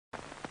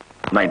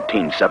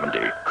1970,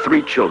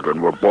 3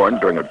 children were born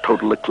during a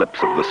total eclipse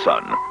of the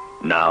sun.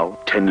 Now,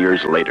 10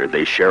 years later,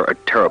 they share a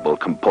terrible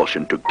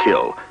compulsion to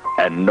kill,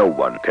 and no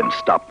one can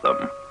stop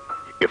them.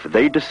 If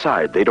they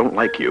decide they don't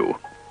like you,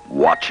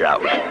 watch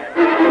out.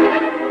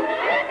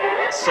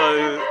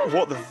 So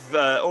what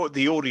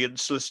the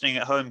audience listening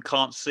at home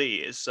can't see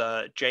is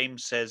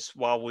James says,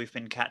 while we've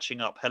been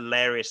catching up,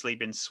 hilariously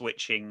been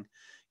switching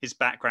his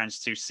backgrounds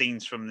to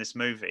scenes from this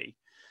movie.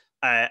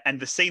 And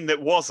the scene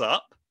that was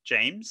up,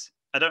 James,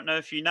 I don't know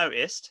if you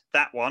noticed,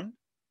 that one,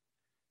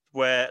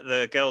 where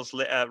the girl's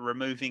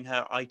removing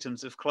her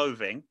items of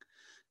clothing,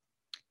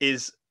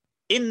 is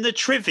in the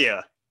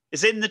trivia.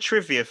 Is in the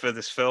trivia for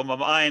this film on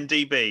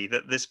IMDb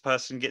that this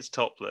person gets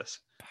topless.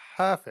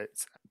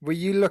 Perfect. Were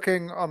you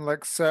looking on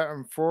like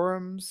certain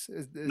forums?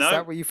 Is No,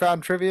 that where you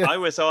found trivia? I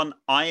was on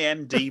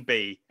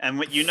IMDb,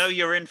 and you know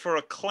you're in for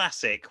a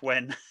classic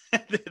when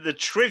the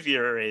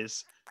trivia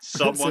is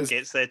someone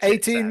gets their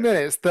tits 18 out.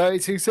 minutes,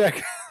 32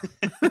 seconds.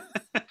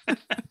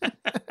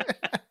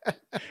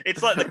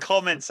 It's like the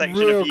comment section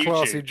Real of YouTube.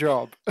 classy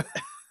job.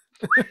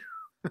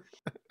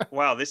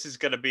 Wow, this is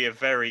going to be a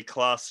very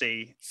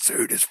classy...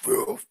 Soon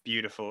film.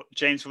 Beautiful.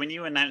 James, when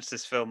you announced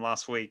this film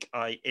last week,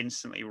 I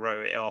instantly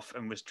wrote it off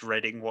and was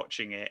dreading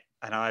watching it.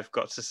 And I've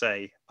got to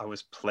say, I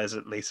was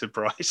pleasantly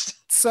surprised.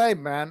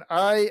 Same, man.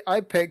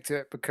 I picked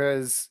it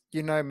because,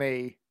 you know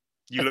me,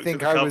 You looked I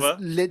think at the I cover? was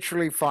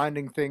literally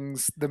finding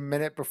things the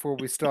minute before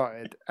we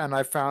started, and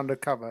I found a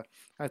cover.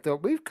 I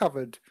thought, we've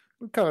covered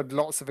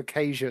lots of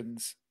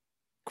occasions.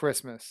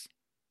 Christmas.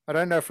 I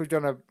don't know if we've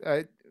done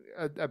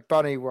a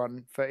bunny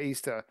one for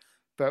Easter,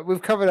 but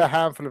we've covered a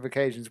handful of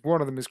occasions.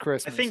 One of them is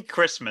Christmas. I think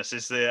Christmas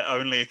is the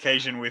only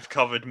occasion we've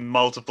covered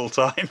multiple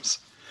times.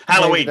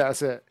 Halloween. Maybe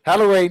that's it.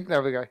 Halloween.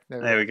 There we go.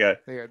 There we go.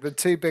 The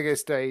 2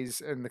 biggest days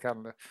in the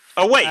calendar.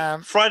 Oh, wait.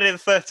 Friday the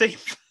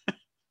 13th.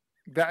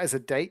 That is a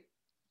date.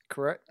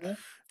 Correct. Yeah.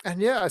 And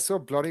yeah, I saw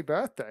Bloody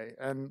Birthday,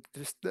 and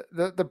just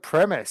the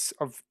premise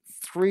of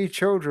 3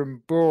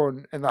 children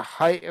born in the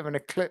height of an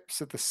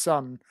eclipse of the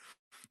sun.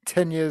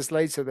 10 years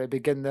later, they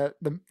begin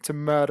to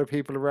murder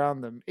people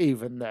around them,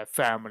 even their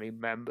family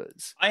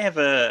members. I have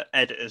a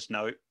editor's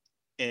note.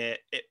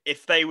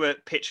 If they were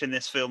pitching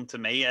this film to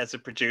me as a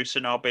producer,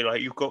 and I'll be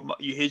like,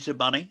 here's your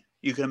money,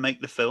 you're going to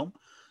make the film.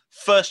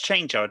 First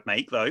change I would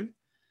make, though,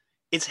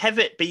 is have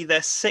it be their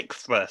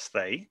 6th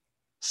birthday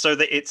so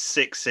that it's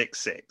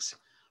 666.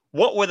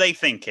 What were they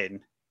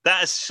thinking?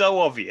 That is so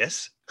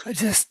obvious.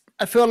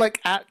 I feel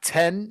like at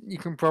 10, you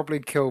can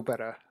probably kill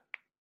better.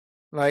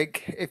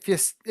 Like if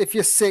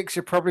you're 6,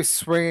 you're probably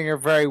swinging a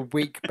very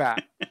weak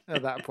bat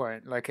at that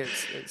point. Like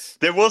it's.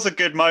 There was a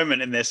good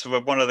moment in this where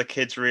one of the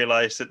kids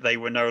realized that they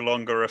were no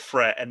longer a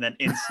threat, and then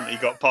instantly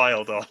got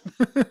piled on.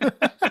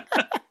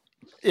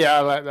 Yeah, I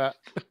like that.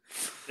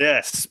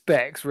 Yeah,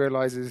 Specs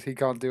realizes he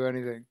can't do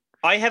anything.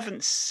 I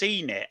haven't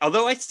seen it,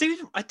 although I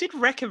did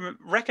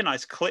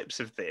recognize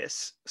clips of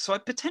this, so I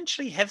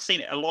potentially have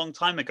seen it a long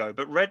time ago.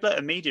 But Red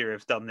Letter Media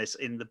have done this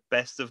in the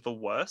best of the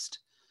worst.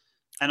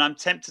 And I'm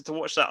tempted to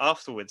watch that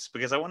afterwards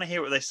because I want to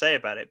hear what they say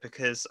about it,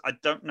 because I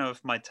don't know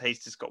if my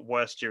taste has got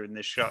worse during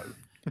this show,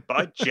 but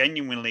I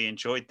genuinely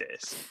enjoyed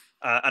this.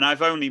 And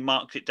I've only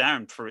marked it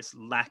down for its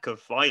lack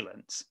of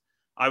violence.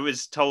 I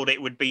was told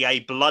it would be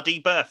a bloody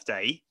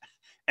birthday,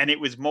 and it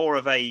was more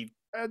of a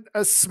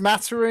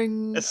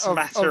smattering,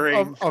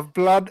 of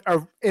blood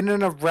in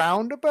and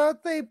around a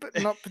birthday,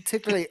 but not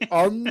particularly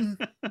on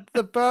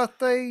the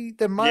birthday.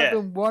 There might have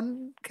been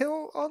one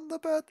kill on the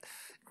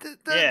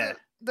birthday.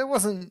 There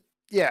wasn't.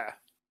 Yeah,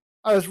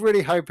 I was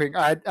really hoping.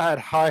 I had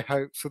high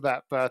hopes for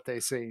that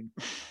birthday scene.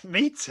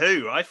 Me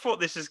too. I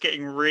thought this was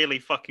getting really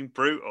fucking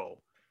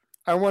brutal.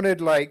 I wanted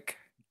like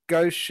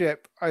ghost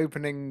ship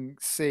opening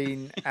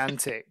scene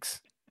antics.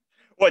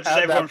 What, just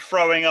everyone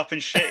throwing up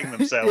and shitting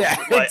themselves? Yeah,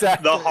 like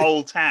exactly. The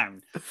whole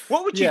town.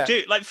 What would you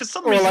do? Like, for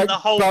some reason, like the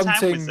whole town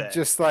Bunting was there.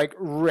 just like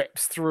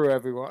rips through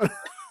everyone.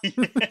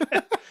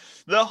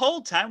 The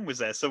whole town was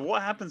there. So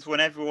what happens when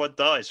everyone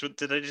dies? Did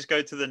they just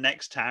go to the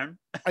next town?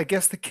 I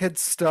guess the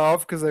kids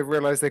starve because they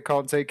realize they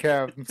can't take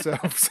care of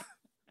themselves.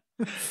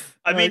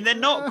 I mean, they're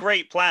not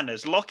great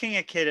planners. Locking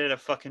a kid in a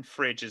fucking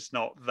fridge is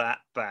not that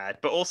bad.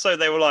 But also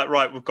they were like,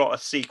 right, we've got a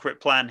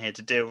secret plan here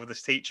to deal with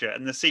this teacher.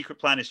 And the secret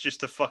plan is just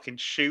to fucking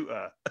shoot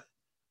her.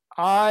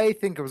 I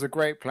think it was a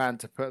great plan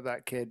to put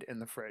that kid in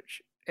the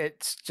fridge.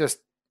 It's just,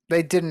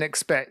 they didn't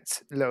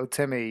expect little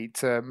Timmy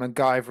to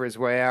MacGyver his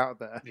way out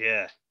there.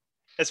 Yeah.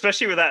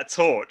 Especially with that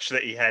torch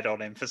that he had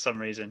on him for some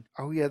reason.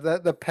 Oh yeah,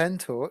 the pen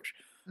torch.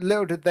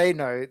 Little did they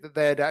know that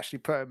they had actually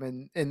put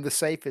him in the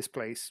safest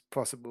place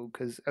possible,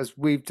 because as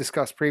we've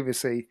discussed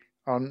previously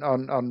on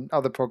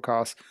other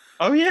podcasts,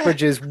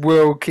 fridges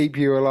will keep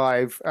you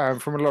alive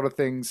from a lot of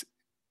things,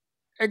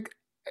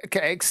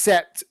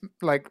 except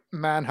like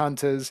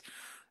manhunters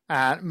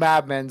and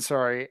madmen.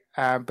 Sorry,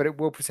 but it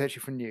will protect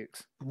you from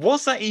nukes.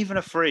 Was that even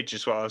a fridge?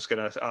 Is what I was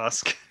going to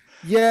ask.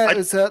 Yeah, it I,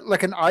 was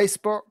like an ice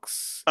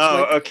box.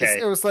 oh, Like okay.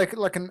 it was like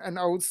an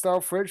old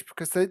style fridge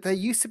because there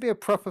used to be a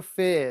proper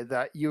fear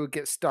that you would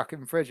get stuck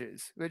in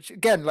fridges, which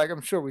again, like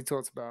I'm sure we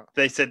talked about.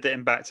 They said that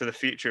in Back to the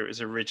Future it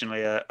was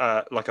originally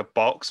a like a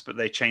box, but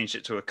they changed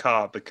it to a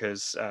car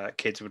because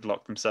kids would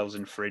lock themselves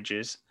in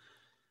fridges.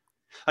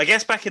 I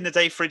guess back in the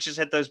day, fridges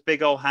had those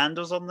big old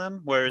handles on them,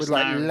 With whereas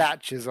like now,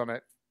 latches on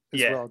it as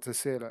yeah, well to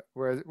seal it.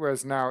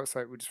 Whereas now it's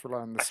like we just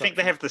rely on the I think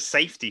they suction. have the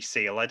safety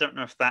seal. I don't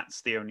know if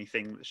that's the only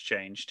thing that's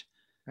changed.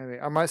 Maybe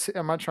I might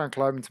try and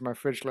climb into my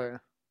fridge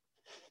later.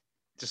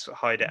 Just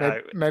hide it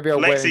out. Maybe I'll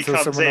wait Lexi until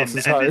comes someone else in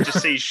is and then home.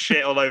 just sees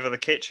shit all over the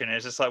kitchen. And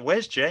it's just like,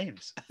 where's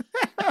James?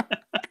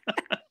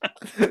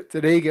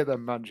 Did he get the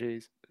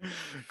munchies?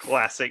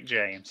 Classic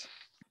James.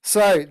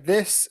 So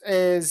this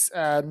is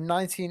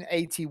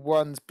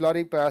 1981's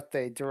Bloody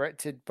Birthday,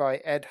 directed by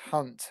Ed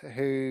Hunt,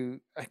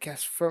 who I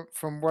guess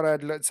from what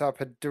I'd looked up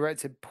had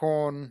directed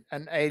Porn,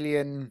 an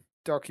Alien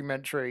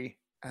documentary,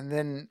 and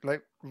then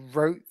like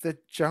wrote the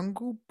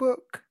Jungle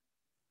Book.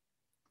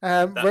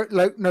 Wrote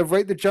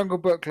the Jungle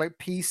Book like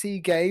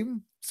PC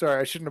game. Sorry,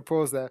 I shouldn't have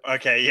paused there.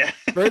 Okay, yeah.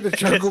 Wrote the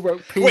Jungle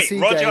Book PC Wait,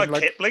 game. Rudyard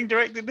Kipling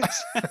directed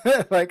this?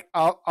 like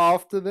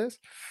after this.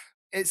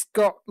 It's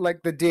got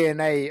like the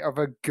DNA of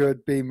a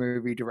good B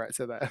movie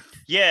director there.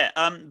 Yeah,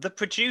 the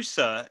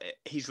producer,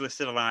 he's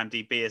listed on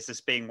IMDb as this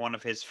being one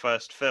of his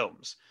first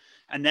films.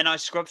 And then I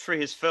scrubbed through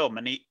his films,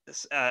 and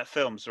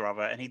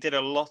he did a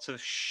lot of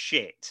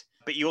shit.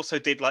 But he also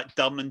did like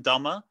Dumb and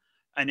Dumber,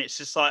 and it's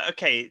just like,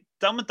 okay,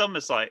 Dumb and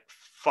Dumber's like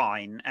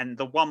fine, and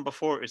the one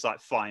before it was like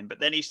fine, but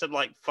then he said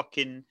like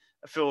fucking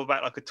a film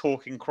about like a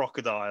talking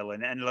crocodile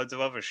and loads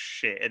of other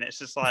shit, and it's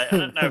just like I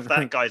don't know if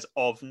that guy's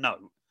of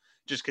note.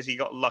 Just because he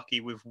got lucky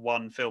with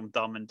one film,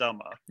 Dumb and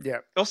Dumber. Yeah.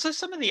 Also,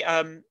 some of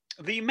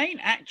the main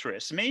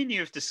actress. Me and you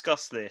have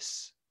discussed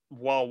this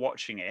while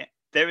watching it.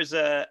 There is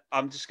a.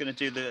 I'm just going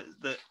to do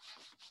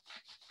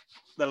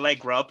the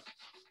leg rub.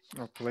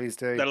 Oh, please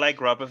do. The leg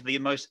rub of the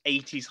most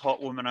 80s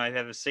hot woman I've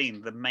ever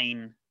seen.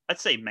 I'd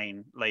say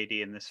main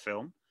lady in this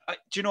film.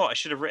 Do you know what? I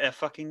should have written her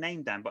fucking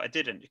name down, but I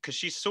didn't because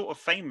she's sort of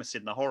famous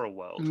in the horror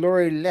world.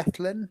 Laurie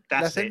Lethlin.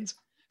 That's it.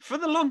 For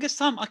the longest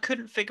time, I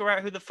couldn't figure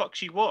out who the fuck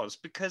she was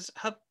because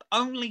her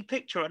only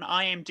picture on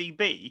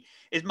IMDb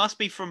must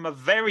be from a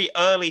very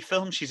early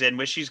film she's in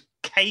where she's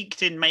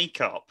caked in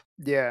makeup.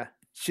 Yeah,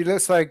 she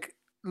looks like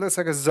a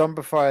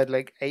zombified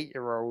like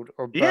 8-year-old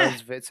or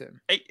Burns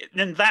victim.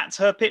 And that's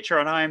her picture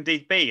on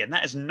IMDb, and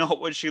that is not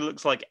what she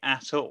looks like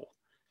at all.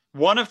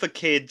 One of the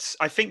kids,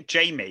 I think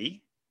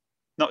Jimmy,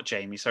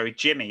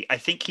 I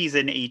think he's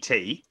in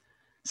E.T.,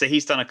 so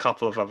he's done a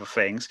couple of other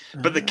things.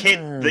 But the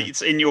kid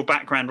that's in your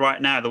background right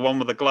now, the one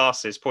with the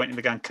glasses pointing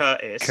the gun,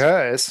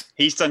 Curtis,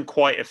 he's done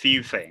quite a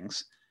few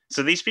things.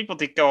 So these people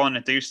did go on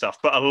and do stuff,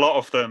 but a lot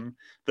of them,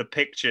 the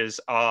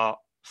pictures are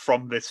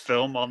from this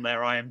film on their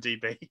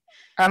IMDb.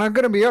 And I'm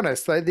going to be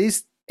honest, like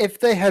if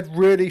they had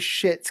really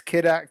shit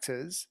kid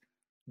actors,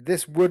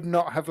 this would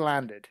not have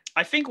landed.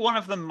 I think one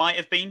of them might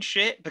have been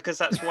shit because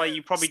that's why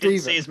you probably didn't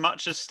see as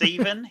much as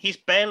Steven. He's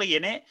barely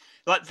in it.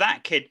 Like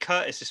that kid,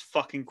 Curtis, is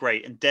fucking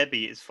great, and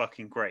Debbie is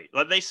fucking great.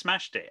 Like they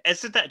smashed it. As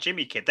did that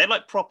Jimmy kid. They're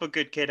like proper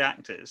good kid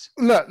actors.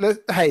 Look,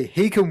 hey,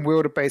 he can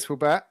wield a baseball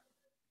bat.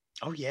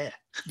 Oh yeah.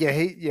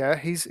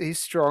 He's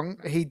strong.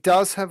 He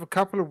does have a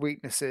couple of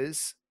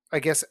weaknesses. I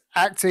guess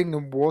acting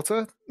in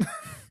water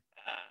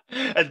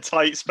and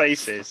tight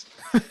spaces.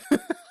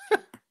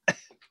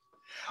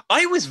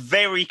 I was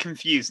very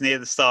confused near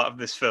the start of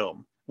this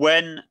film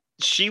when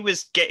she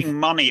was getting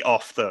money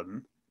off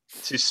them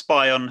to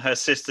spy on her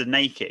sister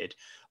naked.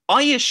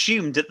 I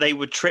assumed that they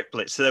were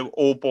triplets, so they were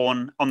all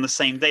born on the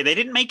same day. They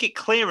didn't make it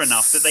clear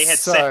enough that they had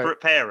separate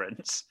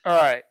parents. All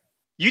right.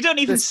 You don't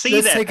even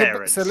see their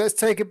parents. So let's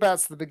take it back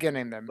to the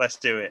beginning then. Let's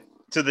do it.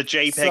 To the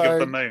JPEG of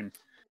the moon.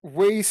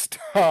 We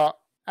start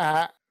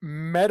at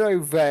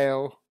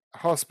Meadowvale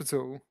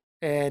Hospital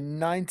in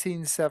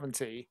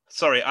 1970.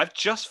 Sorry, I've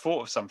just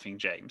thought of something,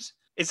 James.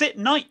 Is it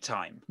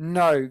nighttime?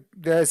 No,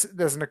 there's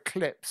an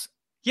eclipse.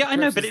 Yeah, I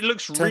know, but it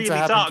looks really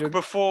dark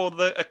before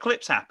the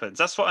eclipse happens.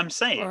 That's what I'm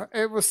saying. Well,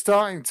 it was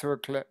starting to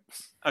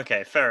eclipse.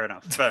 Okay, fair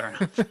enough.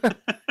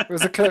 It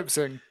was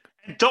eclipsing.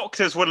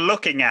 Doctors were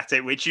looking at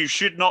it, which you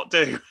should not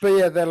do. But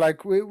yeah, they're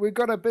like, we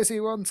got a busy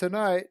one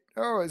tonight.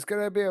 Oh, it's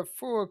going to be a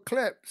full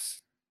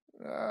eclipse.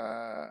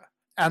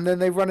 And then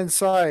they run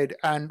inside,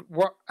 and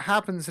what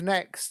happens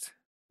next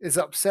is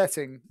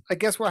upsetting. I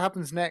guess what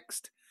happens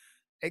next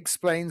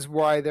explains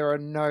why there are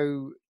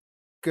no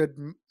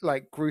good,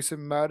 like,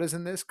 gruesome murders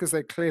in this, because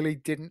they clearly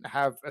didn't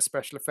have a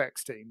special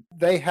effects team.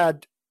 They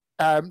had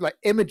like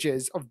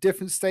images of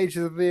different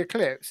stages of the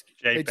eclipse.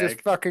 JPEG. It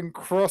just fucking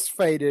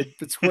cross-faded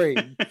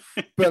between,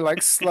 but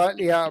like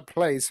slightly out of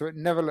place, so it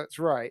never looks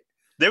right.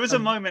 There was a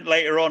moment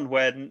later on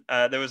when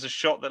there was a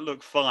shot that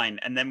looked fine,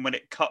 and then when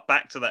it cut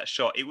back to that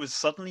shot, it was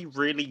suddenly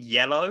really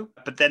yellow,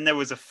 but then there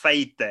was a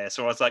fade there,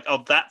 so I was like,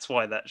 oh, that's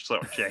why that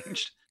sort of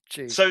changed.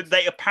 So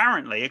they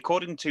apparently,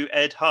 according to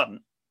Ed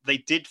Hunt, they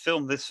did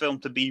film this film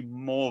to be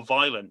more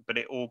violent, but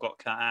it all got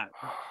cut out.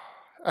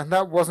 And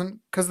that wasn't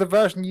because the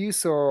version you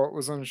saw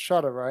was on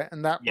Shudder, right?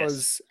 And that Yes.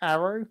 was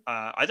Arrow.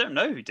 I don't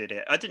know who did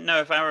it. I didn't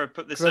know if Arrow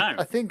put this 'Cause out.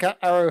 I think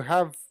Arrow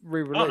have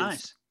re-released. Oh,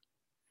 nice.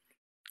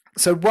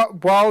 So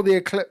while the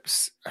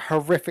Eclipse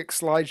horrific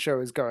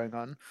slideshow is going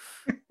on,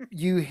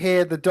 you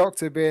hear the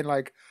Doctor being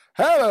like,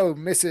 "Hello,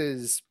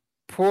 Mrs.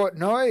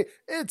 Portnoy.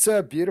 It's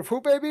a beautiful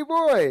baby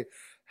boy.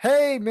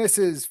 Hey,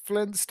 Mrs.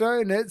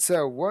 Flintstone. It's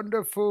a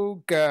wonderful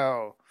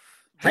girl.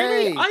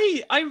 Really?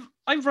 Hey."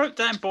 I wrote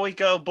down boy,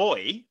 girl,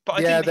 boy, but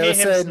I Yeah, didn't they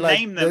hear were him saying like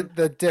name them.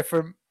 the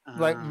different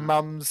like Ah.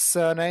 mums'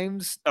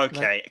 surnames. Okay,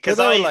 Like, because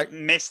they were, I like,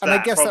 missed that. and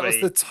I guess probably.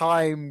 that was the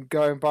time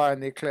going by in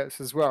the Eclipse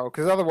as well,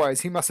 because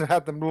otherwise he must have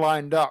had them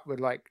lined up with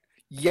like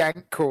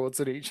yank cords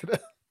at each of them.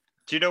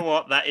 Do you know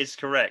what? That is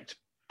correct,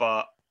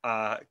 but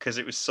because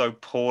it was so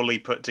poorly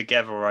put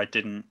together, I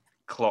didn't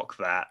clock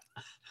that.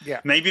 Yeah,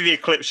 Maybe the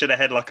Eclipse should have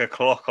had like a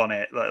clock on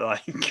it,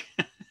 like.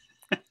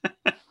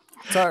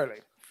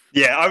 totally.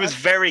 Yeah, I was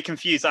very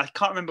confused. I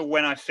can't remember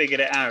when I figured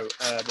it out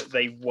that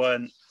they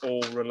weren't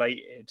all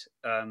related.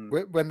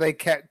 When they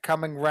kept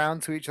coming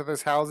round to each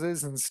other's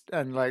houses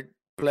and like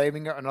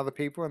blaming it on other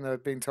people, and they're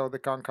being told they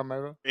can't come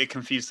over. It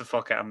confused the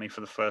fuck out of me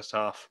for the first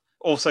half.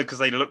 Also, because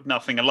they looked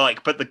nothing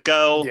alike, but the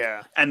girl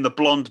Yeah, and the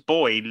blonde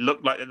boy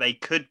looked like that they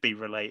could be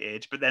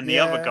related, but then the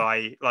other Yeah.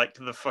 guy, like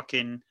the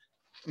fucking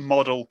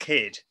model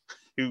kid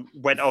who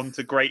went on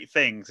to great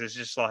things, is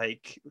just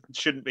like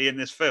shouldn't be in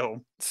this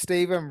film.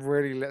 Stephen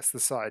really lets the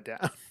side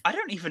down. I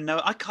don't even know.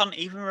 I can't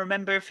even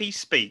remember if he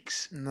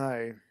speaks.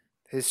 No,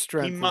 his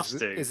strength must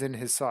do. is in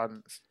his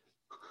silence.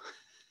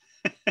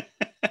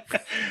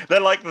 They're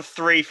like the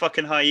three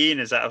fucking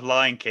hyenas out of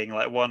Lion King.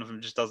 Like one of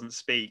them just doesn't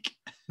speak.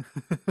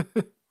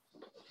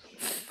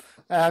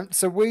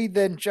 So we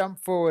then jump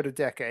forward a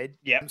decade.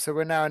 Yep. So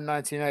we're now in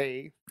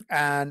 1980,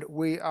 and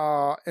we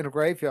are in a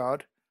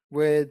graveyard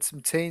with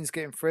some teens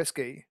getting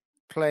frisky,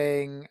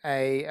 playing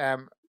a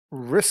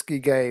risky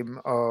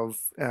game of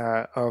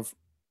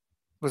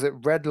was it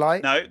Red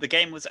Light? No, the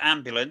game was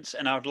Ambulance,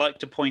 and I would like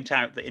to point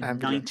out that in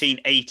Ambulance.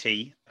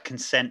 1980,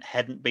 consent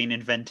hadn't been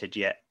invented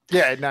yet.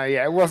 Yeah,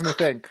 it wasn't a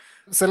thing.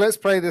 So let's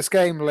play this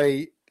game,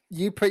 Lee.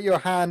 You put your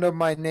hand on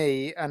my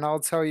knee, and I'll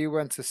tell you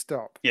when to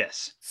stop.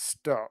 Yes.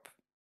 Stop.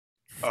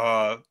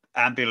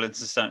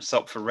 Ambulances don't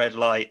stop for red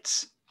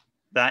lights.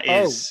 That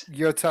is. Oh,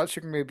 you're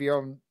touching me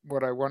beyond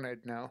what I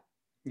wanted now.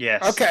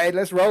 Yes. Okay,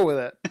 let's roll with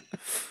it.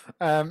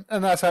 And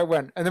that's how it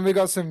went. And then we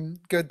got some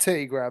good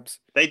titty grabs.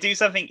 They do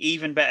something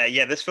even better.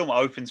 Yeah, this film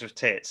opens with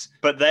tits,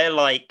 but they're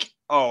like,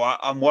 "Oh,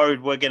 I'm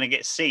worried we're going to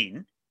get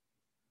seen.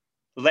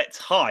 Let's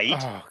hide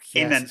Oh,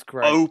 in yes, an it's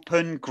great.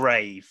 open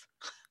grave."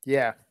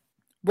 Yeah.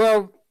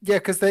 Well, yeah,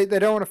 because they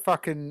don't want to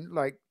fucking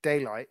like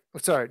daylight.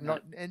 Sorry,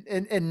 not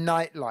in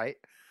night light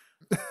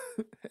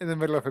in the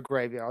middle of a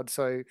graveyard.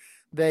 So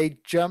they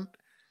jump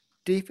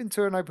deep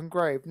into an open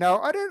grave.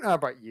 Now, I don't know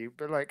about you,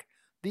 but like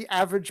the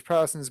average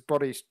person's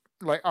body,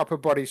 like upper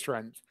body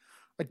strength,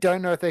 I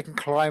don't know if they can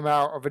climb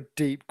out of a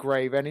deep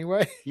grave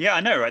anyway. Yeah,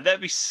 I know, right? That'd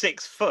be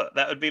 6 foot.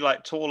 That would be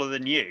like taller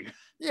than you.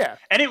 Yeah.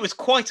 And it was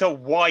quite a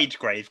wide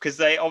grave because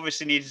they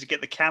obviously needed to get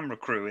the camera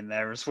crew in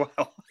there as well.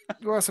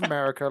 Well, that's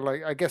America.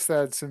 Like, I guess they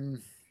had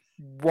some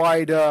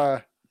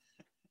wider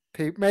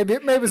people. Maybe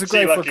it was a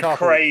See grave like for a a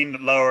couple. crane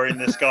lowering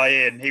this guy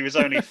in. He was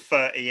only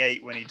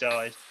 38 when he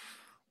died.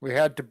 We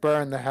had to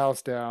burn the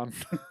house down.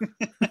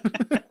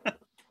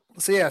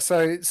 So yeah,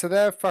 so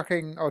they're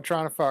fucking or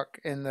trying to fuck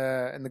in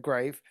the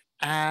grave,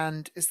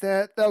 and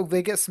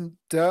they get some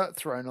dirt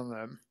thrown on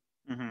them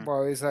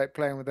while he's like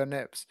playing with their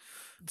nips.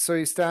 So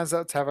he stands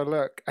up to have a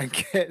look and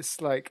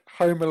gets like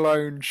Home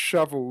Alone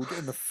shoveled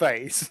in the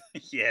face.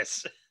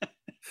 Yes.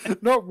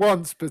 Not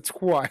once, but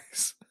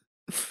twice.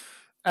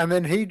 And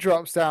then he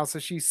drops down, so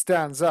she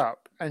stands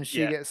up and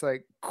she gets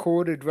like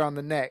corded around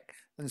the neck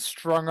and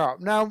strung up.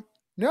 Now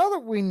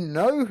that we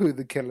know who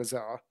the killers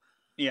are,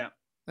 Yeah.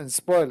 and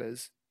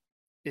spoilers,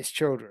 it's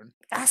children.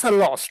 That's a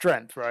lot of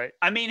strength, right?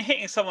 I mean,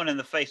 hitting someone in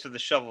the face with a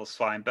shovel's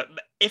fine, but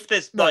if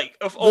there's like,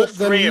 if all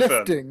three of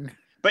them.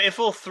 But if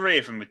all three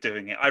of them were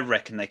doing it, I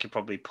reckon they could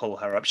probably pull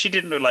her up. She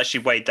didn't look like she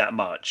weighed that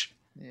much.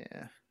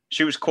 Yeah.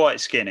 She was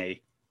quite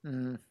skinny.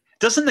 Mm.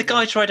 Doesn't the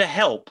guy try to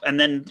help and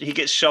then he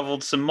gets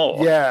shoveled some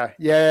more? Yeah.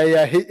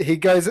 He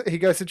goes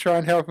to try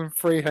and help him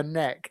free her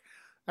neck.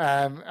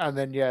 And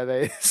then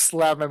they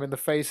slam him in the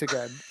face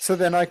again. So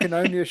then I can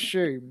only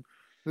assume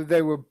that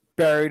they were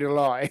buried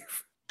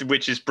alive.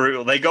 Which is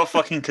brutal. They got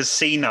fucking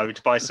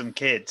casinoed by some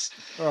kids.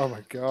 Oh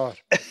my god.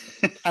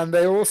 And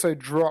they also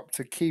dropped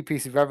a key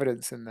piece of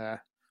evidence in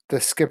there. The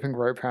skipping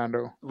rope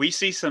handle. We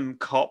see some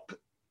cop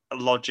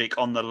logic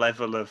on the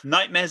level of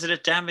Nightmares at a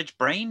Damaged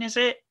Brain, is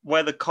it?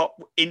 Where the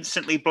cop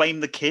instantly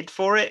blamed the kid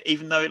for it,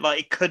 even though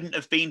it couldn't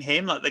have been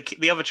him. Like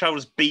the other child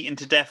was beaten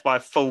to death by a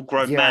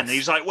full-grown man. And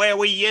he's like, "Where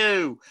were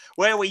you?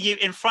 Where were you?"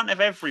 In front of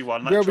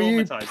everyone. Like, where were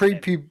you,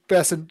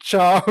 prepubescent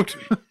child?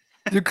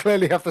 You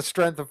clearly have the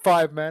strength of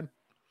 5 men.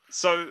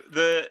 So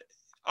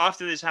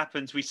after this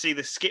happens, we see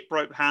the skip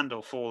rope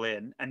handle fall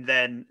in, and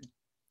then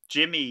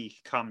Jimmy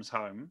comes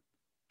home,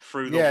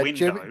 through the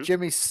window.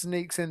 Jimmy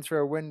sneaks in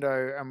through a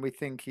window, and we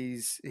think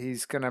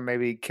he's gonna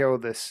maybe kill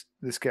this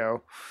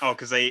girl. Oh,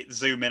 because they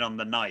zoom in on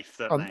the knife,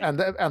 don't they?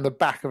 And the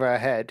back of her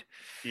head.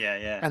 Yeah,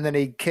 yeah. And then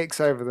he kicks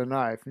over the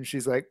knife, and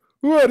she's like,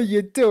 "What are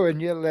you doing,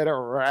 you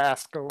little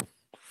rascal?"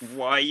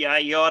 Why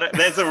I oughta.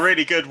 There's a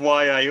really good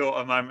why I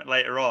oughta moment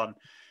later on,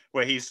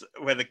 where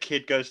the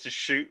kid goes to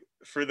shoot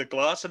through the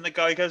glass, and the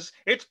guy goes,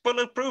 "It's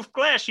bulletproof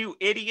glass, you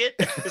idiot!"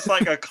 It's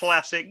like a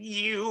classic.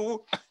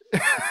 You,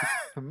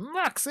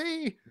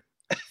 Moxie.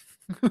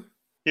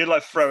 He'd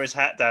like throw his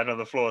hat down on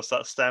the floor,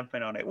 start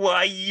stamping on it.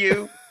 Why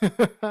you?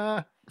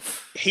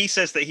 He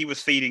says that he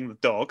was feeding the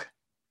dog.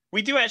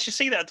 We do actually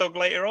see that dog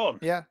later on.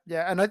 Yeah,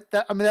 and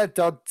that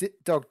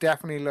dog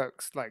definitely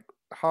looks like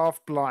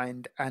half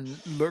blind and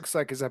looks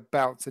like it's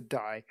about to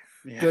die,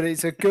 but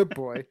it's a good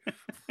boy.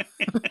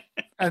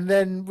 And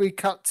then we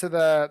cut to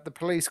the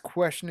police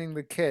questioning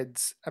the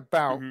kids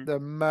about the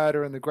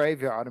murder in the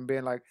graveyard and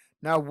being like,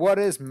 "Now what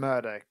is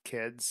murder,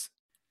 kids?"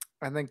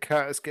 And then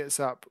Curtis gets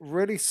up,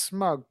 really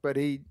smug, but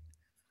I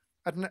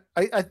don't know.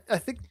 I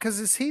think because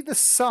is he the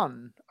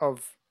son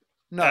of?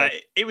 No,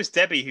 it was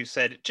Debbie who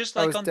said just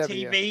like on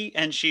Debbie, TV,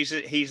 and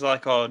he's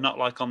like, "Oh, not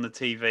like on the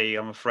TV.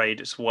 I'm afraid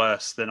it's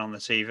worse than on the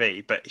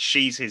TV." But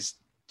she's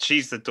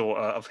the daughter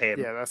of him.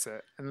 Yeah, that's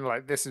it. And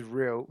like, this is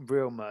real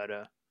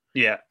murder.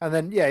 Yeah. And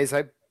then he's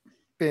like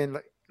being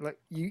like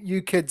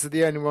you kids are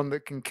the only one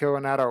that can kill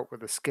an adult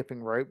with a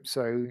skipping rope.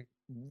 So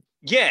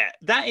yeah,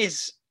 that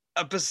is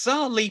a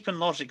bizarre leap in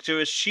logic to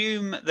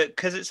assume that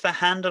because it's the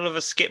handle of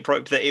a skip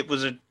rope that it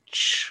was a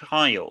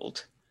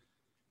child.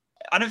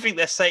 I don't think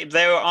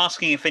they were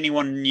asking if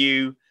anyone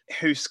knew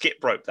who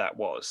skip rope that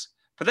was.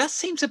 But that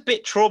seems a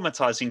bit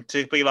traumatizing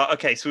to be like,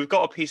 okay, so we've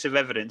got a piece of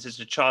evidence. It's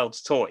a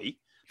child's toy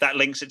that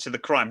links it to the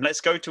crime. Let's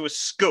go to a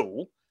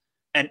school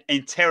and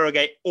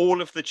interrogate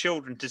all of the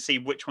children to see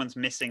which one's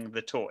missing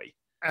the toy.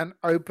 And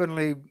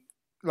openly,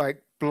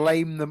 like,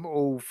 blame them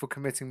all for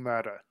committing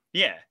murder.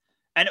 Yeah.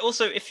 And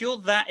also, if you're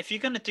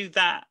going to do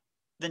that,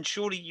 then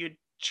surely you'd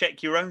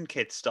check your own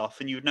kid's stuff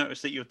and you'd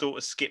notice that your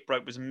daughter's skip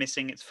rope was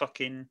missing its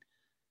fucking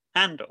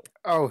handle.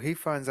 Oh, he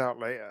finds out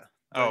later.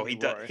 Oh, he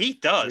does. He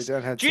does.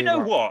 Do you know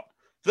what?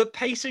 The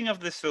pacing of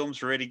this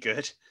film's really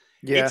good.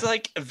 Yeah. It's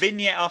like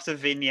vignette after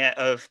vignette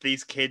of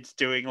these kids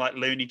doing like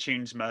Looney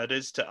Tunes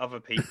murders to other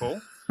people.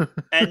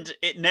 And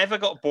it never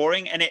got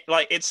boring. And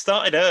it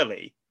started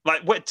early.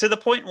 Like to the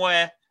point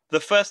where the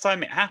first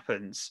time it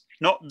happens,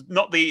 not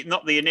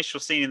the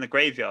initial scene in the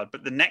graveyard,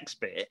 but the next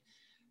bit,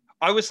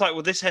 I was like,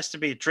 well, this has to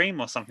be a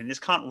dream or something. This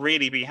can't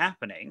really be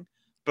happening.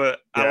 But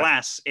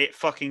alas, it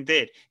fucking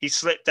did. He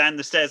slipped down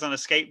the stairs on a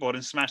skateboard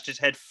and smashed his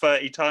head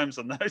 30 times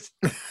on those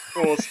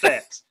 4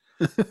 steps.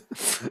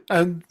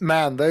 And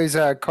man, those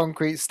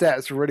concrete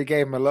steps really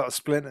gave him a lot of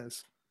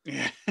splinters.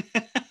 Yeah.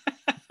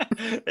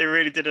 They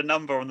really did a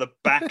number on the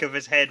back of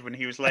his head when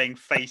he was laying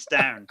face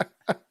down.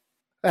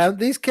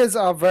 These kids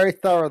are very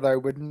thorough, though,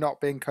 with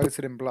not being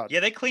coated in blood. Yeah,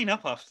 they clean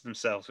up after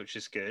themselves, which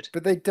is good.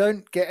 But they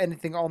don't get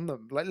anything on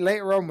them. Like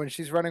later on when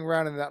she's running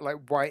around in that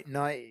like white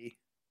nightie.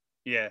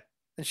 Yeah.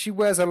 And she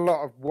wears a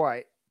lot of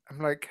white. I'm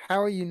like,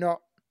 how are you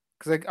not?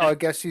 Because I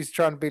guess she's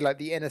trying to be like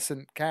the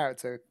innocent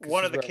character.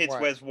 One of the kids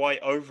wears white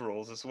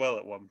overalls as well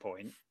at one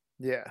point.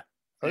 Yeah.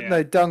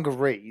 No,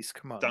 dungarees.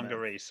 Come on.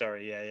 Dungarees,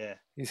 sorry. Yeah.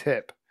 He's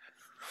hip.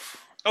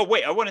 Oh,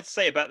 wait. I wanted to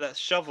say about the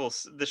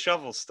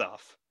shovel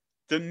stuff.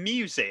 The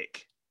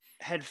music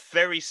had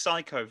very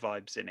Psycho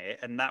vibes in it.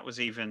 And that was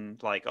even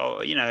like,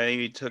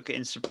 he took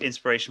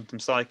inspiration from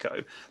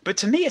Psycho. But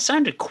to me, it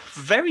sounded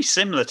very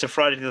similar to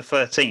Friday the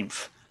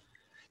 13th.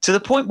 To the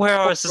point where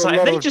I was just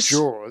like, they just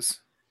Jaws.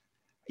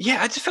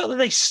 Yeah, I just felt that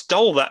they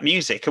stole that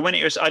music. And when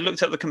I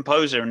looked up the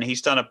composer, and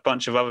he's done a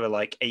bunch of other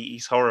like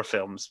 80s horror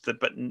films, but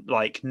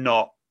like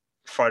not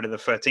Friday the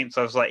 13th.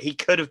 So I was like, he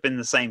could have been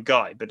the same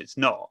guy, but it's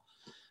not.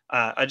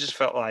 I just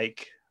felt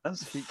like that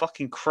was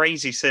fucking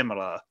crazy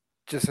similar.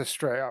 Just a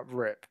straight up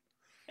rip.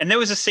 And there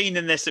was a scene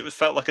in this that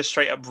felt like a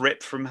straight up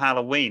rip from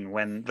Halloween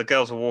when the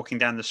girls were walking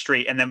down the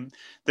street, and then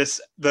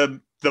the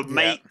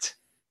mate,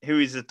 who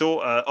is the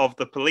daughter of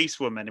the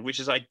policewoman, which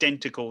is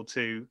identical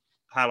to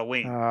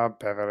Halloween.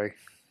 Beverly.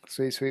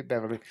 Sweet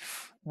Beverly.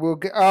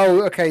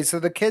 Okay. So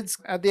the kids,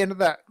 at the end of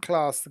that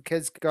class, the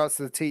kids go out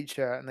to the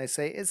teacher and they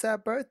say, "It's our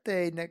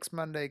birthday next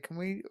Monday. Can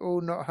we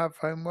all not have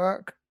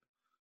homework?"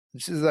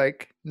 And she's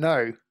like,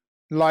 "No,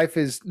 life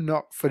is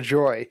not for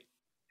joy.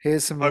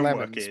 Here's some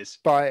lemons.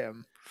 Buy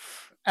them."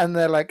 And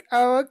they're like,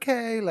 "Oh,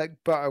 okay."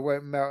 Like butter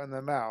won't melt in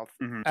their mouth.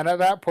 Mm-hmm. And at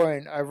that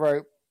point, I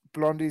wrote,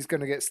 "Blondie's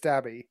going to get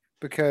stabby,"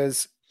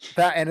 because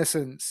that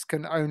innocence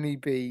can only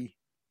be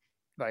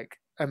like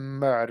a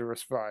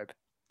murderous vibe.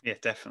 Yeah,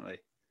 definitely.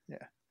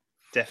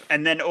 Yeah.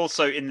 And then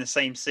also in the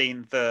same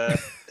scene, the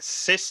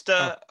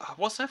sister,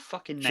 what's her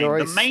fucking name?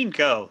 Joyce. The main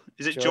girl.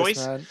 Is it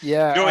Joyce?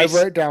 Yeah, Joyce.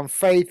 I wrote down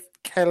Faith,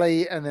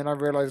 Kelly, and then I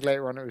realized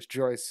later on it was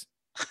Joyce.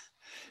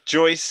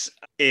 Joyce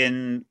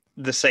in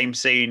the same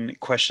scene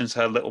questions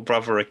her little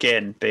brother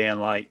again, being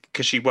like,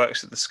 because she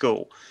works at the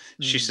school.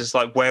 She says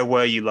like, "Where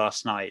were you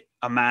last night?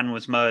 A man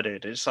was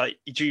murdered." It's like,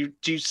 do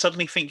you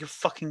suddenly think your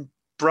fucking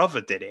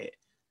brother did it?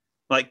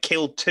 like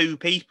killed 2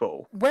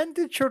 people. When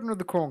did Children of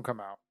the Corn come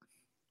out?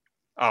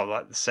 Oh,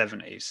 like the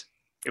 70s.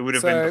 It would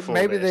have been So before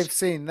maybe this. they've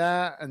seen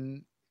that,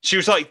 and She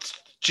was like,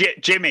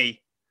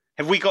 Jimmy,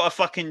 have we got a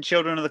fucking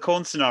Children of the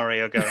Corn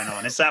scenario going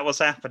on? Is that what's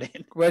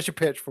happening? where's your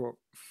pitchfork?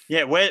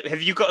 Yeah, where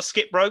have you got a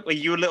skip rope? Are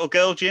you a little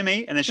girl,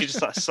 Jimmy? And then she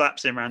just like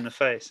slaps him around the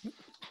face.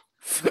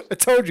 I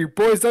told you,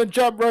 boys don't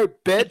jump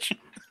rope, bitch.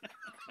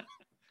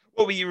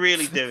 What were you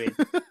really doing?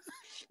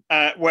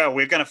 Well,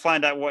 we're going to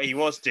find out what he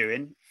was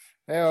doing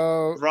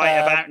right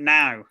about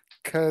now.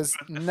 Because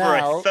For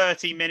now a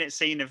 30-minute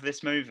scene of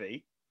this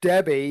movie.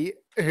 Debbie,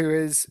 who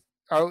is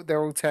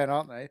they're all 10,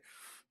 aren't they?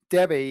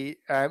 Debbie,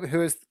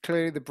 who is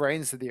clearly the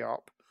brains of the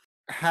op,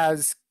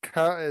 has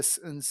Curtis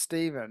and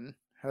Stephen,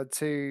 her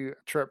 2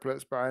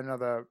 triplets by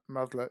another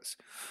motherlets,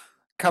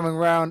 coming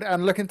round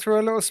and looking through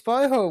a little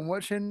spy hole and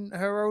watching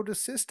her older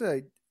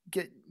sister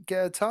get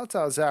her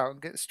tartars out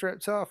and get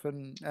stripped off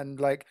and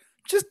like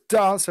just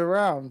dance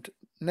around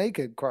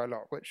naked quite a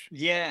lot, which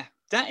Yeah,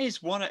 that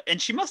is one.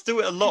 And she must do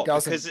it a lot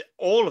because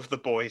all of the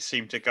boys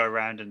seem to go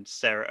around and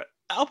stare at.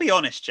 I'll be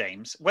honest,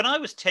 James. When I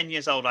was 10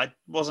 years old, I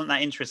wasn't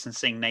that interested in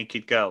seeing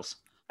naked girls.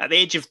 At the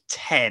age of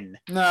 10.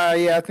 No,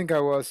 yeah, I think I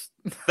was.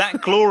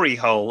 That glory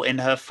hole in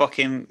her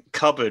fucking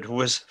cupboard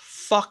was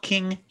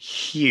fucking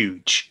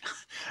huge.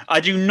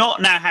 I do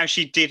not know how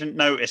she didn't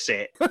notice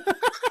it.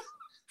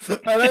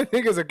 I don't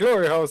think it's a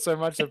glory hole so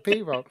much as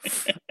people.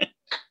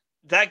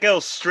 That girl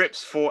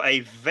strips for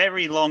a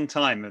very long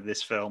time of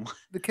this film.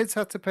 The kids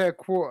have to pay a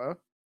quarter,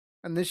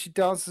 and then she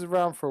dances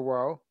around for a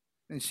while,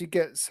 and she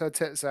gets her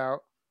tits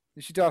out,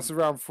 and she dances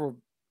around for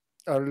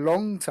a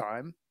long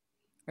time,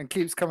 and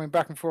keeps coming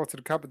back and forth to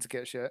the cupboard to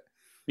get shit.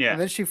 Yeah.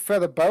 And then she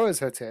feather boas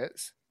her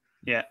tits.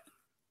 Yeah.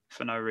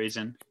 For no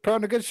reason. Put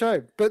on a good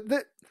show. But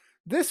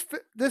this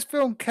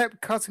film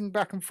kept cutting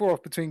back and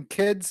forth between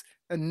kids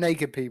and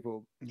naked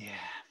people. Yeah.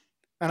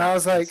 And I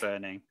was like,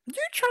 concerning.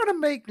 you trying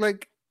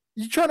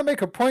to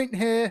make a point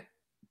here?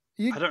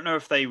 I don't know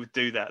if they would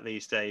do that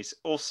these days.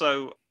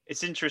 Also,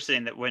 it's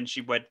interesting that when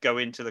she would go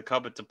into the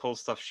cupboard to pull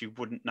stuff, she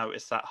wouldn't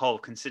notice that hole,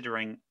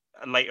 considering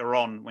later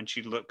on when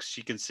she looks,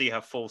 she can see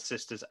her full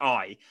sister's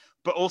eye.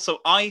 But also,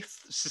 I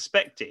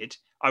suspected,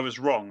 I was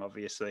wrong,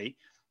 obviously,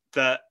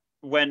 that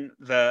when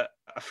I've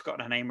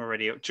forgotten her name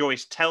already,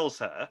 Joyce tells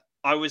her,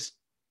 I was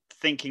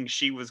thinking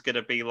she was going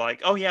to be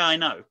like, oh yeah, I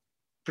know.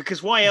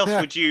 Because why else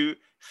would you,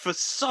 for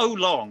so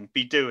long,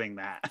 be doing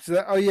that?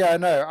 So, oh yeah, I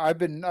know. I've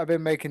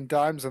been making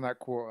dimes on that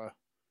quarter.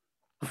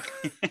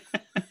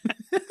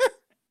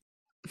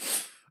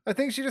 I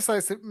think she just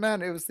likes it.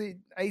 Man, it was the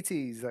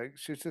 80s. Like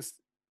she was just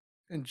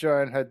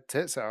enjoying her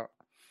tits out.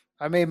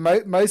 I mean,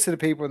 most of the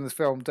people in this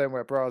film don't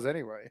wear bras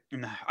anyway.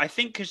 No, I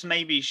think because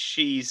maybe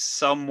she's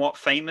somewhat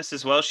famous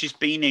as well. She's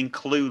been in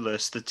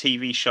Clueless, the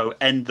TV show,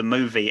 and the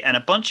movie, and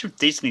a bunch of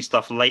Disney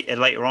stuff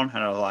later on in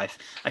her life.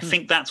 I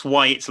think that's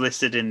why it's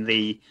listed in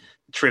the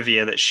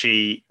trivia that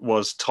she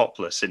was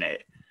topless in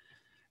it.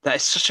 That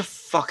is such a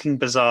fucking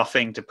bizarre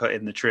thing to put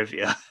in the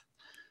trivia.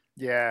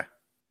 Yeah.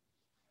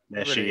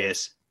 There she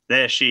is.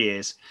 There she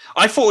is.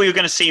 I thought we were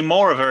going to see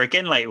more of her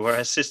again later, where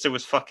her sister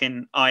was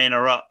fucking eyeing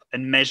her up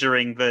and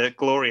measuring the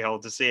glory hole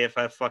to see if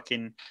her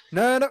fucking...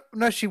 No,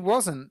 she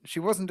wasn't. She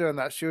wasn't doing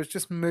that. She was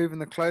just moving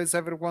the clothes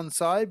over to one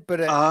side, but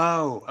it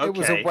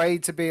was a way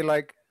to be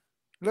like,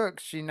 look,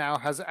 she now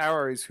has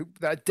arrows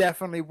that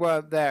definitely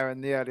weren't there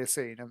in the earlier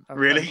scene.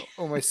 Really?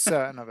 I'm almost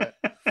certain of it.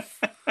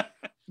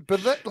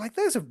 But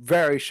those are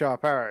very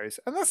sharp arrows.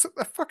 And that's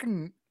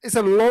it's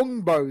a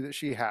long bow that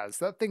she has.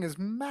 That thing is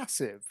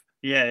massive.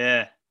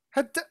 Yeah.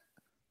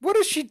 What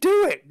is she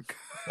doing?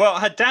 Well,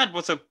 her dad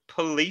was a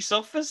police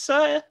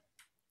officer.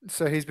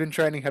 So he's been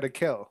training her to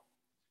kill.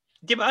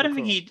 Yeah, but I don't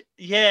think he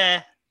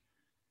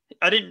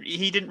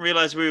didn't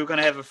realize we were going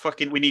to have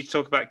we need to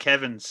talk about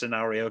Kevin's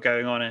scenario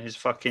going on in his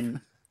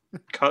fucking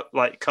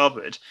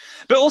cupboard.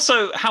 But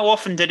also, how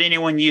often did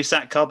anyone use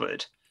that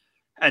cupboard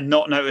and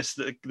not notice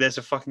that there's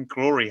a fucking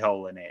glory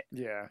hole in it?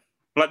 Yeah.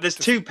 Like, there's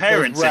 2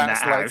 parents in that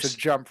house. Like to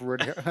jump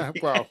really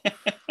well,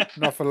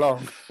 not for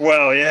long.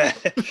 Well, yeah.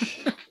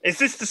 Is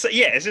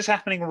this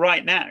happening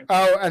right now?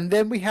 Oh, and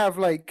then we have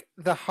like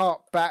the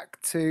harp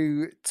back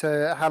to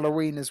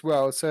Halloween as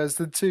well. So as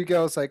the 2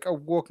 girls are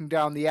walking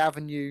down the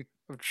avenue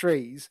of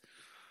trees,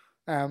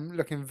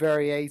 looking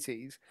very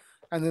 80s,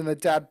 and then the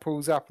dad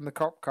pulls up in the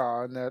cop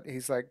car and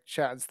he's like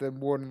chatting to them,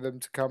 warning them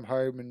to come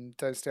home and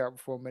don't stay out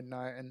before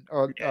midnight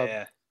don't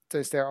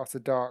stay out after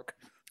dark.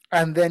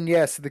 And then,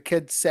 so the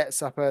kid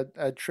sets up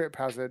a trip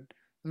hazard.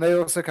 And they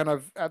also kind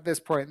of, at this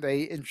point,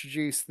 they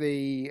introduce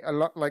the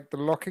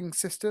locking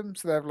system.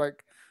 So they have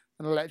like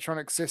an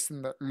electronic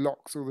system that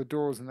locks all the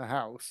doors in the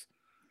house.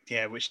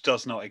 Yeah, which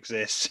does not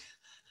exist.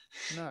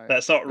 No.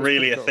 That's not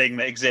really a thing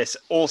that exists.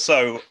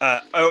 Also,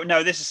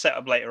 this is set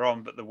up later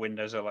on, but the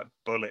windows are like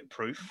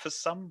bulletproof for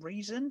some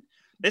reason.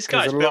 This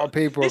guy's a lot of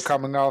people are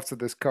coming after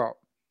this cop.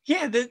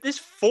 Yeah, this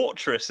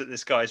fortress that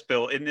this guy's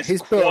built in this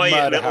He's built a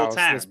murder little house,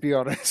 town. let's be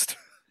honest.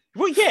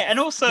 Well, yeah, and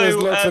also there's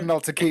lots of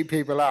not to keep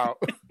people out.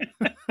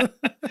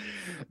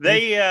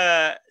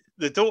 The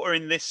the daughter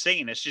in this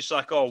scene, it's just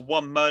like, oh,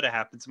 one murder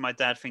happened, and my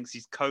dad thinks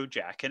he's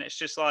Kojak, and it's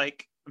just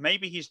like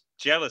maybe he's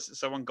jealous that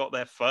someone got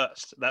there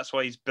first. That's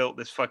why he's built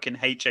this fucking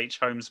H.H.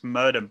 Holmes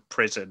murder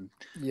prison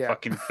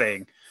fucking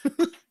thing,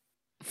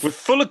 with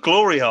full of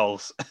glory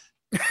holes.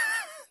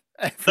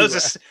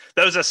 Those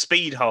are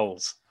speed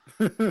holes.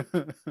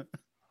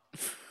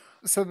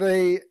 So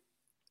the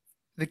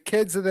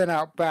kids are then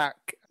out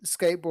back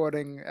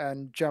skateboarding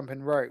and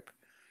jumping rope.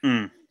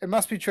 It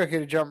must be tricky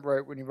to jump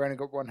rope when you've only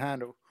got one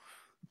handle.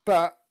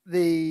 But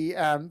the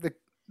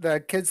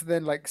kids are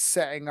then like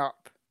setting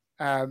up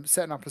a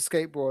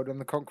skateboard on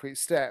the concrete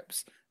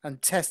steps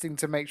and testing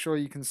to make sure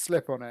you can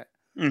slip on it,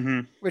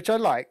 which I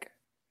like.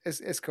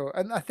 It's cool,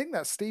 and I think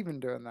that's Stephen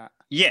doing that.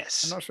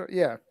 Yes, I'm not sure.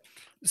 Yeah.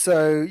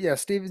 So yeah,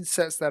 Stephen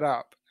sets that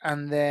up,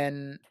 and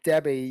then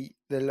Debbie,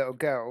 the little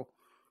girl,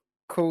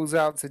 calls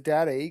out to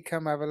Daddy,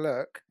 "Come have a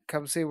look.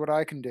 Come see what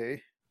I can do."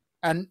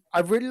 And I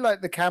really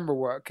like the camera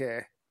work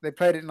here. They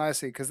played it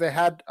nicely because they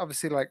had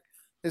obviously like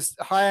this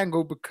high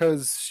angle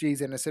because she's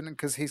innocent and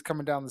because he's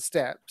coming down the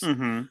steps.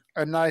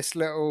 A nice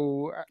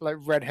little like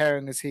red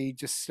herring as he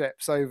just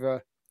steps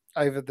over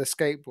the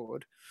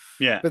skateboard.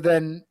 Yeah. But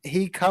then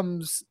he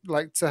comes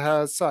like to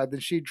her side, then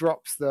she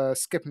drops the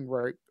skipping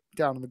rope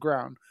down on the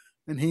ground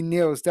and he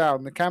kneels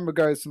down. The camera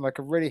goes from like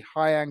a really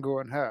high angle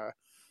on her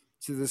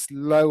to this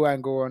low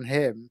angle on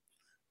him.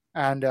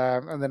 And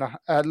then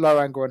a low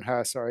angle on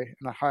her,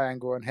 and a high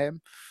angle on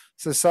him.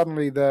 So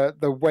suddenly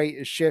the weight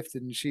is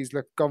shifted and she's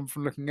gone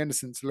from looking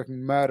innocent to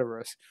looking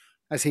murderous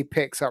as he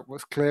picks up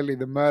what's clearly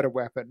the murder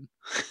weapon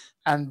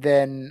and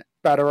then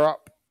batter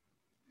up.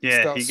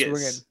 Yeah,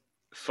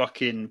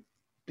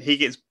 he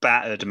gets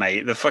battered,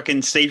 mate. The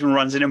fucking Stephen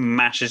runs in and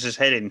mashes his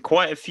head in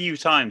quite a few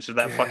times with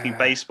that fucking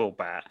baseball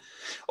bat.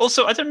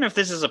 Also, I don't know if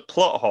this is a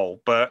plot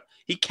hole, but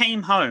he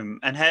came home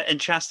and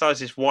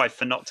chastised his wife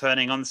for not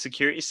turning on the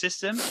security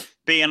system,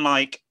 being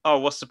like, oh,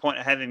 what's the point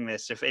of having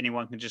this if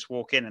anyone can just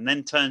walk in, and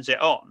then turns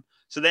it on.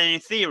 So then in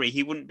theory,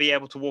 he wouldn't be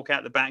able to walk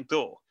out the back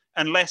door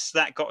unless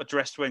that got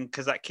addressed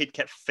because that kid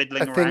kept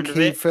fiddling around with it. I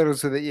think he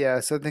fiddles with it,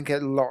 yeah. So I think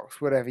it locks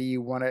whatever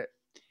you want it.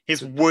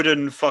 His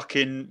wooden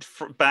fucking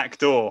back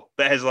door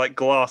that has like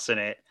glass in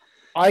it.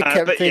 I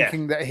kept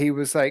thinking that he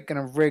was like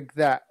going to rig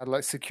that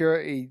like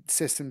security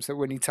system so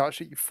when you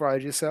touch it, you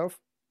fried yourself.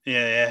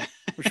 Yeah.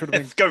 Which would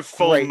have been go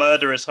full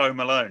murderous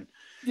Home Alone.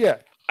 Yeah.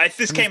 If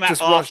this came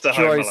out after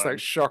Home Alone, like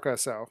shock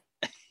herself.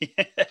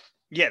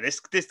 Yeah.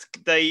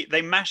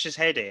 They mash his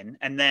head in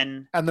and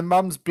the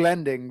mum's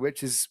blending,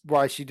 which is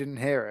why she didn't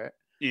hear it.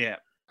 Yeah.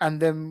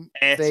 And then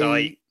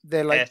Airtight.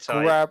 they like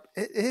grab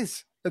it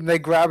is. And they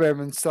grab him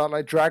and start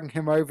like dragging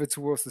him over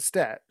towards the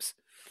steps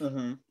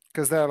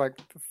because they're like,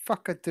 "The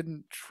fuck! I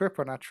didn't trip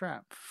on our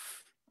trap."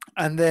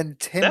 And then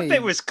Timmy. That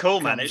bit was cool,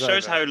 man. It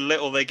shows how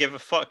little they give a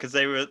fuck because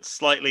they were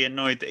slightly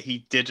annoyed that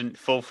he didn't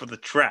fall for the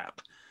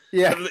trap.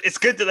 Yeah, but it's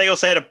good that they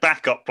also had a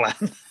backup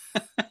plan.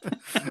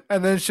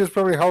 And then she was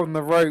probably holding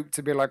the rope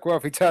to be like, "Well,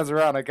 if he turns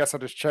around, I guess I'll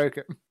just choke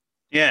him."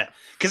 Yeah,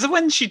 because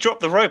when she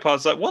dropped the rope, I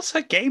was like, "What's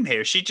her game here?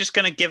 Is she just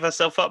going to give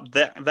herself up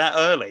that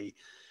early?"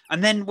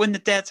 And then when the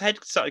dad's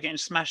head started getting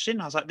smashed in,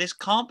 I was like, this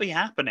can't be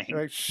happening.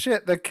 Like,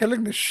 shit, they're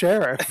killing the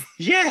sheriff.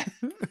 Yeah.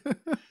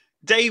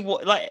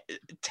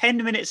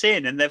 10 minutes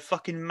in and they've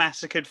fucking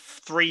massacred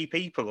 3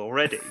 people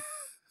already.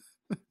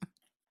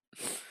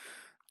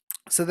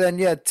 So then,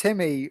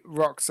 Timmy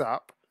rocks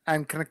up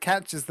and kind of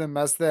catches them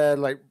as they're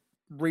like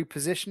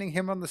repositioning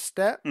him on the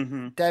step.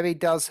 Debbie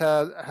does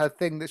her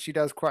thing that she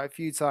does quite a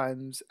few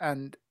times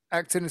and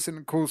acts innocent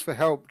and calls for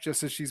help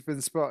just as she's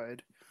been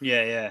spotted.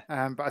 Yeah.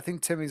 But I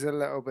think Timmy's a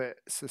little bit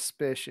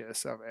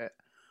suspicious of it.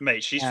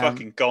 Mate, she's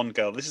fucking Gone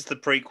Girl. This is the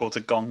prequel to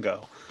Gone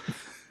Girl.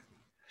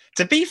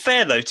 To be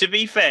fair,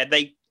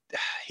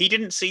 he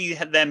didn't see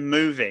them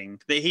moving.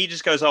 He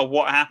just goes, oh,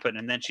 what happened?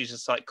 And then she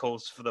just like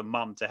calls for the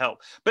mum to help.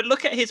 But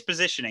look at his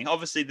positioning.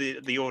 Obviously,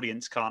 the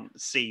audience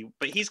can't see,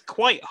 but he's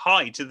quite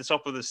high to the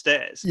top of the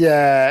stairs.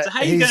 Yeah. So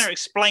how are you going to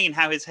explain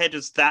how his head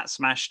was that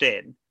smashed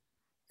in?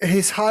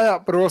 He's high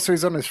up, but also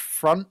he's on his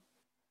front.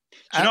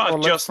 Do you know what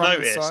I've just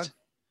noticed?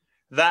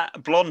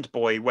 That blonde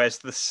boy wears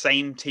the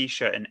same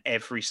T-shirt in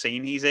every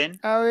scene he's in.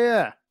 Oh,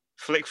 yeah.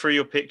 Flick through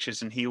your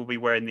pictures and he will be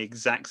wearing the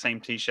exact same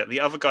T-shirt.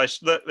 The other guys,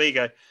 look, there you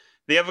go.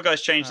 The other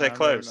guys changed their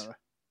clothes. No.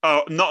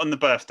 Oh, not on the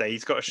birthday.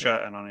 He's got a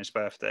shirt on his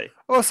birthday.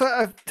 Also,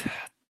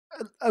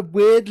 a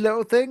weird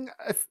little thing.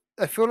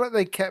 I feel like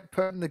they kept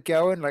putting the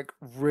girl in like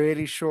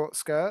really short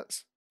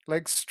skirts.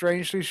 Like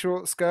strangely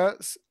short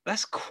skirts.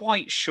 That's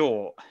quite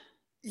short.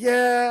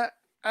 Yeah,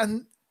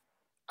 and...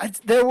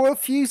 there were a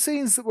few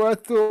scenes where I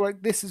thought,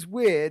 like, this is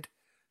weird.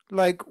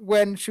 Like,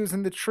 when she was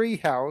in the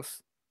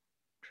treehouse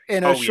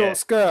in a short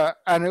skirt,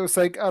 and it was,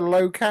 like, a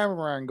low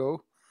camera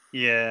angle.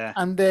 Yeah.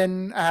 And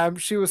then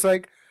she was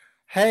like,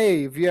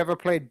 hey, have you ever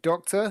played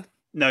Doctor?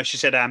 No, she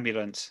said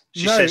ambulance.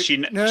 She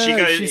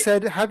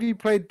said, have you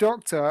played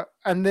Doctor?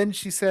 And then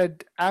she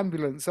said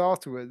ambulance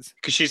afterwards.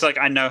 Because she's like,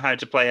 I know how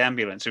to play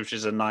ambulance, which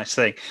is a nice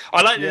thing.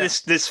 I like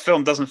that this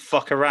film doesn't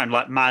fuck around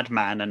like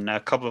Madman and a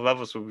couple of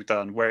others we've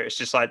done, where it's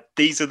just like,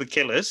 these are the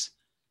killers.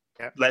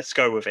 let's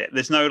go with it.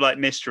 There's no like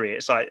mystery.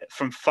 It's like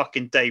from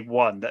fucking day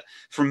one, that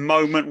from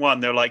moment one,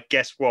 they're like,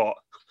 guess what?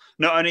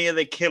 Not only are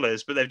they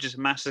killers, but they've just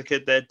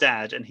massacred their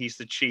dad, and he's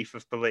the chief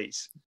of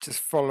police. Just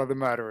follow the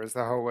murderers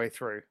the whole way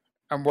through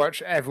and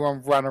watch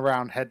everyone run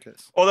around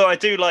headless. Although I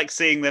do like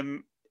seeing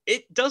them.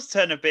 It does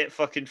turn a bit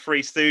fucking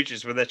Three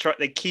Stooges, where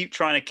they keep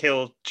trying to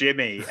kill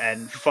Jimmy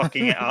and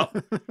fucking it up.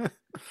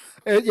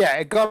 Yeah,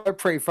 it got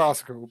pretty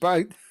farcical,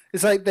 but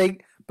it's like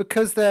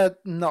because they're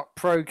not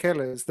pro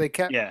killers, they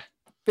kept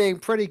being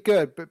pretty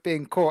good, but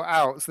being caught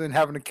out, so then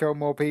having to kill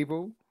more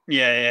people.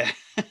 Yeah.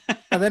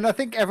 And then I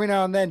think every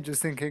now and then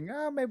just thinking,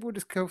 maybe we'll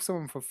just kill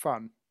someone for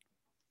fun.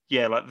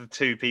 Yeah, like the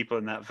two people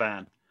in that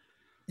van.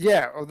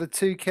 Yeah, or the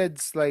two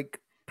kids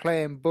like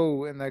playing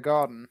ball in their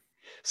garden.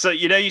 So,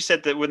 you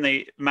said that when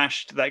they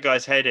mashed that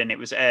guy's head in, it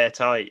was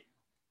airtight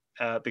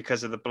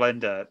because of the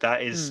blender.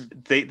 That is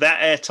that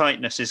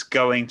airtightness is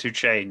going to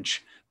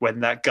change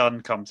when that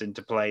gun comes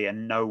into play,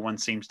 and no one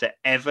seems to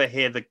ever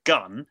hear the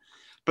gun.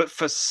 But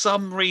for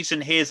some reason,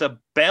 here's a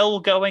bell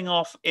going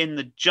off in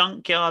the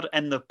junkyard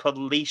and the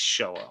police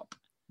show up.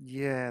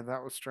 Yeah,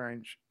 that was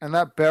strange. And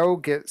that bell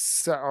gets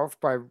set off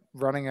by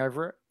running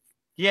over it?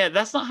 Yeah,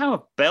 that's not how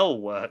a bell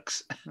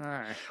works.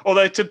 No.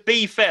 Although, to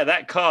be fair,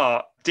 that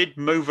car did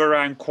move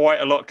around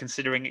quite a lot,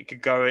 considering it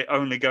could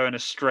only go in a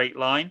straight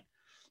line.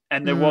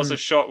 And there was a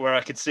shot where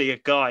I could see a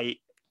guy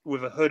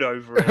with a hood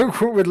over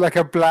it. With like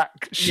a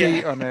black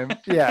sheet on him.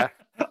 Yeah.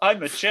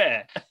 I'm a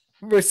chair.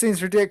 Which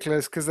seems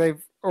ridiculous because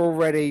they've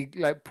already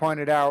like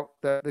pointed out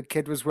that the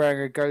kid was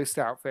wearing a ghost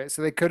outfit,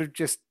 so they could have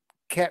just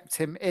kept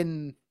him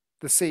in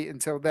the seat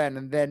until then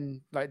and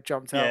then like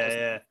jumped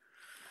out.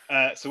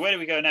 So where do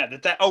we go now?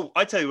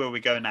 I tell you where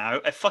we go now.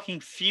 A fucking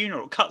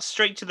funeral. Cut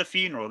straight to the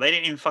funeral. They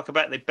didn't even fuck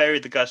about. They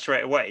buried the guy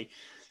straight away.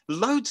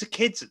 Loads of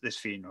kids at this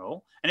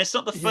funeral, and it's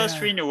not the first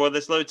funeral where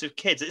there's loads of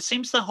kids. It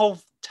seems the whole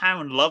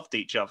town loved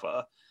each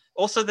other.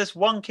 Also, there's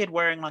one kid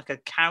wearing like a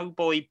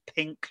cowboy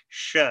pink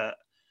shirt,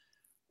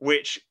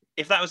 which,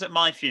 if that was at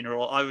my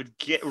funeral, I would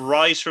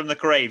rise from the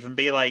grave and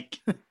be like,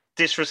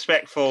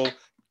 disrespectful,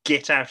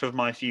 get out of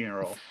my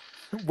funeral.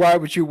 Why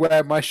would you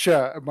wear my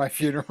shirt at my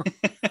funeral?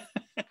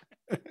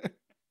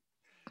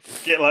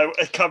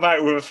 Come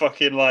out with a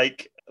fucking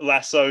like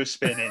lasso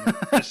spinning.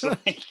 Just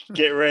like,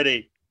 get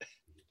ready.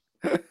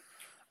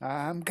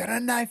 I'm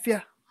gonna knife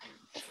you.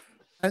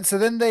 And so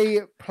then they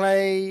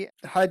play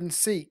hide and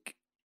seek,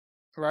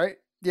 right?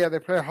 Yeah, they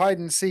play hide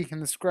and seek in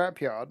the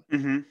scrapyard.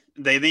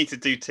 Mm-hmm. They need to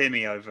do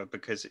Jimmy over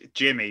because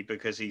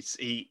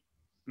he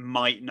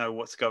might know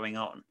what's going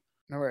on.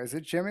 No, wait, is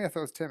it Jimmy? I thought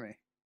it was Timmy.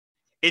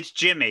 It's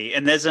Jimmy,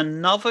 and there's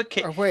another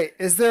kid. Oh wait,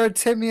 is there a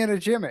Timmy and a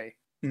Jimmy?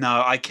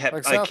 No, I keep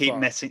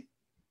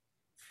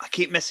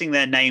messing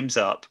their names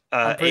up.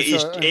 It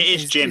is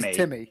Jimmy. It's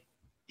Timmy.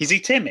 Is he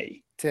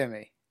Timmy?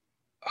 Timmy.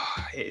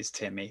 Oh, it is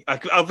Timmy.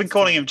 I've been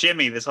calling him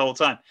Jimmy this whole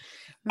time.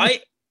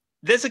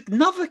 There's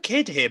another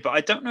kid here, but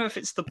I don't know if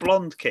it's the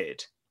blonde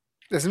kid.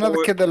 There's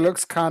another kid that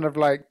looks kind of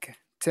like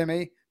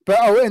Timmy.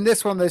 But in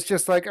this one, there's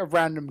just like a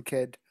random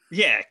kid.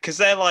 Yeah, because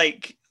they're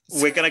like,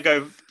 we're going to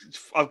go,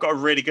 I've got a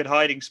really good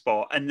hiding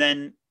spot. And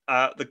then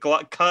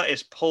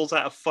Curtis pulls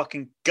out a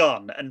fucking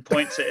gun and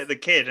points it at the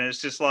kid. And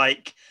it's just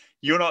like,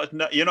 you're not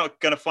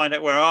going to find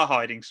out where our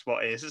hiding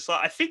spot is. It's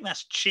like, I think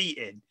that's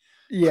cheating.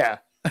 Yeah.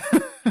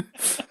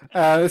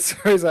 So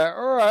he's like,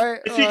 all right.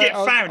 If you get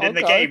found in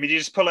the game and you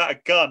just pull out a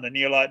gun and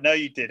you're like, no,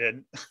 you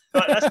didn't.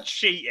 Like, that's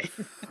cheating.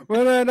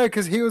 Well, no,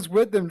 because he was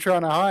with them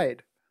trying to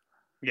hide.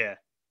 Yeah.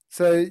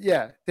 So,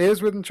 yeah, he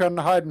was with them trying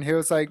to hide, and he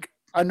was like,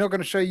 I'm not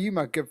going to show you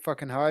my good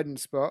fucking hiding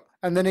spot.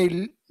 And then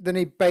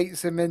he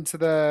baits him into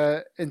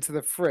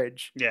the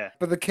fridge. Yeah.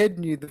 But the kid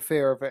knew the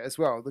fear of it as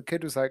well. The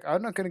kid was like,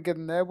 I'm not going to get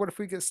in there. What if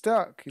we get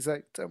stuck? He's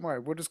like, don't worry,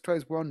 we'll just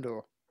close one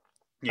door.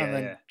 Yeah, and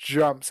then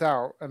jumps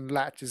out and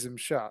latches him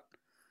shut.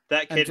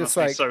 That kid must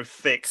be so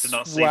thick to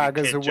not see the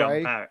kid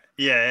jump out.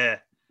 Yeah.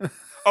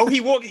 Oh, he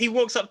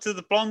walks up to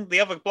the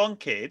other blonde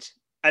kid,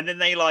 and then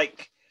they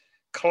like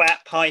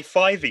clap, high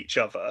five each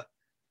other.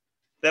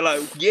 They're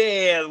like,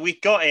 "Yeah, we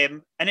got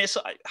him." And it's,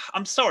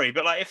 I'm sorry,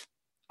 but like, if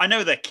I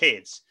know they're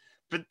kids,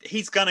 but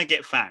he's gonna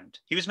get found.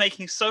 He was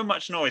making so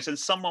much noise, and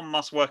someone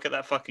must work at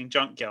that fucking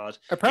junkyard.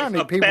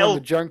 Apparently, people in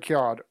the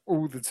junkyard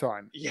all the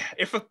time. Yeah,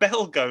 if a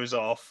bell goes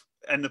off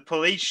and the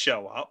police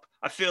show up,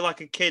 I feel like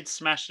a kid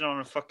smashing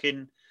on a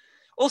fucking.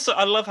 Also,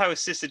 I love how his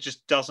sister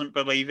just doesn't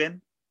believe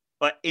him.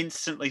 Like,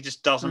 instantly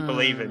just doesn't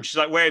believe him. She's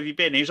like, where have you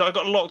been? He's like, I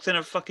got locked in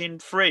a fucking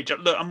fridge.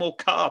 Look, I'm all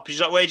cut up.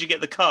 She's like, where'd you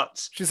get the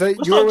cuts? She's like,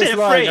 you're always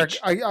lying.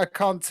 I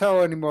can't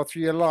tell anymore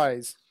through your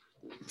lies.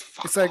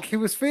 It's like, he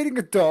was feeding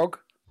a dog.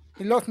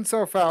 He locked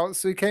himself out,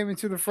 so he came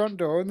into the front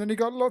door, and then he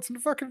got locked in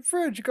the fucking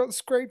fridge. He got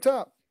scraped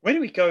up. Where do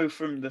we go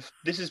from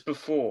this is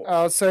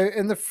before. So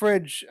in the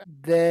fridge,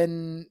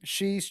 then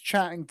she's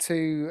chatting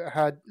to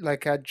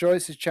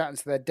Joyce is chatting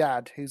to their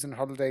dad, who's on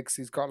holiday because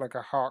he's got like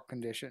a heart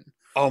condition.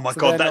 Oh my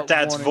God, that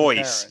dad's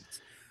voice.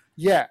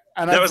 Yeah.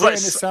 And that was like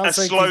a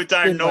slowed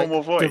down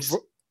normal voice.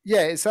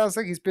 Yeah, it sounds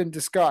like he's been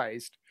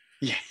disguised.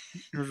 Yeah.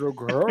 He's like,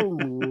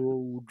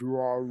 hello,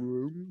 drawing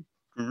room.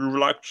 Do you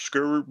like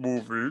scary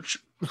movies?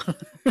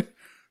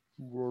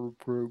 War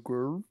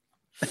program.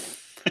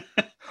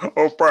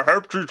 Or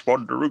perhaps he's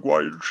wondering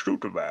why you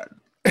shoot a man.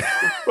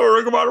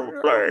 Throwing him out of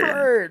a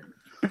plane.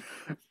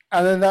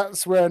 And then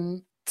that's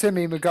when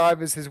Timmy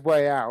MacGyver's his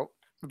way out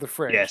of the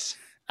fridge. Yes.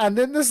 And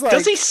then there's like...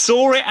 Does he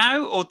saw it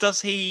out, or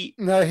does he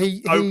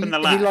open the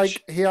latch?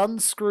 He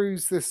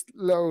unscrews this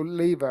little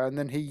lever, and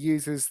then he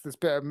uses this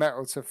bit of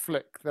metal to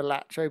flick the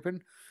latch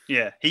open.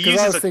 Yeah, he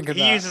uses a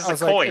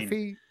coin.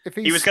 Like, if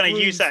he was going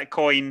to use that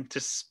coin to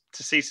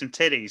see some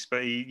titties,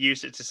 but he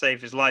used it to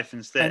save his life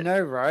instead. I know,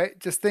 right?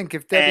 Just think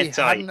if Debbie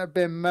hadn't have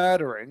been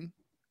murdering...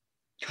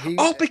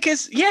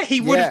 because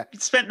he would have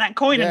spent that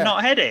coin and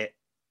not had it.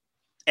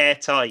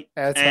 Airtight.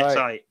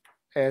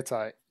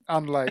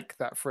 Unlike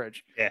that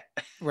fridge. Yeah.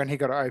 When he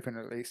got it open,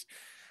 at least.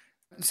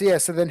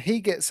 So then he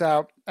gets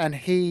out and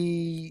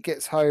he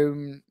gets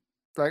home,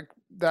 like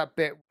that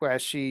bit where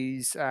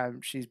she's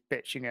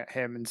bitching at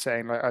him and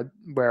saying, like,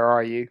 where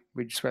are you?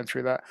 We just went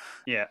through that.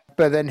 Yeah.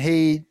 But then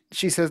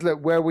she says, look,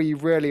 where were you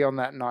really on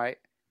that night?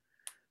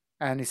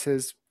 And he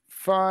says,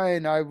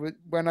 fine,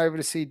 went over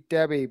to see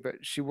Debbie,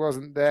 but she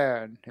wasn't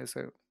there. And he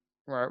said,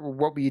 right, well,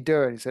 what were you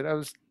doing? He said, I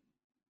was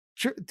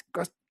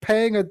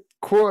paying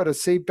 $0.25 to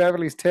see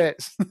Beverly's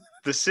tits.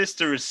 The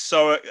sister is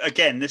so...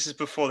 Again, this is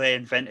before they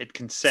invented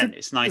consent.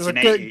 It's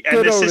 1980.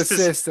 Good old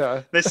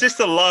sister. The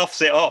sister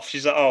laughs it off.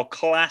 She's like, oh,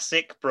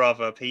 classic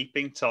brother,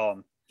 peeping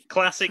Tom.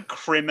 Classic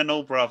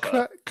criminal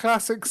brother.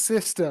 Classic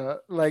sister,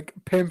 like,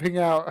 pimping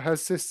out her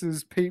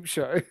sister's peep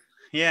show.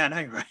 Yeah, I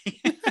know,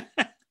 right?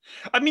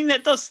 I mean,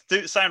 that does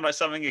sound like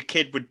something a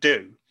kid would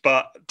do.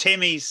 But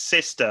Timmy's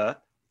sister,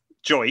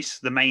 Joyce,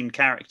 the main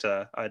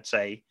character, I'd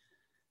say,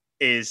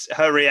 is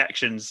her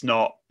reaction's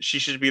not... She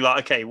should be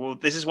like, okay, well,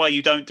 this is why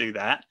you don't do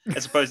that,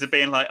 as opposed to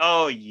being like,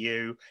 oh,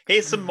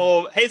 here's some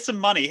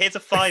money, here's a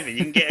 $5. You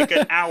can get a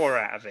good hour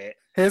out of it.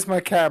 Here's my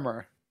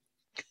camera.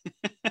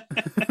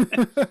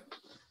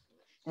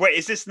 Wait,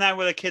 is this now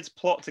where the kids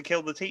plot to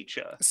kill the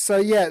teacher?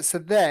 So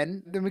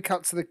then we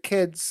cut to the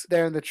kids.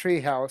 They're in the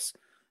treehouse,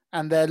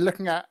 and they're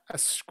looking at a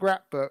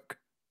scrapbook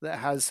that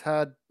has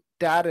her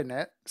dad in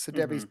it. So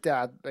Debbie's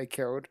dad they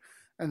killed,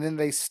 and then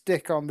they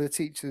stick on the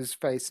teacher's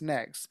face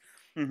next.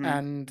 Mm-hmm.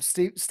 And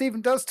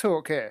Stephen does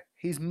talk here.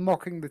 He's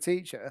mocking the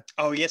teacher.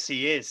 Oh, yes,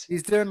 he is.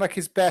 He's doing like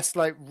his best,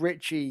 like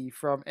Richie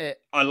from It.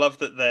 I love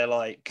that they're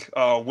like,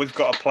 oh, we've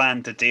got a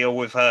plan to deal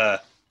with her.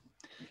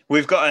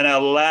 We've got an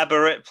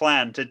elaborate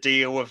plan to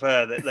deal with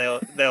her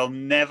that they'll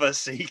never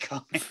see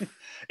coming.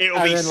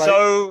 It'll be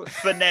so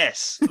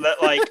finesse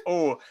that, like,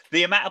 oh,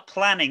 the amount of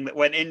planning that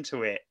went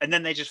into it, and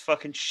then they just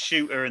fucking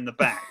shoot her in the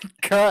back.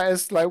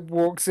 Curtis like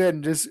walks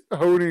in just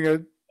holding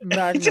a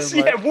magnum, just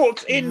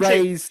walks in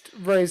raised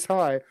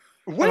high.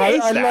 Where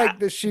is that? I like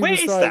that she Where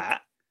was is like,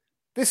 that?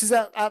 This is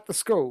at the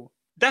school.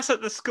 That's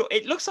at the school.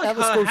 It looks like at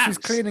the her school. house. She's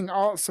cleaning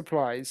art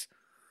supplies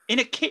in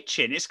a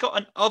kitchen. It's got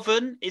an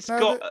oven. It's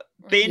got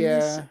bins.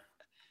 Yeah.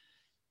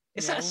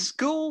 Is that a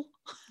school?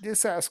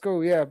 It's at a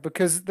school, yeah,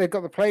 because they've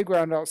got the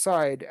playground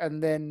outside,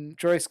 and then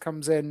Joyce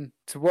comes in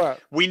to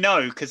work. We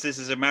know, because this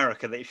is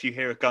America, that if you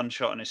hear a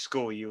gunshot in a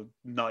school, you'll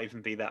not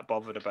even be that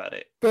bothered about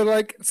it.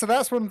 But, so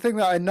that's one thing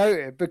that I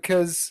noted,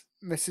 because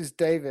Mrs.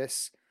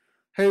 Davis,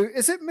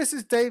 is it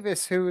Mrs.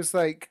 Davis who was,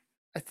 I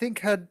think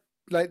her,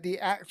 the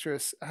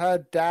actress,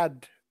 her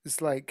dad is,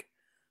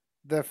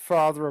 the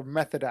father of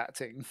method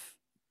acting.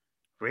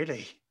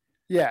 Really?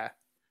 Yeah.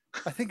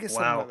 I think it's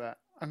something like that.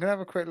 I'm going to have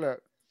a quick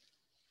look.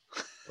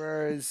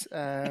 Whereas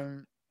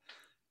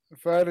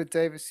Viola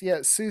Davis,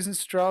 Susan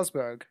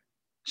Strasberg.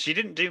 She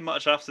didn't do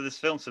much after this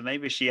film, so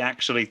maybe she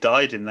actually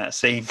died in that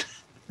scene.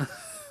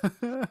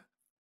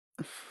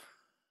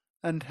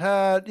 And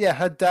her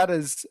dad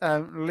is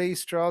Lee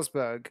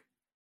Strasberg,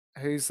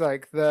 who's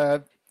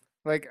a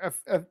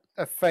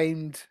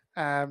famed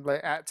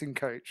acting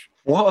coach.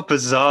 What a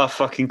bizarre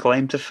fucking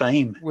claim to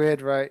fame.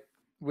 Weird, right?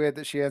 Weird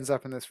that she ends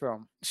up in this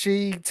film.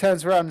 She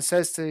turns around and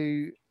says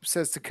to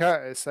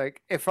Curtis,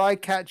 if I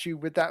catch you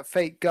with that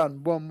fake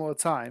gun one more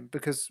time,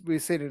 because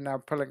we've seen it now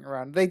pulling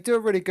around. They do a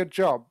really good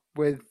job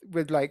with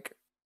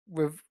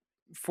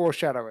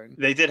foreshadowing.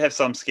 They did have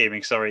some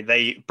scheming, sorry.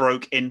 They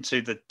broke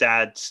into the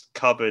dad's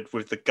cupboard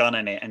with the gun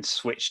in it and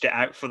switched it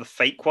out for the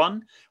fake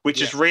one,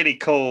 which is really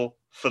cool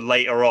for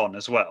later on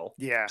as well.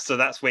 Yeah. So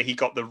that's where he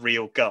got the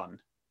real gun.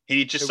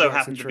 He just so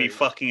happened to be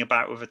fucking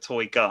about with a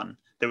toy gun.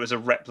 There was a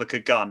replica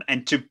gun.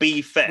 And to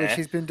be fair... Which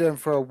he's been doing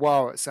for a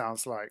while, it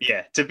sounds like.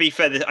 Yeah, to be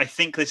fair, I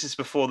think this is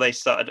before they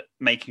started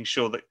making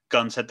sure that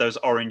guns had those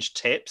orange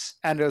tips.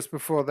 And it was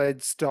before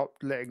they'd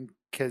stopped letting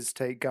kids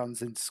take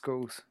guns into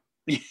schools.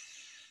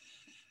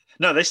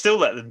 No, they still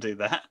let them do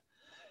that.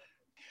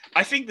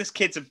 I think this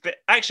kid's a bit...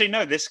 Actually,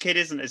 no, this kid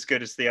isn't as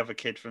good as the other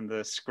kid from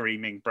the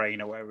Screaming Brain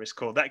or whatever it's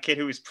called. That kid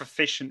who is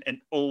proficient in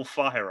all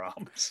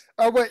firearms.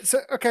 Oh, wait,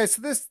 so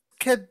this...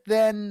 kid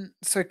then,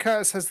 so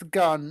Curtis has the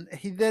gun.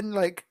 He then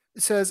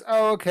says,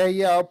 "Oh, okay,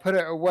 yeah, I'll put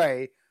it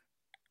away,"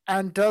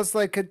 and does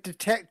a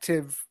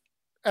detective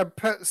and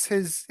puts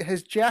his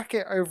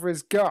jacket over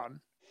his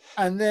gun,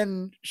 and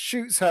then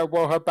shoots her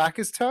while her back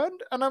is turned.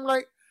 And I'm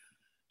like,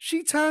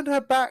 She turned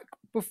her back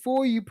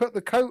before you put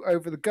the coat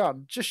over the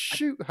gun. Just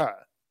shoot her.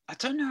 I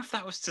don't know if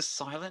that was to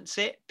silence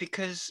it,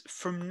 because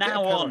from Get a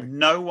now pillow. on,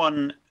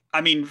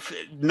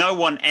 no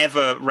one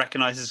ever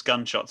recognizes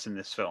gunshots in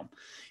this film.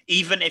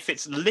 Even if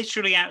it's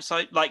literally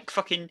outside, like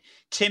fucking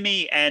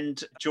Timmy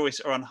and Joyce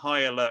are on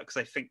high alert because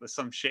they think there's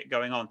some shit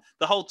going on.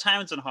 The whole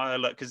town's on high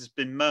alert because there's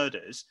been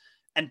murders.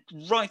 And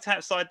right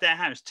outside their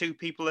house, 2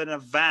 people in a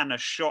van are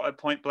shot at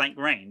point blank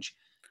range.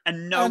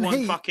 And no And one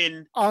he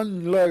fucking...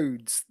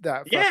 unloads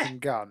that Yeah. fucking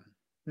gun.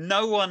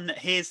 No one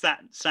hears that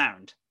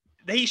sound.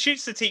 He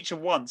shoots the teacher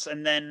once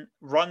and then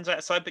runs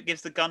outside, but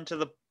gives the gun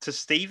to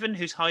Stephen,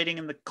 who's hiding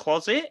in the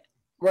closet.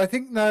 Well, I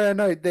think no.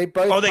 They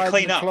both they hide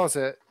clean in the up.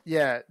 closet.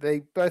 Yeah, they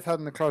both hide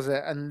in the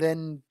closet, and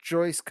then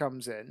Joyce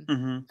comes in,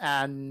 Mm-hmm.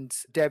 and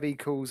Debbie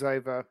calls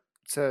over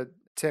to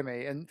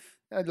Timmy, and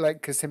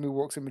because Timmy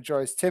walks in with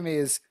Joyce, Timmy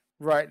is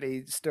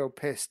rightly still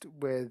pissed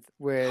with.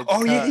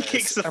 Oh yeah, he Curtis,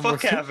 kicks the and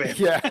fuck out of him.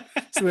 Yeah.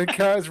 So then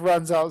Curtis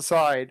runs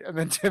outside, and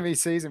then Timmy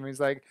sees him.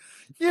 He's like,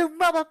 "You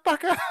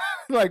motherfucker!"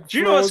 Like, do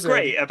you know what's floors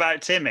him. great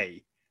about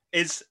Timmy?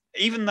 Is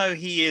even though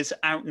he is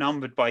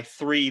outnumbered by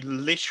 3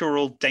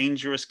 literal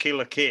dangerous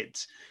killer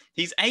kids,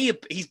 he's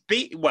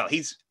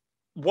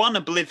one,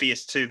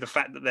 oblivious to the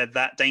fact that they're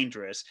that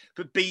dangerous,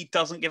 but B,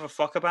 doesn't give a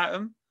fuck about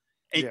them.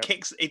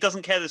 He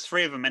doesn't care there's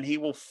 3 of them, and he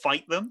will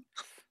fight them.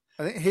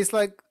 I think he's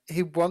like,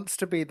 he wants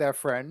to be their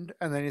friend,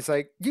 and then he's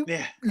like, "You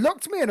Yeah.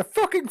 locked me in a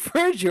fucking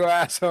fridge, you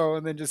asshole,"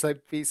 and then just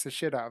like beats the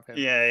shit out of him.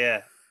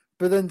 Yeah.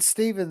 But then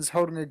Steven's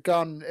holding a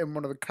gun in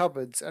one of the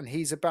cupboards, and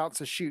he's about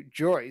to shoot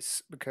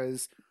Joyce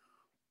because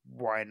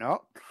why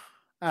not?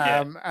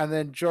 And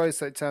then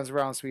Joyce like turns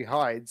around, so he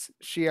hides.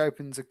 She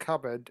opens a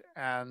cupboard,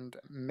 and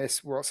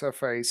Miss what's her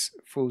face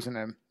falls in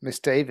him. Miss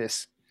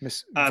Davis,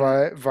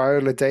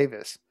 Viola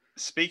Davis.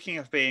 Speaking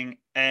of being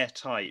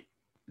airtight,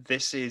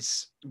 this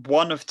is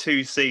one of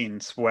 2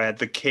 scenes where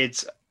the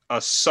kids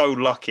are so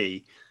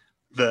lucky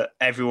that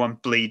everyone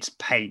bleeds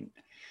paint.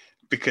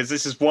 Because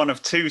this is one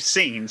of 2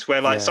 scenes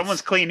where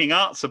someone's cleaning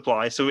art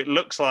supply, so it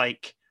looks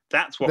like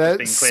that's what was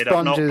being cleared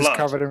up, not blood.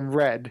 Covered in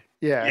red.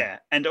 Yeah.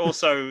 And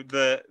also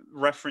the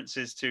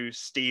references to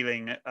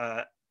stealing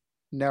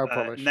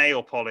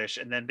nail polish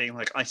and then being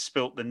like, I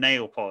spilt the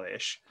nail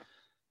polish.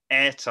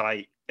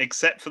 Airtight,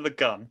 except for the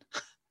gun.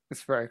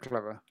 It's very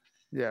clever.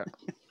 Yeah.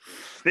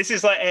 This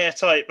is like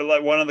airtight, but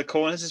like one of the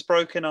corners is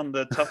broken on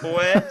the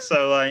Tupperware,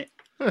 so like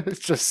it's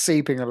just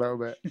seeping a little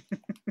bit.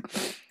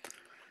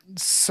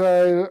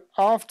 So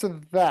after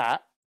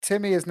that,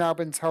 Timmy has now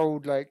been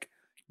told, like,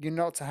 you're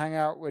not to hang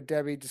out with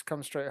Debbie, just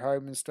come straight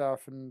home and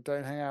stuff, and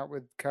don't hang out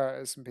with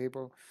Curtis and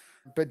people.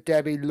 But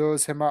Debbie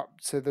lures him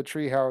up to the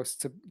treehouse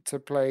to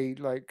play,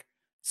 like,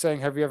 saying,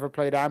 "Have you ever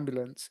played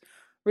Ambulance?"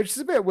 Which is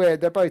a bit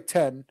weird. They're both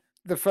 10.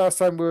 The first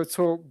time we were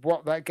taught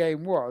what that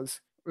game was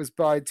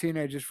by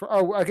teenagers.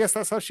 I guess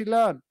that's how she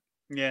learned.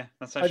 Yeah,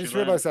 that's how I just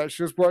realised that.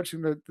 She was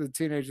watching the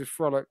teenagers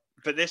frolic.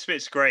 But this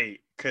bit's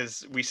great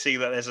because we see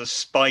that there's a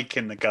spike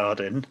in the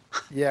garden.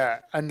 Yeah,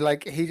 and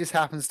like he just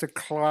happens to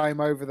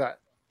climb over that.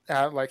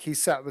 Like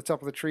he's sat at the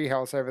top of the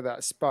treehouse over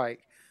that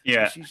spike.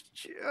 Yeah. And she's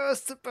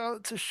just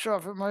about to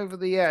shove him over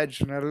the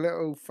edge in a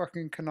little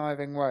fucking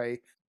conniving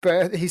way.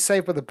 But he's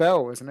saved by the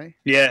bell, isn't he?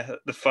 Yeah,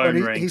 the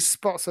phone rings. He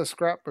spots her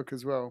scrapbook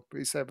as well, but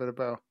he's saved by the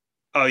bell.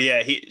 Oh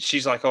yeah,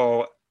 she's like,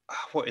 oh,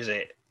 what is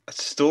it? A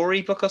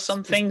storybook or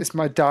something? It's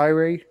my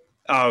diary.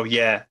 Oh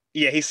yeah,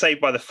 he's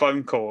saved by the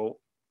phone call,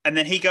 and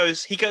then he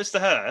goes to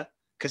her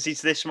because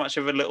he's this much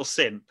of a little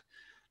simp.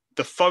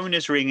 The phone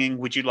is ringing.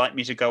 Would you like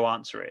me to go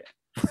answer it?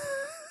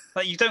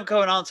 Like, you don't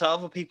go and answer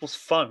other people's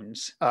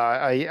phones.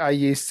 I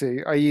used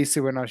to. I used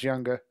to when I was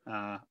younger.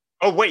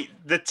 Oh wait,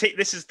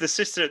 this is the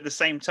sister at the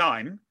same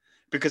time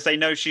because they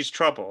know she's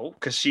trouble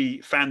because she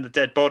found the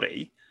dead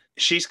body.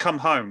 She's come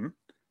home,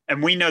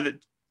 and we know that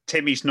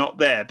Timmy's not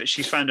there, but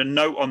she's found a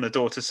note on the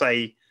door to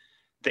say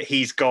that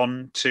he's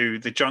gone to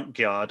the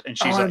junkyard, and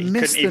she's like, he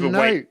couldn't even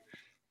wait.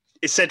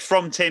 It said,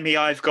 "From Timmy,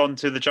 I've gone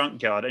to the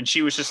junkyard," and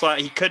she was just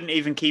like, he couldn't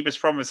even keep his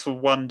promise for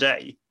one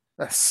day.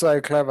 That's so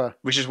clever.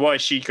 Which is why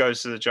she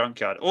goes to the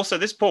junkyard. Also,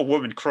 this poor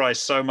woman cries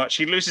so much.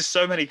 She loses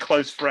so many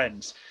close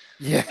friends.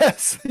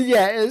 Yes.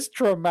 Yeah, it's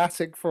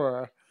traumatic for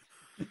her.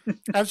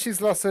 And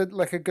she's lost a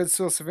good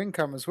source of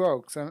income as well.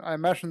 Because I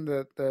imagine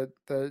that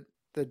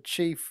the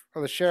chief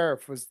or the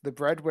sheriff was the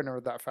breadwinner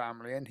of that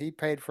family, and he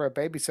paid for her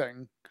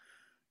babysitting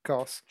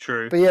costs.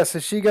 True. But yeah, so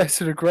she goes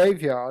to the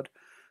graveyard,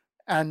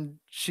 and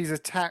she's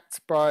attacked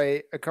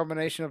by a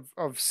combination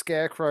of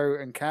Scarecrow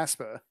and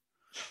Casper.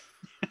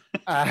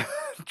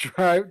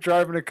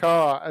 Driving a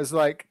car as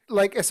like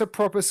it's a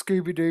proper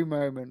Scooby-Doo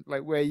moment,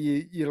 like where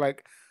you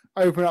like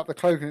open up the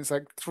cloak and it's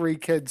like 3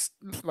 kids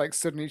like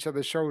stood on each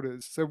other's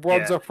shoulders. So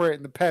one's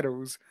operating the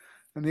pedals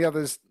and the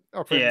other's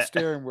operating the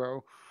steering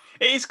wheel.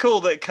 It is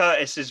cool that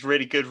Curtis is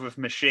really good with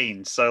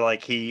machines, so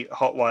like he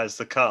hotwires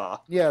the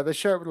car. Yeah, they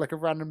show it with like a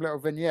random little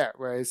vignette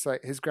where it's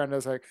like his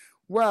granddad's like,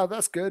 "Wow,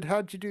 that's good.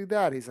 How'd you do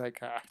that?" He's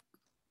like,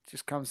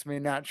 just comes to me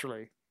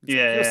naturally.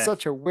 You're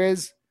such a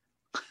whiz.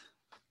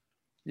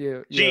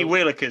 Gee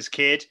Willikers,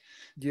 kid.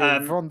 You're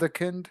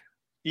wunderkind.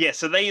 Yeah,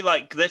 so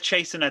they're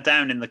chasing her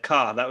down in the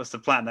car. That was the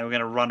plan. They were going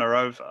to run her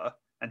over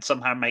and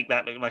somehow make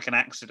that look like an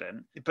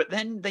accident. But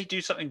then they do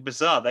something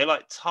bizarre. They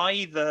like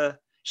tie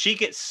she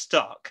gets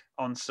stuck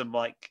on some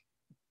like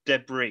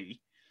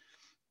debris,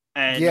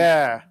 and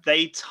Yeah.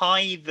 they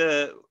tie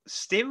the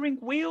steering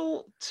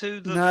wheel to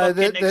the No,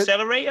 fucking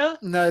accelerator.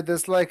 No,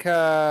 there's like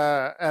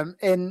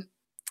in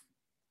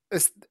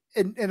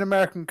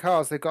American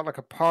cars they've got like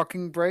a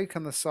parking brake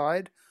on the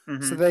side.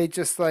 So they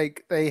just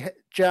like they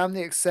jam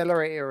the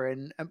accelerator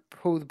in and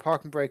pull the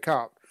parking brake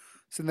up.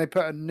 So then they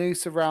put a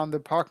noose around the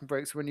parking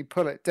brake, so when you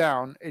pull it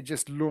down, it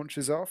just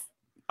launches off.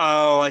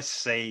 Oh, I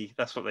see.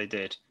 That's what they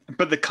did.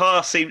 But the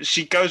car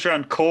she goes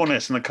around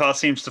corners and the car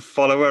seems to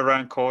follow her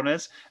around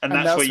corners. And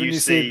that's where you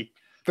see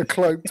the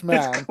cloaked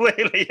man. It's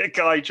clearly a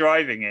guy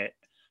driving it.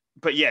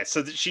 But yeah,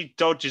 so that she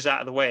dodges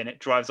out of the way and it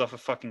drives off a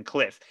fucking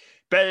cliff.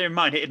 Bear in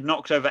mind, it had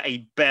knocked over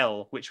a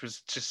bell, which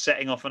was just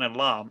setting off an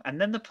alarm.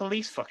 And then the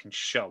police fucking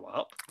show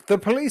up. The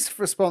police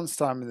response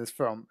time in this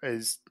film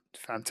is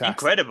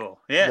fantastic. Incredible,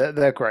 yeah.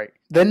 They're great.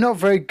 They're not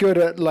very good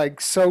at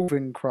like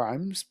solving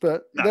crimes,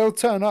 but they'll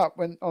turn up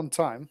when on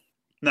time.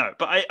 No,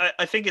 but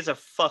I think it's a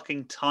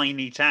fucking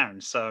tiny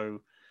town, so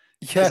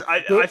yeah,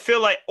 I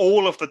feel like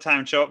all of the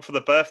town show up for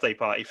the birthday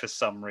party for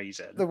some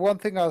reason. The one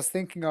thing I was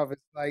thinking of is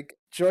like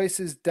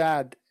Joyce's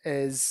dad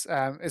is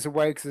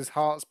away because his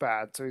heart's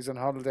bad, so he's on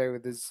holiday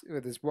with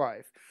his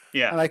wife.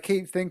 Yeah, and I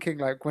keep thinking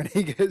like when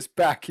he gets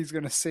back, he's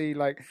gonna see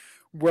like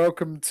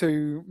welcome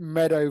to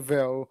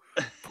Meadowville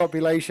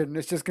population.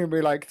 It's just gonna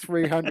be like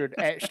 300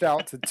 etched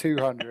out to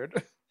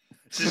 200.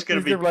 It's just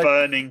gonna be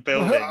burning like,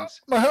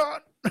 buildings. My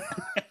heart.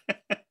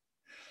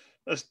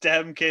 Those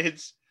damn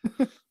kids.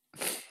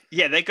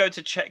 Yeah, they go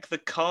to check the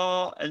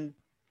car, and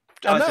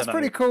that's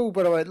pretty cool.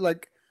 By the way,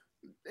 like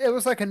it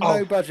was like a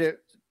no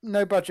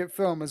budget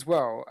film as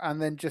well,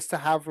 and then just to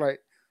have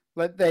like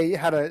they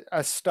had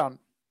a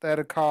stunt. They had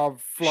a car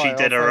fly. She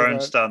did her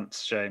own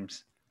stunts,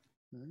 James.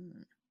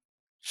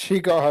 She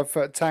got her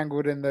foot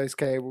tangled in those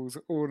cables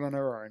all on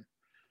her own.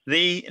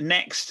 The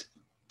next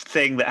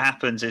thing that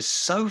happens is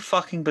so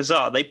fucking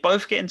bizarre. They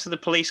both get into the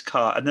police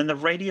car, and then the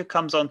radio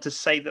comes on to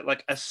say that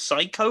like a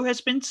psycho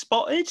has been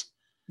spotted.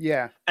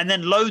 Yeah, and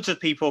then loads of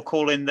people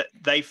call in that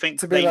they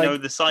think they know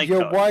the psycho.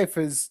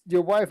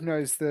 Your wife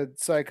knows the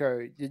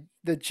psycho.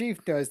 The chief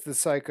knows the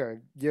psycho.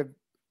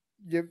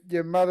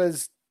 Your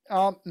mother's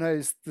aunt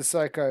knows the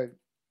psycho.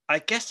 I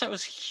guess that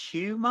was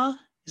humor.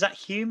 Is that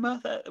humor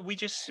that we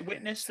just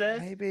witnessed there?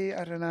 Maybe,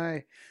 I don't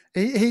know.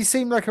 He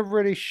seemed like a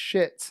really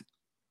shit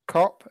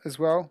cop as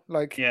well.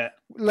 Like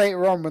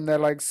later on when they're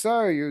like,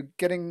 so you're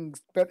getting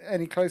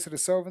any closer to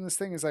solving this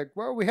thing? It's like,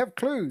 well, we have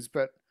clues,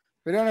 but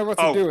we don't know what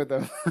to do with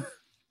them.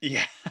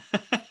 Yeah.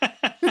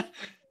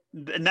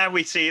 Now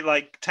we see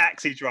like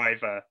Taxi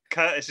Driver.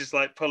 Curtis is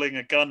like pulling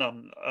a gun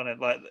on it,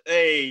 like,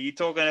 hey, you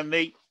talking to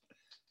me?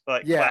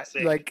 Like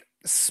classic. Like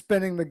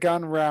spinning the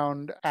gun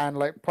round and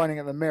like pointing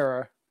at the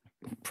mirror,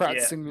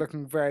 practicing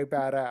looking very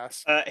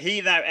badass. He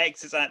now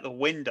exits out the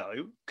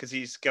window because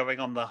he's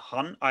going on the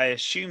hunt, I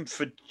assume,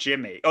 for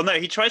Jimmy. Oh no,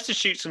 he tries to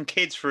shoot some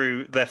kids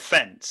through their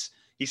fence.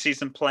 He sees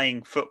them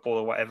playing football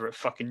or whatever at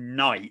fucking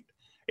night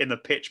in the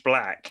pitch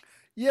black.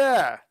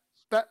 Yeah.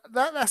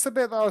 That's the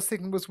bit that I was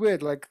thinking was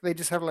weird. Like they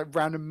just have like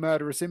random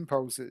murderous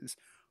impulses.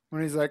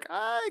 When he's like,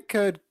 I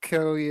could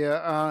kill you.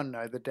 Oh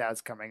no, the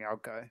dad's coming. I'll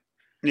go.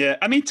 Yeah,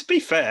 I mean, to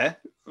be fair,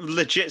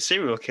 legit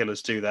serial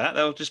killers do that.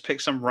 They'll just pick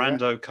some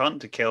rando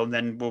cunt to kill, and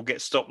then we'll get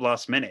stopped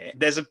last minute.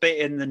 There's a bit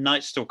in the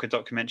Night Stalker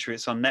documentary.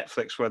 It's on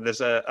Netflix where there's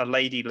a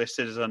lady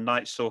listed as a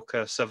Night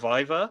Stalker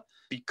survivor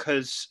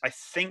because I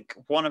think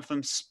one of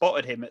them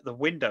spotted him at the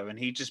window and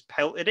he just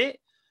pelted it.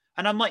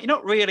 And I'm like, you're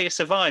not really a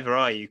survivor,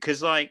 are you?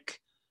 Because like.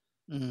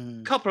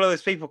 A couple of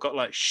those people got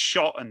like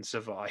shot and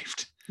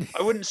survived.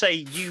 I wouldn't say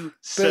you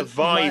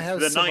survived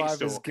the Night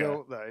Stalker.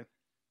 Guilt, though.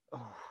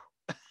 Oh.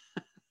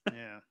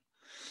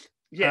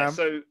 Yeah.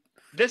 So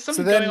there's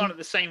something going on at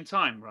the same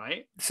time,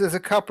 right? So there's a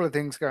couple of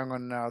things going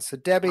on now. So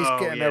Debbie's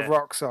getting her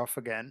rocks off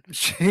again.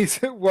 She's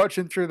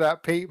watching through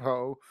that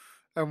peephole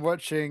and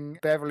watching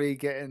Beverly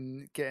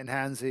getting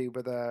handsy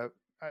with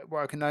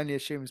what I can only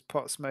assume is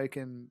pot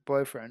smoking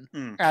boyfriend.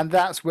 And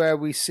that's where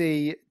we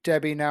see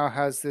Debbie now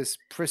has this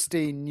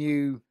pristine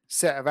new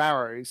set of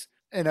arrows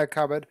in her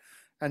cupboard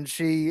and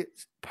she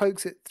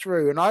pokes it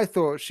through. And I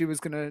thought she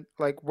was going to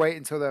like wait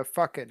until they're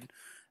fucking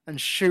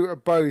and shoot a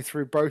bow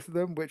through both of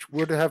them, which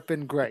would have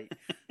been great,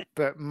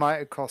 but might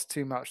have cost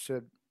too much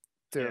to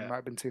do. It might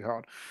have been too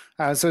hard.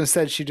 So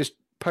instead she just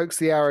pokes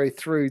the arrow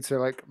through to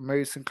like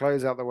move some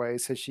clothes out the way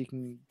so she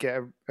can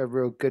get a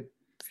real good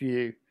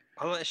view.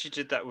 I like she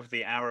did that with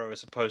the arrow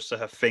as opposed to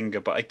her finger,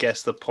 but I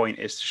guess the point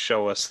is to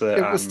show us that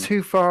it was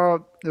too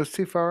far. It was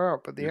too far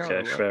out, but the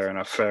arrow. Okay, fair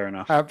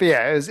enough. But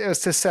yeah, it was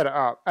to set it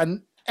up,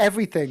 and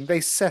everything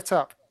they set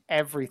up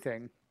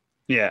everything.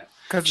 Yeah,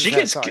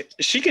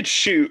 she could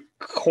shoot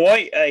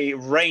quite a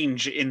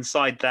range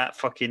inside that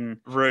fucking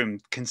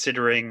room,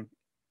 considering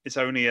it's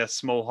only a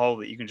small hole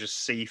that you can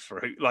just see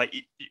through. Like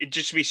it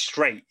just should be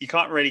straight. You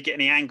can't really get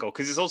any angle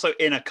because it's also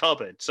in a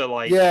cupboard. So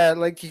like, Yeah,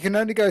 like you can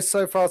only go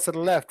so far to the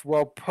left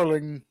while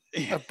pulling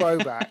a bow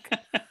back.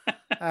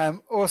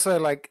 Also,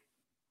 like,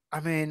 I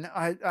mean,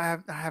 I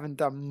haven't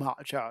done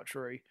much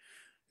archery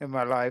in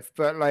my life,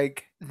 but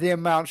like the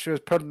amount she was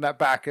putting that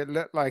back, it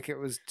looked like it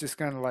was just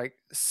going to like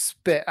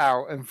spit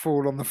out and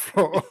fall on the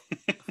floor.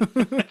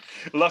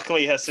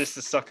 Luckily, her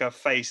sister stuck her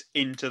face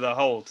into the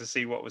hole to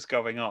see what was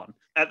going on.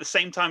 At the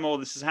same time all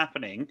this is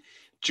happening,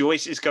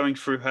 Joyce is going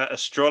through her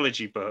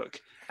astrology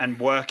book and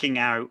working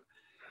out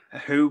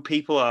who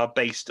people are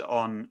based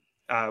on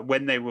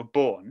when they were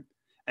born.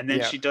 And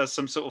then she does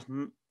some sort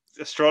of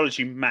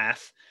astrology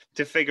math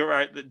to figure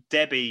out that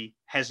Debbie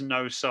has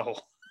no soul.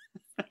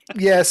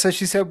 Yeah, so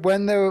she said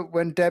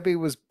when Debbie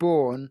was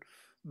born,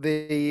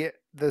 the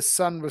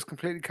sun was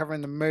completely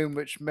covering the moon,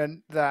 which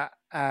meant that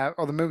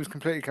or the moon was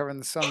completely covering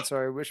the sun,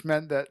 sorry, which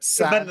meant that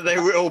Saturn... It meant that they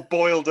were all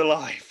boiled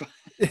alive.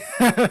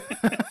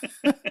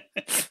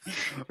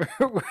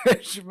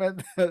 Which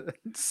meant that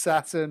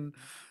Saturn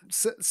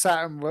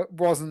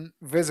wasn't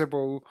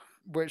visible,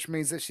 which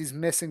means that she's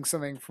missing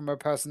something from her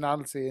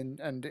personality,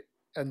 and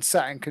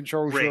Saturn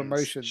controls your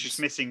emotions. She's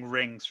missing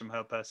rings from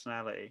her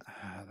personality.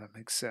 That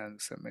makes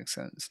sense.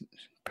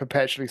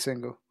 Perpetually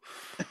single.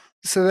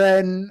 So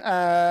then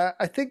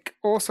I think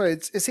also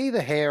it's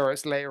either here or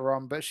it's later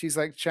on, but she's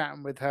like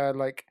chatting with her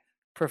like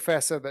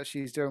professor that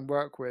she's doing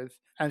work with,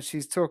 and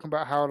she's talking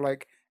about how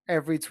like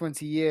every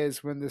 20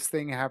 years when this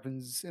thing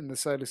happens in the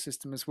solar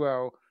system as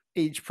well,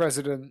 each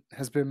president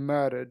has been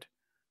murdered.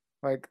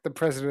 Like the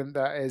president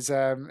that is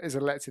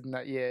elected in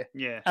that year.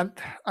 Yeah. And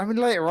I mean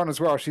later on as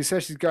well, she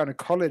says she's going to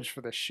college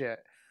for this shit,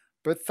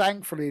 but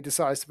thankfully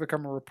decides to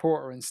become a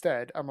reporter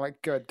instead. I'm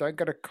like, good, don't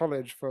go to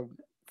college for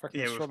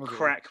fucking astrology. With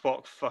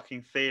crackpot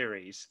fucking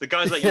theories. The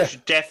guy's like, you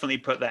should definitely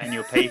put that in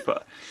your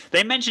paper.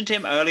 They mentioned to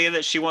him earlier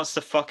that she wants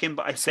to fuck him,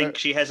 but I think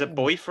she has a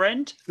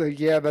boyfriend. So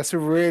yeah, that's a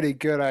really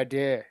good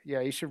idea.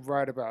 Yeah, you should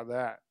write about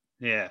that.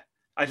 Yeah.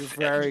 It's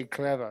very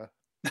clever.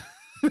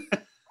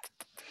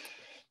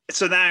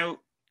 So now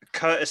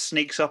Curtis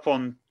sneaks up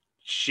on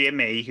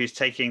Jimmy, who's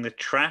taking the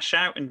trash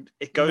out, and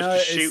it goes to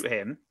shoot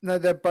him. No,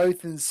 they're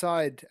both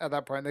inside at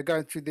that point. They're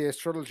going through the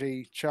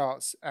astrology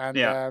charts, and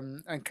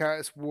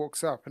Curtis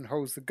walks up and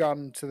holds the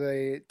gun to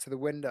the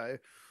window,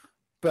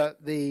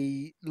 but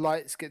the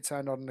lights get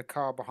turned on in the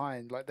car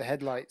behind, like the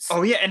headlights.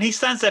 Oh yeah, and he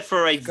stands there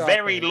for a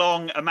very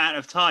long amount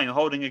of time,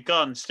 holding a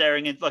gun,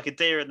 staring at like a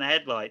deer in the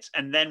headlights,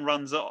 and then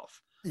runs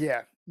off.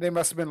 Yeah, they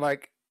must have been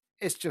like,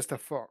 it's just a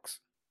fox.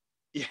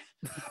 Yeah,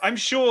 I'm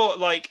sure.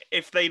 Like,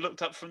 if they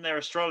looked up from their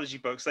astrology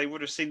books, they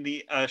would have seen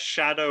the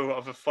shadow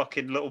of a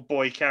fucking little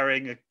boy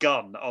carrying a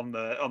gun on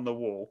the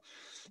wall.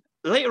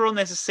 Later on,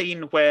 there's a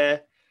scene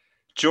where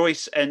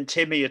Joyce and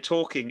Timmy are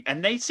talking,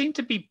 and they seem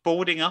to be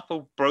boarding up a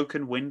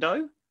broken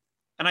window.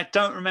 And I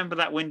don't remember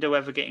that window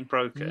ever getting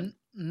broken.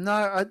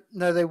 No,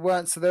 they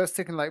weren't. So they were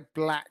sticking like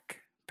black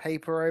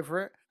paper over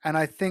it, and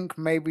I think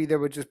maybe they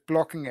were just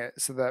blocking it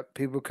so that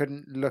people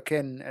couldn't look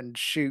in and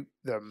shoot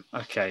them.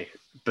 Okay,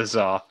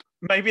 bizarre.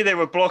 Maybe they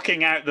were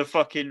blocking out the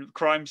fucking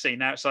crime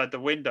scene outside the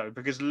window,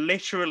 because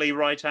literally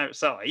right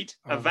outside,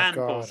 a van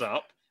pulls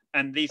up,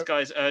 and these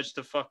guys' urge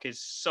to fuck is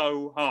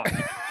so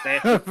high.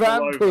 A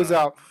van pulls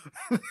up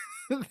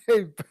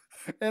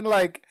in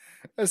like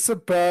a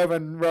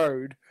suburban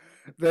road.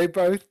 They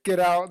both get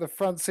out of the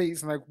front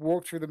seats and like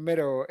walk through the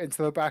middle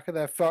into the back of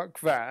their fuck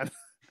van,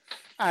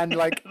 and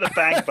like the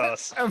bang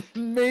bus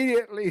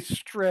immediately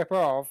strip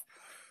off.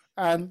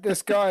 And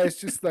this guy is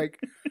just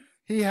like,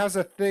 he has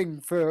a thing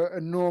for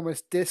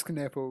enormous disc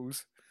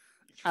nipples,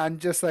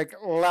 and just like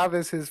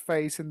lathers his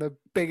face in the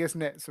biggest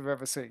nits I've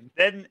ever seen.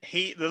 Then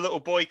the little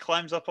boy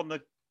climbs up on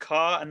the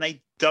car, and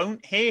they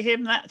don't hear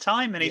him that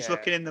time, and he's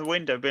looking in the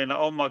window being like,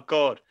 oh my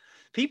God,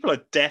 people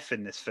are deaf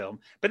in this film.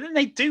 But then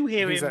they do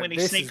hear him like, when he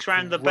sneaks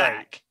around the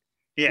back.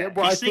 Yeah,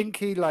 well, I think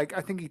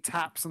he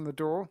taps on the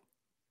door.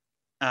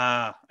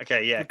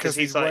 Okay, yeah, because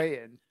he's like,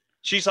 waiting.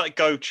 She's like,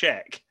 go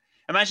check.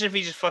 Imagine if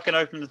he just fucking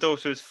opened the door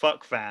to his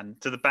fuck van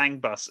to the bang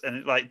bus, and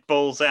it like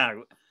balls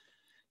out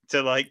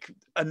to like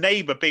a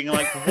neighbor being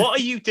like, what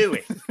are you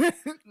doing?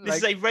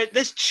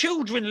 There's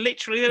children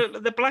literally,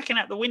 they're blacking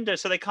out the window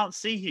so they can't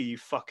see you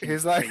fucking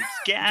he's like, creeps.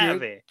 Get out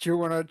of here. Do you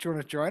want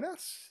to join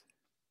us?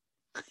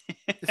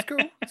 It's cool,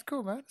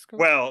 man. It's cool.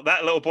 Well,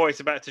 that little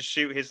boy's about to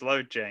shoot his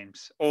load,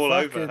 James, all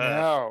over her.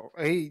 Hell.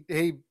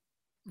 He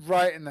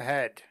right in the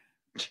head.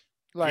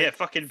 Like, yeah,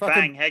 fucking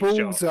bang headshot.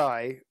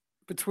 Bullseye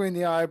between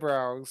the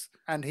eyebrows,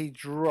 and he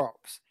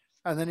drops.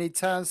 And then he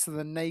turns to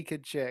the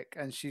naked chick,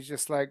 and she's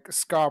just like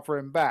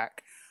scarpering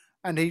back.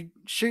 And he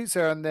shoots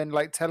her and then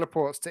like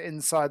teleports to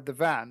inside the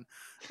van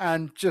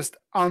and just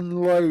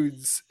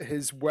unloads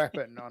his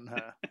weapon on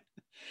her.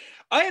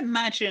 I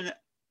imagine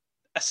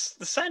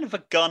the sound of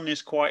a gun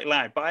is quite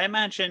loud, but I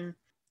imagine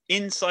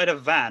inside a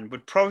van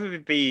would probably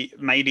be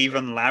made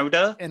even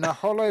louder. In a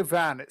hollow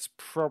van, it's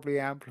probably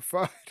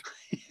amplified.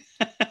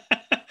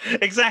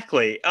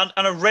 Exactly. On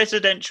a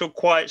residential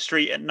quiet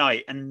street at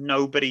night, and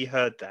nobody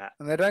heard that.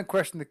 And they don't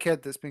question the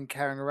kid that's been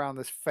carrying around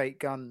this fake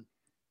gun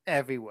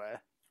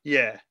everywhere.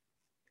 Yeah.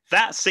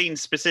 That scene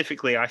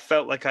specifically, I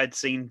felt like I'd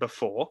seen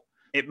before.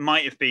 It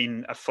might have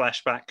been a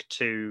flashback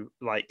to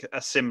like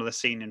a similar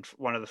scene in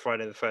one of the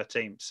Friday the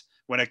 13th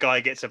when a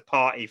guy gets a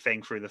party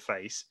thing through the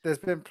face. There's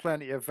been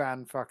plenty of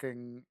Van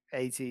fucking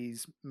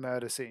 80s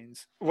murder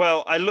scenes.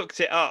 Well, I looked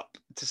it up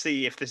to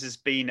see if this has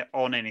been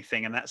on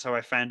anything, and that's how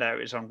I found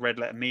out it's on Red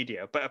Letter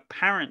Media. But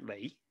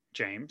apparently,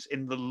 James,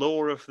 in the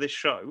lore of this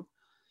show,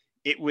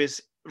 it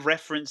was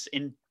referenced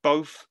in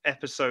both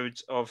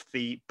episodes of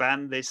the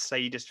Ban This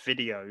Sadist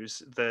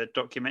videos, the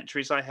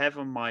documentaries I have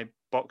on my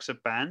box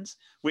of bands,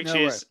 which No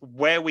is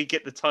where we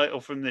get the title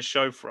from this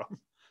show from.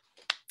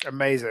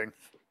 Amazing.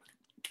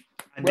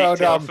 I Well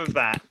nicked it off done. of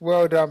that.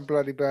 Well done,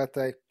 bloody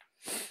birthday.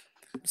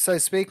 So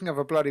speaking of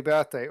a bloody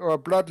birthday, or a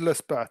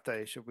bloodless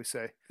birthday, should we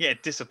say? Yeah,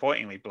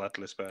 disappointingly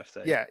bloodless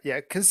birthday.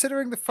 Yeah.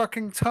 Considering the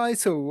fucking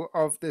title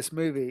of this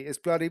movie is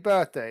Bloody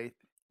Birthday,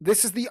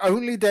 this is the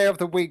only day of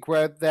the week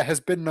where there has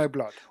been no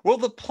blood. Well,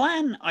 the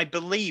plan, I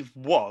believe,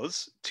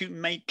 was to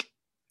make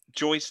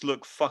Joyce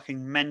look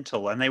fucking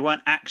mental, and they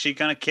weren't actually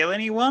going to kill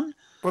anyone.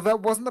 Well,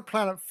 that wasn't the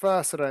plan at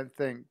first, I don't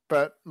think.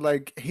 But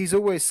like, he's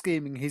always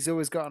scheming. He's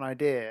always got an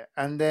idea,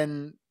 and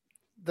then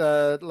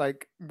the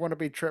like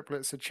wannabe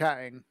triplets are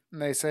chatting,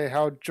 and they say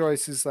how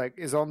Joyce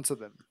is onto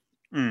them.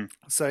 Mm.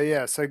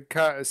 So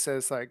Curtis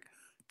says like,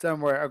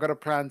 "Don't worry, I've got a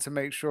plan to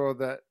make sure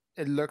that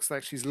it looks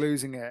like she's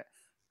losing it,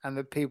 and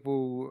that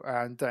people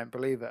don't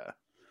believe her."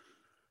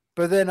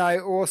 But then I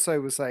also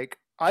was like,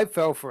 I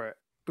fell for it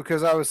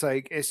because I was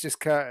like, it's just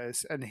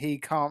Curtis, and he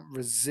can't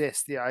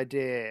resist the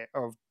idea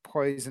of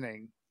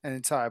poisoning an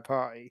entire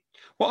party.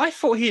 Well, I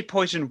thought he had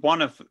poisoned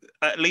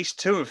at least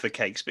two of the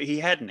cakes, but he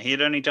hadn't. He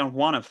had only done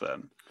one of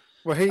them.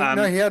 Well, he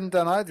hadn't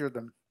done either of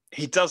them.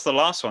 He does the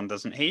last one,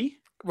 doesn't he?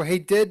 Well, he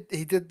did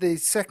the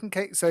second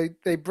cake. So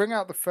they bring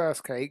out the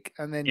first cake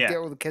and then get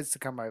all the kids to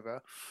come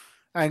over.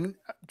 And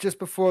just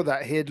before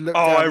that, he had looked.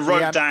 Oh, I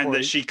wrote down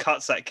that she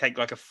cuts that cake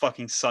like a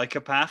fucking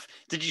psychopath.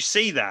 Did you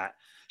see that?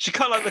 She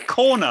cut like the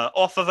corner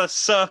off of a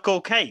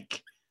circle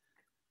cake.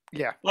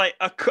 Yeah. Like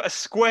a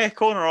square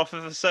corner off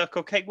of a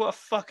circle cake. What a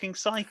fucking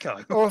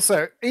psycho.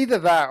 Also, either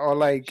that or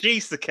like...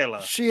 She's the killer.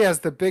 She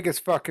has the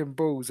biggest fucking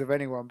balls of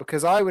anyone,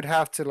 because I would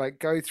have to like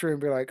go through and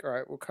be like, all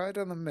right, we'll cut it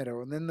down the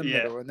middle and then the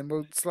middle and then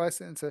we'll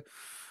slice it into...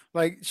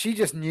 Like, she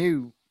just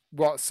knew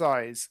what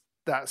size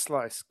that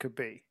slice could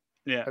be.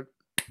 Yeah.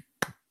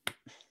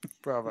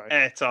 Bravo.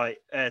 Airtight,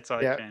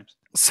 James.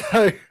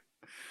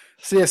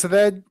 So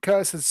then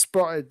Curtis had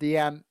spotted the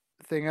ant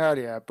thing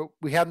earlier, but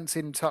we hadn't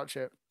seen him touch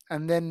it.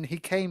 And then he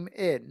came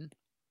in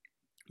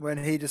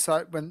when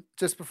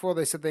just before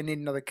they said they need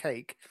another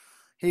cake,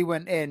 he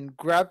went in,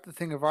 grabbed the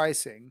thing of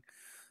icing,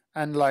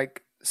 and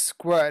like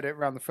squirted it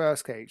around the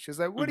first cake. She was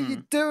like, "What are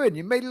you doing?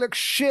 You made it look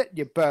shit,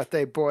 you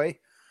birthday boy."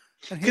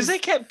 Because they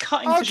kept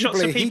cutting to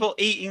shots of people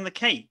eating the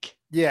cake.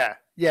 Yeah.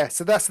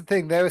 So that's the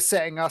thing. They were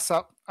setting us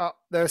up.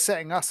 They were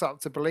setting us up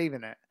to believe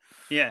in it.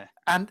 Yeah.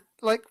 And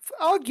like,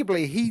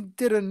 arguably, he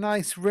did a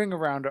nice ring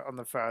around it on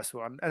the first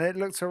one, and it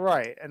looked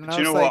alright. And do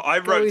you know what? I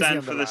wrote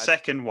down for the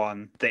second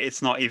one that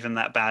it's not even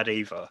that bad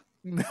either.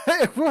 No,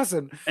 it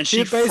wasn't. And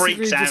she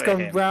freaks out just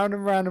gone round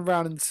and round and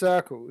round in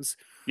circles.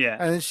 Yeah.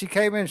 And then she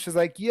came in. She was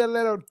like, "You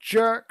little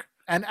jerk!"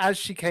 And as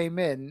she came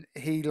in,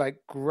 he like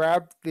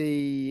grabbed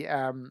the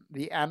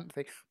ant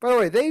thing. By the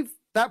way,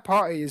 that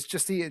party has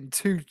just eaten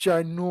 2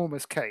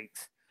 ginormous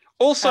cakes.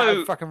 Also, at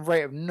a fucking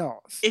rate of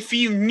knots. If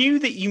you knew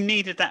that you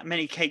needed that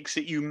many cakes,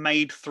 that you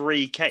made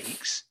 3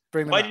 cakes,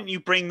 why didn't you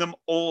bring them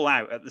all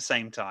out at the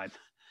same time,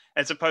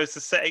 as opposed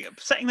to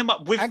setting them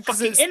up with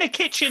fucking in a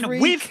kitchen 3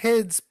 with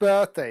kids'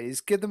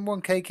 birthdays? Give them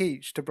 1 cake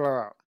each to blow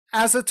out.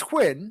 As a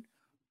twin,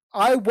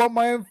 I want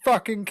my own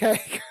fucking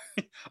cake.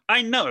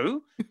 I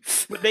know,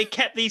 but they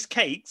kept these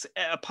cakes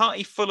at a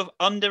party full of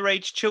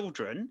underage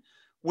children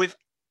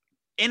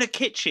in a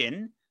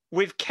kitchen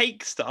with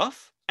cake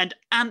stuff and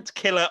ant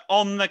killer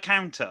on the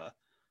counter.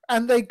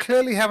 And they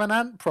clearly have an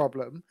ant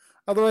problem.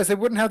 Otherwise, they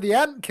wouldn't have the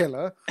ant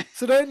killer.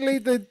 So don't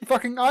leave the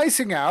fucking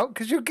icing out,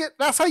 because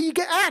that's how you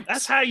get ants.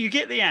 That's how you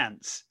get the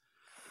ants.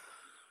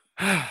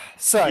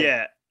 So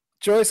yeah,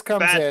 Joyce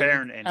comes Bad in,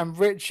 parenting. and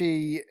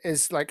Richie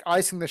is like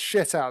icing the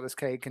shit out of this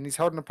cake, and he's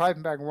holding a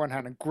piping bag in one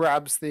hand and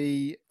grabs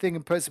the thing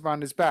and puts it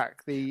behind his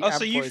back.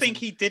 So you think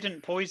he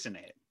didn't poison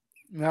it?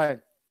 No.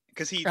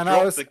 Because he and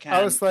dropped the can.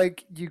 I was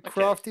like, "You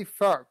crafty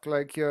fuck!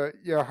 Like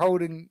you're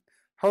holding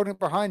it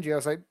behind you." I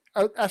was like,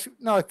 "Oh, actually,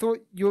 no. I thought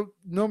you're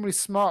normally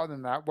smarter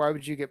than that. Why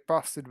would you get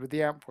busted with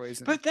the ant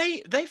poison?" But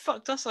they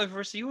fucked us over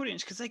as the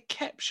audience, because they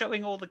kept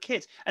showing all the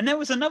kids. And there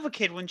was another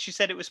kid when she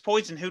said it was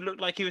poison who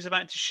looked like he was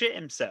about to shit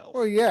himself.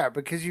 Well, yeah,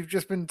 because you've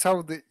just been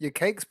told that your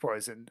cake's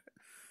poisoned,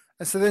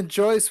 and so then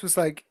Joyce was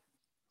like,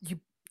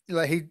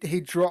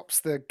 he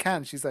drops the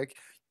can. She's like,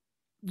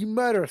 "You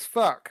murderous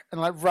fuck," and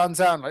like runs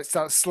out and like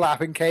starts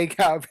slapping cake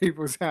out of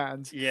people's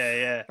hands.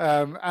 Yeah.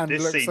 And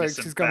this looks like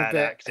she's gone a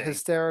bit acting.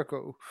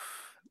 hysterical.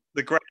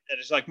 The granddad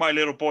is like, "My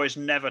little boy's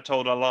never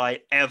told a lie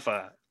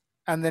ever."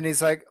 and then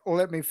he's like, "Oh,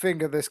 let me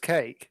finger this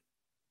cake."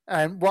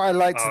 And what I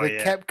liked is Oh, they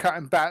yeah. kept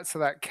cutting back to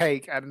that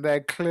cake, and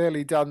they'd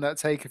clearly done that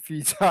take a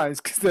few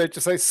times because they're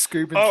just like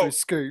scooping Oh. through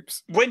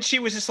scoops. When she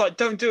was just like,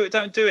 don't do it,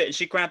 and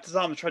she grabbed his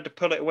arm and tried to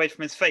pull it away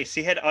from his face,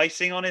 he had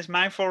icing on his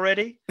mouth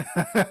already.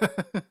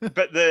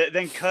 But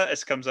then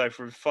Curtis comes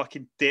over and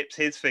fucking dips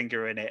his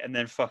finger in it, and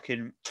then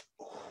fucking,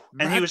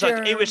 and he was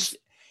like, it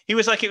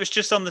was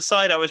just on the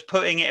side. I was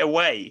putting it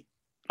away.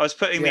 I was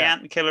putting the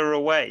ant killer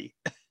away.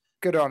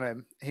 Good on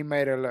him. He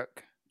made her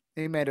look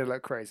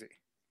crazy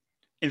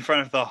in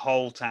front of the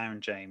whole town,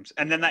 James.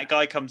 And then that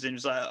guy comes in and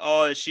is like,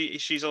 "Oh,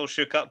 she's all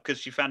shook up because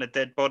she found a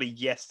dead body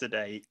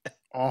yesterday."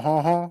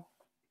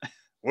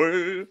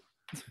 Woo!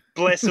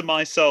 Bless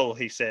my soul,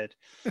 he said.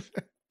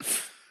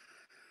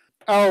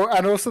 Oh,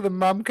 and also the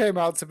mum came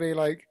out to be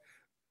like,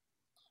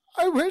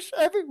 "I wish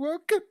everyone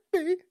could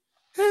be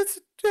here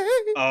today."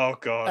 Oh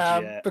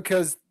God, yeah.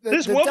 Because the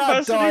one dad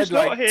person died who's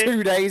not like here.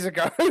 2 days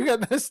ago,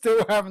 and they're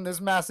still having this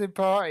massive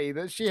party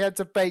that she had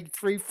to bake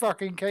 3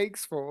 fucking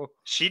cakes for.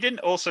 She didn't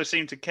also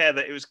seem to care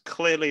that it was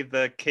clearly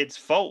the kid's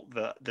fault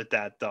that the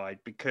dad died,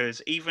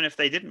 because even if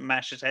they didn't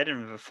mash his head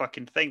in with a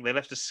fucking thing, they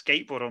left a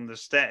skateboard on the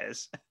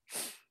stairs.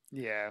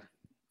 Yeah.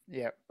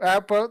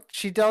 But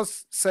she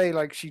does say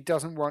like she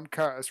doesn't want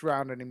Curtis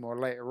round anymore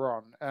later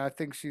on. And I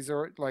think she's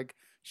like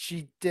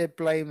she did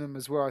blame him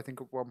as well. I think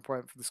at one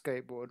point for the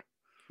skateboard.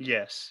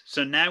 Yes.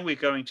 So now we're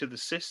going to the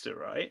sister,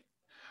 right?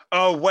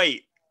 Oh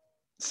wait,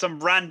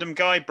 some random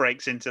guy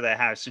breaks into their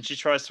house and she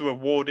tries to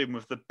award him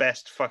with the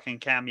best fucking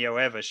cameo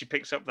ever. She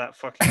picks up that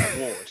fucking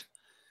award.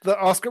 The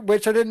Oscar,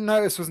 which I didn't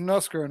notice was an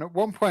Oscar, and at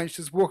one point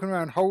she's walking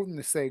around holding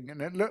this thing,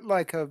 and it looked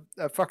like a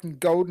fucking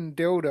golden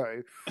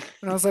dildo.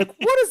 And I was like,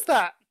 "What is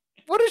that?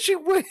 What did she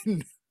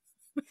win?"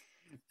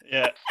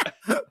 Yeah,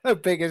 the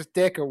biggest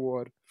dick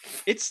award.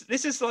 This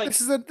is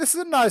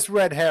a nice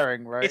red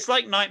herring, right? It's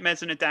like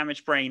Nightmares in a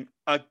Damaged Brain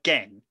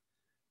again,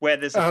 where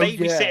there's a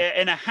babysitter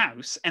in a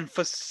house, and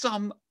for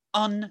some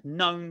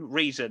unknown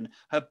reason,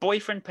 her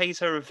boyfriend pays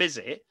her a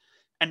visit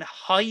and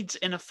hides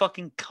in a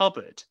fucking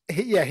cupboard.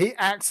 He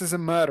acts as a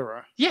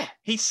murderer. Yeah,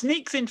 he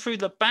sneaks in through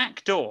the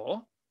back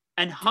door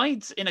and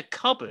hides in a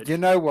cupboard. You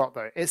know what,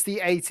 though? It's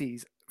the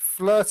 80s.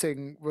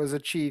 Flirting was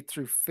achieved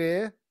through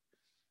fear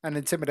and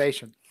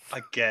intimidation.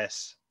 I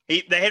guess.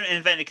 They hadn't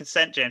invented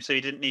consent, James, so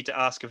he didn't need to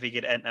ask if he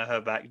could enter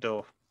her back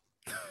door.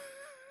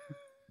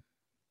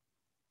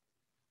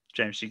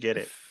 James, you get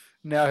it.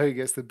 Now who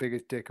gets the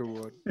biggest dick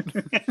award?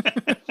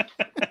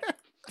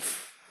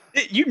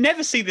 You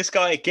never see this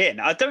guy again.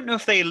 I don't know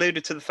if they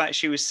alluded to the fact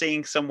she was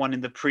seeing someone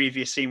in the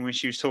previous scene when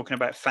she was talking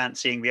about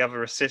fancying the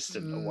other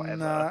assistant or whatever.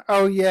 No.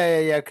 Oh,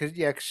 yeah.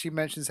 Because she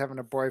mentions having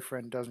a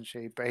boyfriend, doesn't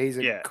she? But he's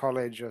in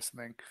college or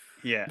something.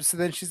 Yeah. So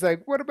then she's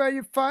like, "What about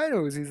your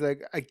finals?" He's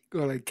like,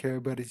 "All I care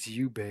about is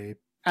you, babe."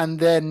 And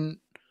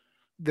then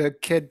the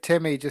kid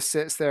Timmy just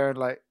sits there and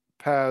like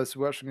purrs,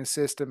 watching his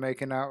sister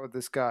making out with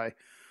this guy.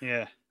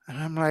 Yeah. And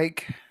I'm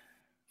like,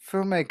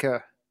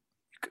 filmmaker,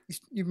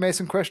 you've made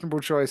some questionable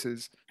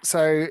choices.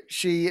 So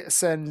she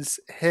sends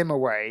him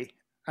away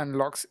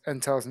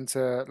and tells him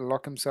to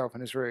lock himself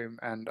in his room.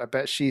 And I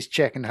bet she's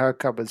checking her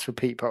cupboards for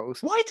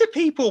peepholes. Why do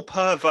people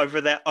perv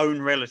over their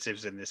own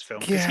relatives in this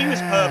film? Because he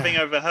was perving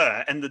over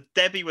her, and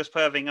Debbie was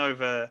perving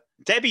over.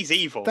 Debbie's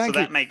evil, so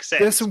that makes sense.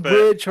 There's some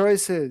weird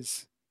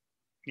choices.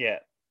 Yeah.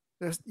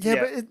 But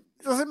it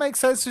doesn't make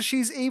sense. So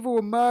she's evil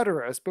and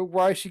murderous, but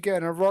why is she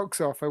getting her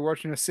rocks off by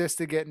watching her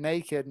sister get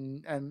naked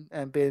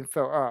and being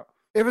felt up?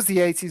 It was the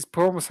 80s.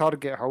 Porn was hard to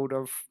get hold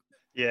of.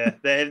 Yeah,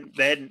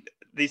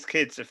 these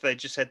kids, if they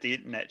just had the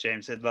internet,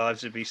 James, their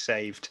lives would be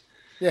saved.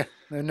 Yeah,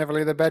 they'd never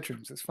leave their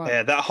bedrooms. It's fine.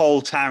 Yeah, that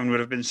whole town would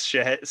have been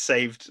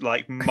saved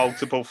like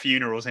multiple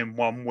funerals in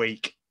 1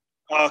 week.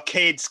 Oh,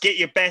 kids, get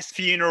your best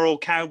funeral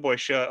cowboy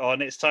shirt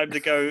on. It's time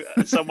to go.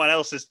 Someone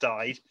else has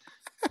died.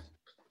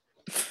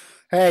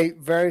 Hey,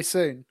 very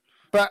soon.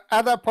 But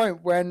at that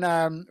point,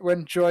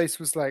 when Joyce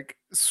was like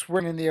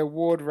swinging the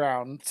award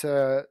round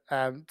to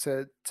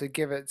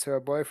give it to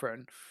her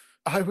boyfriend,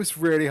 I was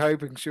really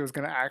hoping she was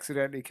going to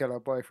accidentally kill her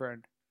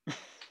boyfriend.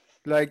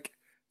 Like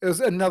it was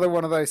another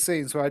one of those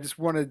scenes where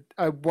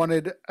I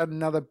wanted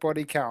another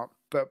body count,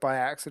 but by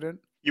accident.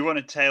 You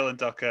wanted Tail and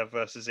Ducker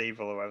versus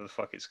Evil, or whatever the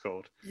fuck it's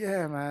called.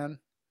 Yeah, man.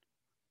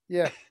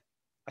 Yeah.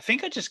 I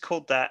think I just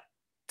called that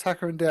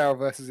Tucker and Dale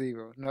versus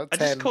Evil. I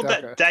just called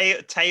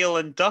that Tail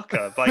and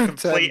Ducker by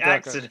complete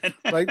accident.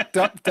 Like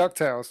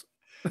DuckTales.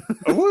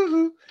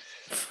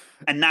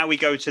 And now we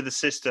go to the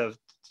sister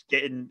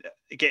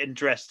getting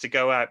dressed to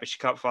go out, but she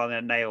can't find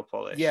her nail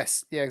polish.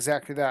 Yes, yeah,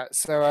 exactly that.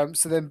 So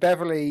then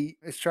Beverly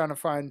is trying to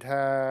find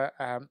her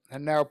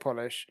nail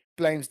polish,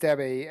 blames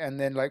Debbie, and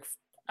then like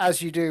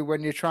as you do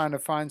when you're trying to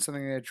find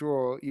something in a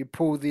drawer, you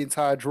pull the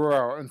entire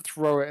drawer out and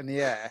throw it in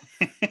the air,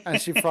 and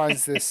she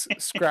finds this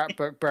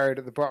scrapbook buried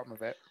at the bottom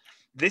of it.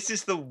 This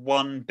is the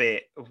one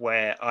bit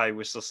where I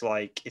was just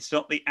like, it's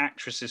not the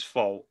actress's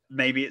fault.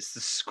 Maybe it's the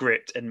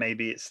script and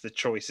maybe it's the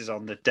choices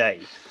on the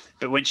day.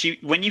 But when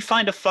you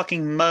find a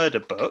fucking murder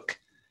book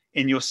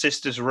in your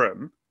sister's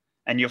room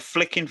and you're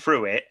flicking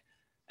through it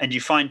and you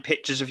find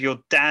pictures of your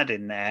dad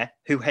in there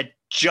who had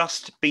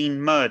just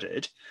been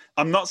murdered.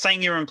 I'm not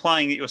saying you're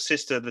implying that your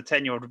sister, the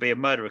 10-year-old, would be a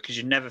murderer, because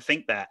you never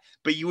think that,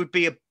 but you would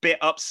be a bit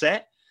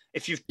upset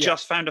if you've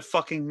just found a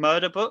fucking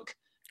murder book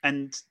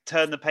and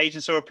turned the page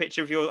and saw a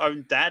picture of your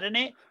own dad in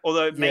it.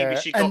 Although maybe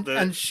she got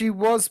and she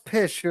was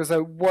pissed. She was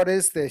like, "What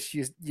is this?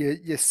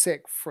 You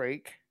sick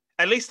freak."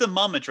 At least the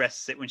mum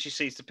addresses it when she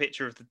sees the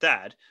picture of the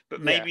dad, but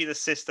maybe the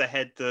sister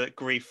had the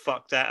grief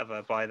fucked out of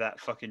her by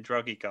that fucking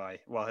druggy guy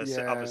while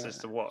her other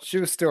sister watched. She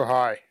was still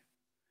high.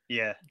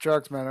 Yeah.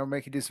 Drugs, man, it'll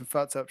make you do some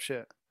fucked up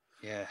shit.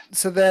 Yeah.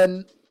 So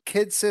then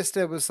kid's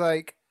sister was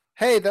like,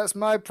 "Hey, that's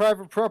my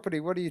private property.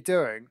 What are you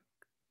doing?"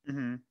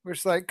 Mm-hmm. Which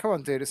is like, come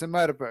on, dude, it's a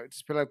murder book.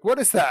 Just be like, what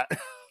is that?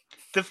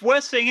 The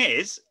worst thing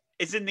is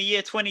in the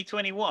year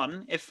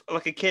 2021, if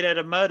like a kid had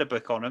a murder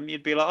book on him,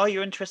 you'd be like, "Oh,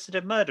 you're interested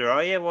in murder,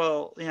 are you?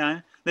 Well, you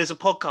know, there's a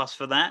podcast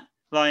for that."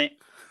 Like,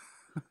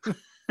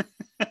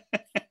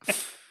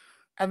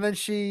 and then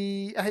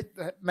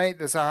mate,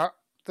 there's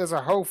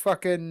a whole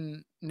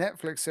fucking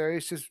Netflix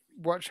series. Just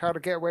watch How to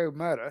Get Away with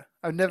Murder.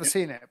 I've never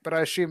seen it, but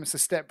I assume it's a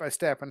step by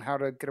step on how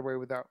to get away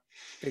without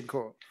being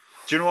caught.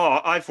 Do you know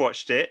what? I've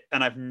watched it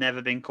and I've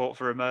never been caught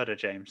for a murder,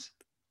 James.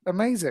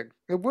 Amazing.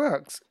 It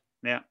works.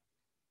 Yeah.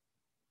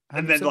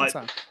 And then like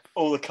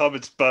all the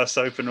cupboards burst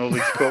open, all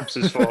these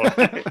corpses fall.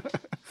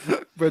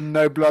 With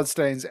no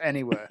bloodstains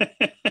anywhere.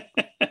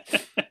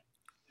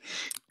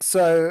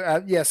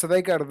 So so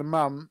they go to the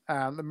mum.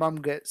 The mum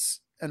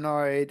gets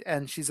annoyed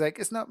and she's like,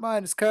 "It's not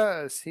mine, it's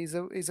Curtis. He's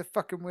a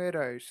fucking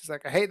weirdo." She's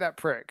like, "I hate that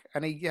prick."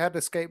 And he had a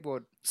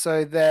skateboard.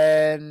 So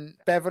then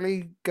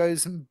Beverly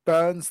goes and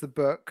burns the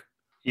book.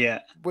 Yeah.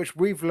 Which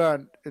we've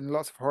learned in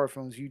lots of horror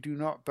films, you do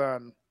not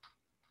burn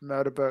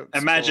murder books.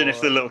 Imagine if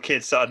the little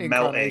kid started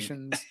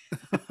melting.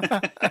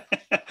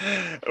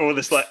 All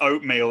this like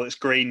oatmeal that's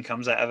green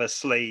comes out of her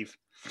sleeve.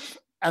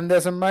 And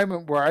there's a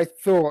moment where I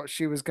thought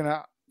she was going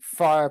to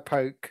fire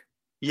poke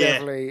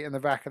Beverly in the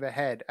back of the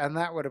head. And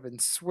that would have been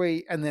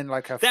sweet. And then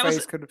like her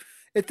face could have...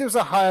 If there was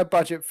a higher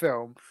budget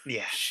film,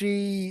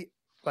 she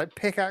like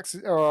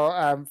pickaxes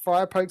or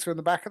fire pokes her in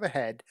the back of the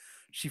head.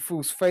 She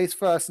falls face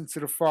first into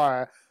the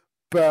fire,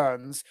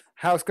 burns,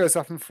 house goes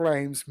up in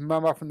flames,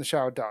 mum up in the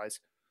shower, dies.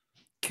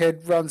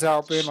 Kid runs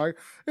out being like,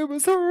 "It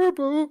was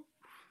horrible."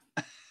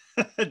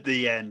 At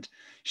the end,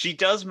 she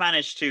does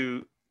manage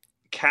to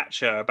catch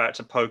her about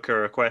to poke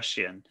her a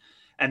question,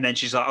 and then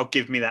she's like, "Oh,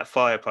 give me that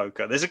fire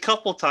poker." There's a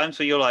couple times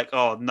where you're like,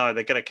 "Oh no,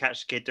 they're gonna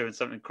catch the kid doing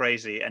something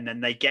crazy," and then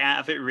they get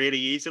out of it really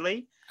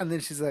easily. And then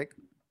she's like,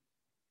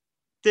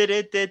 did.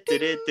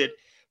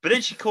 But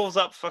then she calls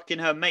up fucking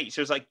her mate.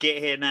 So it's like,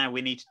 "Get here now.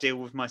 We need to deal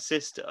with my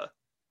sister."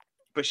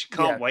 But she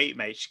can't wait,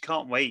 mate. She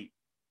can't wait.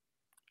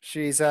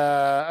 She's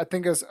I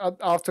think it was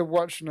after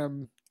watching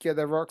them get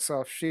their rocks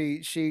off,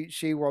 she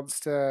wants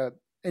to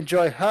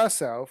enjoy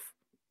herself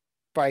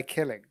by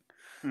killing.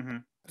 Mm-hmm.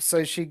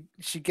 So she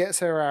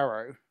gets her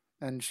arrow,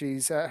 and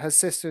she's her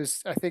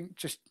sister's, I think,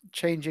 just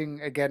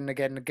changing again and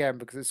again and again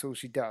because it's all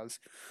she does.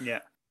 Yeah.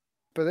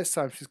 But this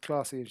time she's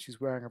classy and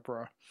she's wearing a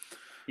bra.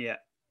 Yeah.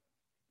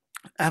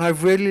 And I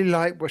really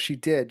like what she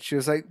did. She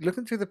was like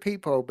looking through the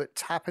peephole, but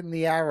tapping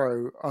the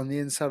arrow on the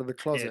inside of the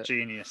closet. Yeah,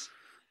 genius.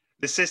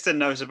 The sister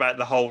knows about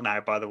the hole now,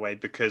 by the way,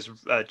 because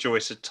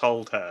Joyce had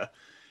told her.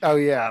 Oh,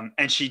 yeah.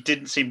 And she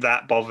didn't seem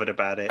that bothered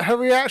about it. Her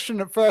reaction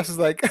at first was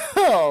like,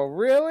 "Oh,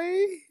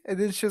 really?" And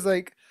then she was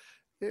like,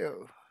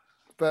 "Ew."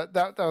 But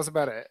that was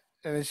about it.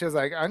 And then she was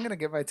like, "I'm going to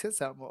get my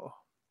tits out more."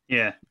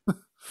 Yeah.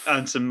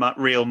 Earn some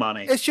real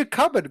money. It's your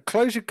cupboard.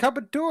 Close your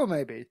cupboard door,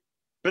 maybe.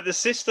 But the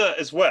sister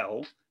as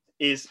well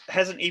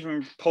hasn't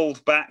even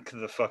pulled back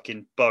the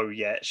fucking bow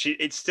yet.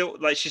 She's still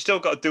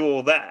got to do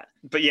all that.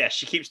 But yeah,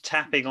 she keeps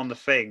tapping on the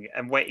thing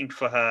and waiting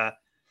for her.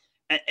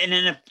 And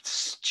in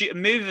a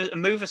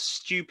move of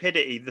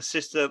stupidity, the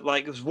sister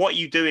like, "What are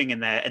you doing in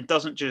there?" And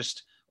doesn't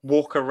just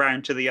walk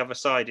around to the other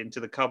side into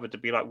the cupboard to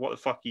be like, "What the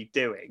fuck are you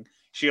doing?"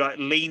 She like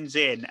leans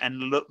in and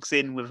looks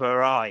in with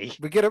her eye.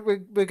 We get a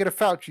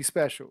Fauci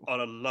special On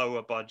a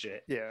lower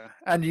budget. Yeah,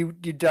 and you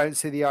don't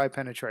see the eye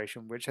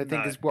penetration, which I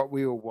think is what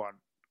we all want.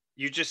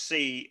 You just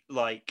see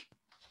like,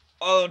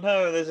 "Oh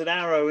no, there's an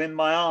arrow in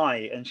my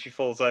eye," and she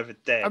falls over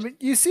dead. I mean,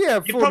 you see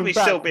her falling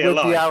back with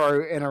the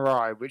arrow in her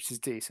eye, which is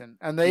decent.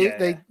 And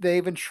they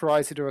even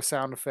try to do a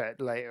sound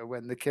effect later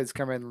when the kids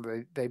come in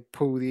and they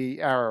pull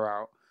the arrow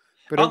out.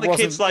 But aren't the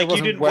kids like,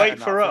 "You didn't wait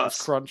for us"?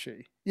 It was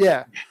crunchy.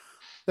 Yeah,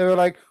 they were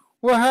like,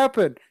 "What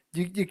happened?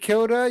 You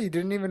killed her? You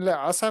didn't even let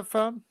us have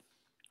fun?"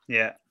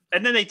 Yeah.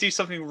 And then they do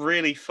something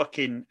really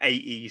fucking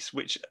 80s,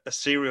 which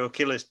serial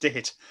killers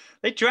did.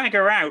 They drag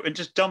her out and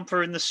just dump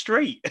her in the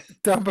street.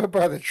 Dump her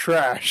by the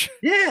trash.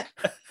 Yeah.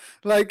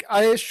 Like,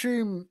 I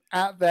assume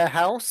at their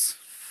house.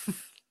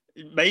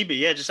 Maybe,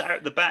 yeah, just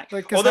out the back.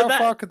 Like, how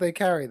far could they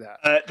carry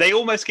that? They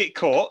almost get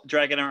caught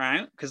dragging her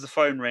out because the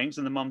phone rings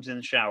and the mum's in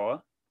the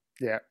shower.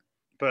 Yeah.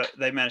 But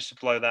they managed to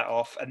blow that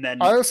off. And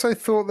then I also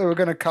thought they were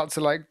going to cut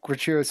to like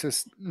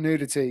gratuitous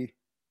nudity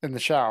in the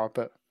shower,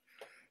 but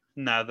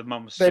no, the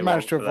mum was they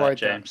managed to avoid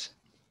James.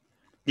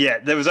 Yeah,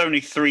 there was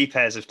only 3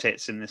 pairs of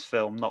tits in this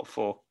film, not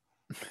 4.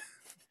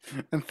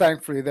 And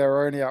thankfully, they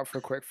were only out for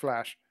a quick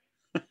flash.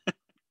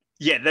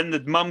 Yeah, then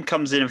the mum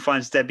comes in and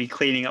finds Debbie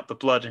cleaning up the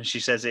blood, and she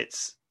says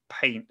it's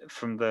paint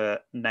from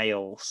the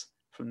nails,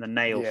 from the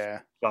nail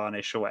Yeah.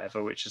 varnish or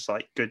whatever, which is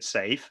like good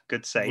save.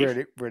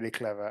 Really, really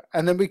clever.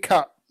 And then we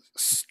cut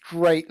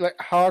straight, like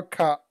hard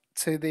cut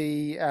to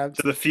the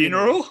To the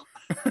funeral?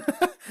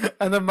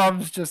 And the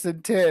mum's just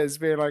in tears,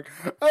 being like,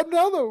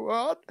 "Another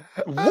one,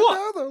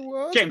 What? another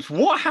one." James,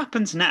 what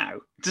happens now?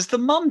 Does the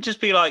mum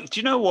just be like, do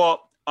you know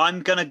what?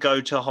 I'm going to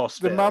go to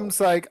hospital. The mum's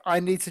like, "I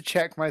need to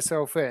check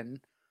myself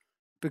in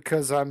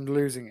because I'm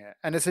losing it,"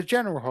 and it's a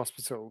general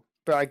hospital,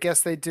 but I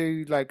guess they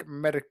do like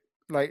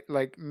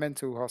like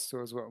mental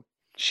hospital as well.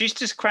 She's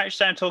just crouched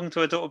down talking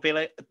to her daughter, be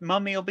like,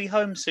 Mummy will be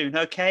home soon,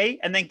 okay?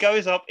 And then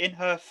goes up in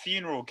her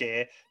funeral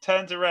gear,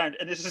 turns around,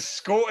 and is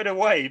escorted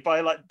away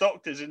by like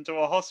doctors into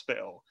a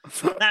hospital.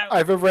 Now,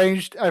 I've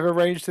arranged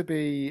to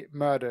be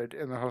murdered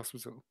in the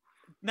hospital.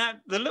 Now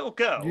the little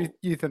girl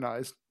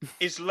Euthanized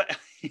is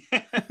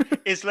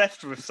is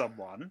left with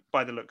someone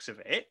by the looks of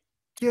it.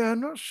 Yeah,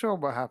 I'm not sure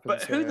what happens.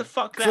 But who here. the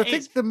fuck 'Cause that I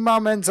think is? the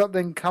mum ends up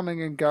then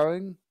coming and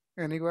going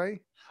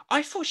anyway.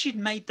 I thought she'd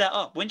made that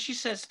up. When she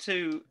says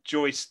to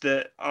Joyce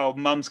that, oh,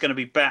 Mum's going to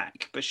be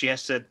back, but she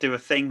has to do a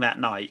thing that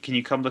night. Can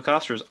you come look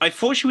after us? I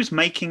thought she was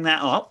making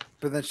that up.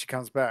 But then she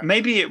comes back.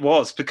 Maybe it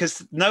was,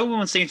 because no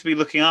one seems to be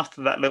looking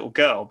after that little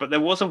girl. But there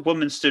was a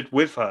woman stood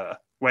with her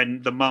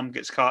when the mum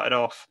gets carted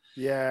off.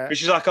 Yeah. But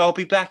she's like, I'll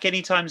be back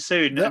anytime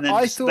soon. And then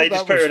I thought they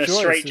just that put her in a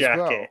was Joyce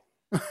straitjacket.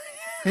 as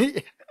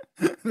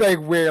well. They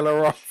wheel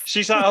her off.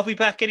 She's like, I'll be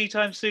back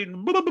anytime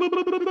soon.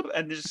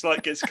 And just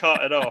like gets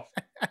carted off.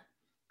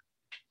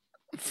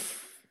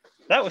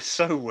 That was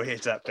so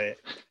weird, that bit.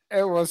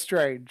 It was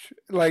strange.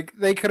 Like,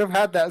 they could have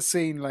had that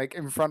scene like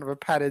in front of a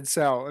padded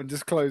cell and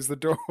just closed the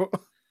door.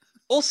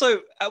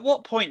 Also, at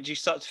what point do you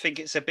start to think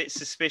it's a bit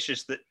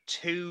suspicious that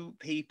two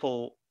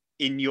people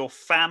in your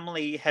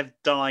family have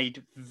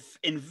died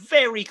in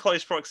very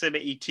close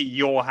proximity to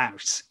your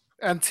house?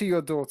 And to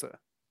your daughter.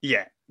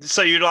 Yeah.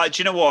 So you're like,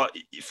 do you know what?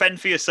 Fend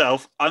for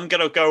yourself. I'm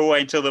going to go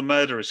away until the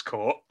murder is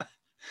caught.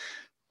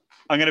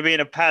 I'm going to be in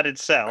a padded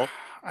cell.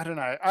 I don't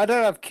know. I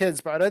don't have kids,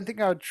 but I don't think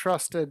I would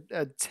trust a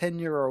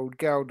 10-year-old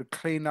girl to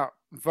clean up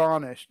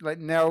varnish, like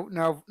nail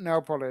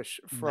polish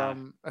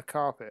from a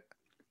carpet.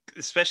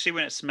 Especially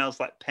when it smells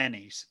like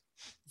pennies.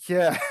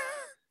 Yeah.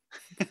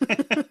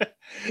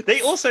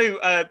 They also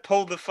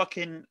pull the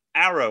fucking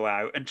arrow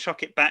out and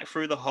chuck it back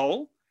through the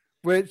hole.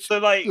 Which, so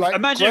like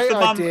imagine if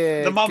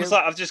the mum's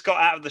like, I've just got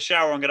out of the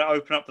shower, I'm going to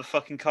open up the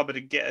fucking cupboard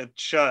and get a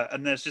shirt,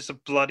 and there's just a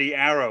bloody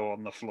arrow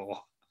on the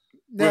floor.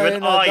 No, with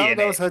an eye in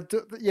that it. was her.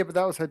 Yeah, but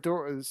that was her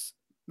daughter's.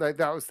 Like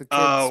that was the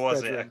kid's Oh,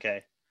 was bedroom. it?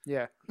 Okay.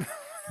 Yeah,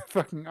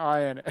 fucking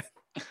eye in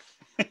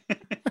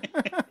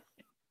it.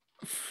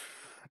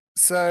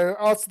 So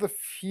after the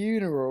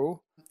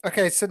funeral,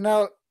 okay. So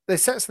now they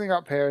set something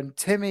up here, and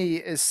Timmy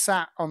is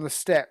sat on the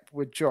step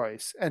with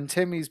Joyce, and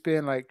Timmy's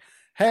being like,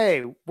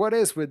 "Hey, what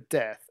is with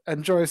death?"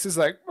 And Joyce is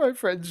like, "My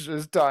friend's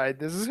just died.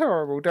 This is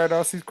horrible. Don't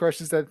ask these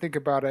questions. Don't think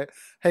about it.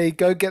 Hey,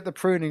 go get the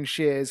pruning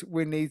shears.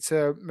 We need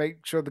to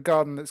make sure the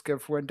garden looks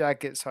good for when Dad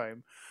gets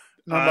home."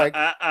 And I'm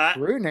like,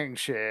 pruning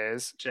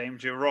shears?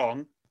 James, you're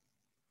wrong.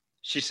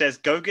 She says,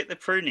 go get the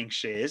pruning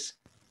shears.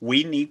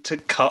 We need to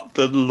cut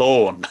the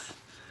lawn.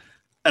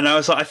 And I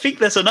was like, I think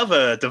there's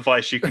another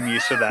device you can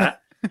use for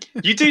that.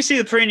 You do see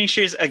the pruning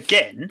shears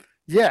again.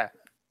 Yeah.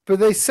 But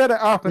they set it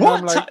up, and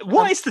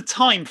what is the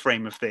time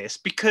frame of this?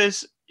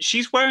 Because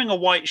she's wearing a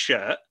white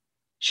shirt.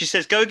 She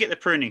says, go get the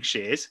pruning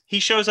shears. He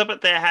shows up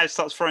at their house,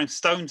 starts throwing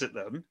stones at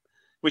them,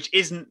 which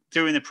isn't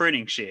doing the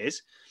pruning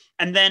shears.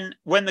 And then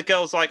when the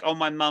girl's like, oh,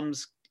 my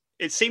mum's,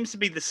 it seems to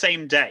be the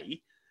same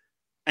day,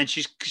 and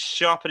she's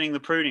sharpening the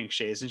pruning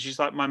shears, and she's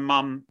like, my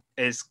mum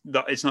is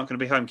not going to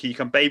be home. Can you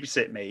come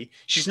babysit me?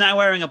 She's now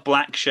wearing a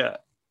black shirt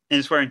and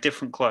is wearing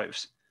different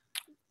clothes.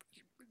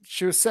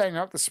 She was setting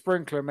up the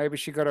sprinkler. Maybe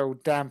she got all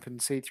damp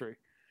and see-through.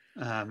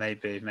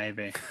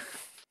 Maybe.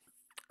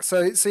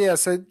 So she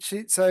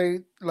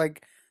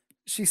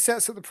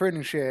sets up the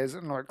pruning shears,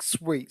 and like,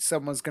 sweet,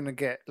 someone's gonna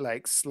get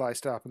like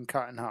sliced up and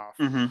cut in half.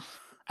 Mm-hmm.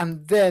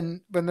 And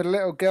then when the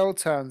little girl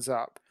turns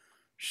up,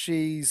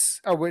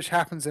 which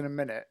happens in a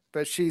minute,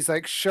 but she's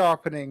like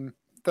sharpening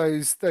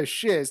those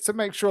shears to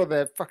make sure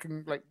they're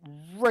fucking like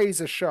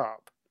razor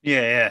sharp.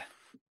 Yeah.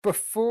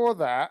 Before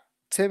that,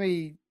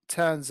 Timmy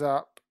turns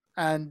up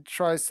and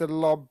tries to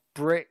lob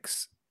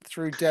bricks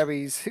through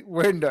Debbie's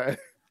window.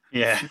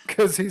 Yeah.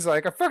 Because he's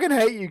like, I fucking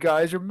hate you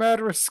guys. You're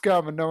murderous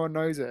scum and no one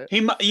knows it.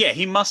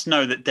 He must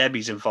know that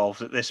Debbie's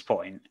involved at this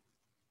point.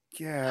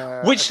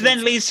 Yeah. Which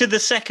then leads to the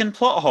second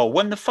plot hole.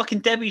 When the fucking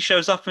Debbie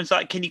shows up and is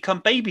like, can you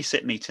come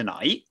babysit me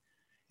tonight?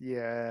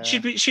 Yeah.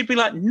 She'd be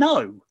like,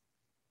 no.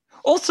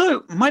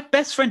 Also, my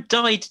best friend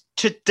died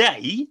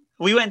today.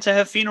 We went to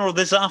her funeral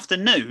this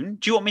afternoon.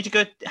 Do you want me to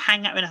go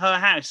hang out in her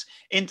house,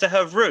 into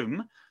her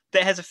room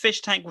that has a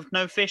fish tank with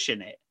no fish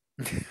in it?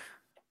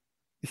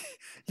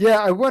 Yeah,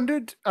 I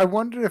wondered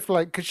if,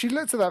 like, because she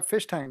looked at that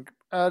fish tank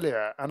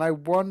earlier, and I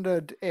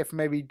wondered if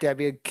maybe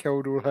Debbie had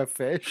killed all her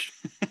fish.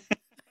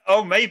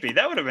 Oh, maybe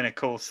that would have been a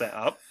cool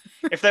setup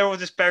if they were all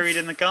just buried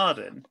in the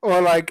garden.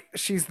 Or like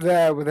she's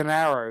there with an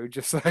arrow,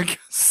 just like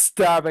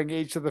stabbing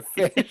each of the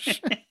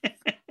fish.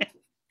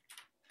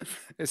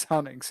 It's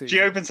hunting season. She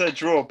opens her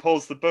drawer,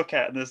 pulls the book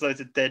out, and there's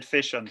loads of dead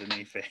fish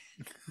underneath it.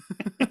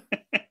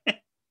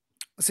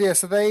 So yeah,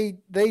 so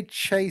they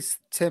chase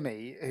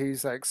Timmy,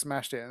 who's like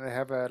smashed it, and they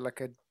have a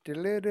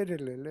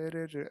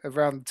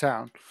around the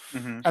town,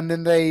 and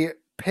then they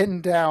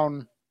pin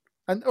down,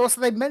 and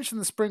also they mentioned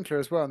the sprinkler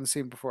as well in the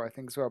scene before, I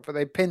think as well. But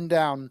they pin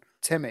down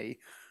Timmy,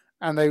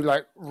 and they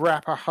like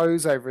wrap a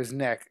hose over his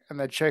neck, and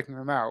they're choking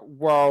him out.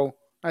 While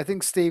I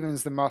think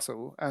Steven's the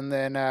muscle, and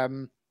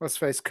then what's his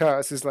face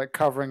Curtis is like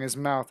covering his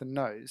mouth and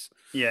nose.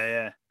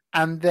 Yeah.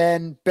 And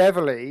then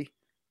Beverly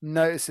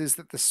notices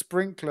that the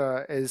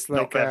sprinkler is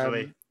like not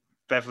Beverly.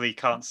 Beverly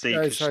can't see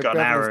because she's got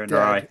an arrow in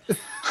her eye.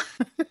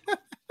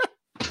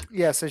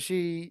 Yeah, so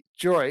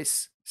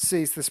Joyce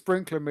sees the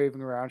sprinkler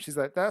moving around. She's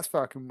like, "That's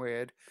fucking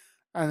weird,"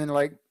 and then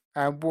like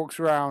walks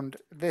around.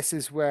 This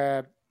is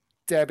where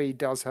Debbie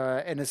does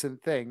her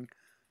innocent thing,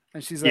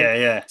 and she's like,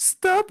 "Yeah,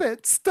 stop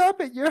it,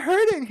 you're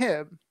hurting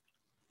him."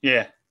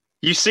 Yeah.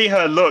 You see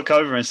her look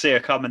over and see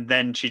her come, and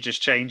then she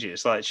just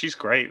changes. Like, she's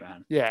great,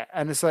 man. Yeah,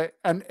 and it's like,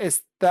 and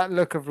it's that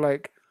look of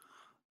like,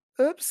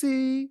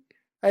 oopsie,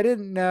 I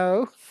didn't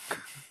know.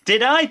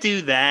 Did I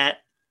do that?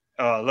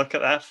 Oh, look at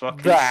that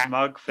fucking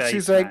smug face.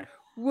 She's like,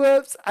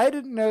 whoops, I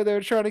didn't know they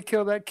were trying to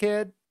kill that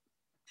kid.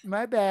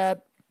 My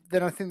bad.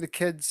 Then I think the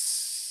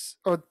kids,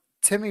 or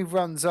Timmy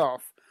runs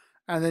off,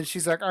 and then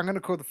she's like, I'm going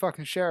to call the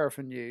fucking sheriff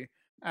on you.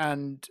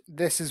 And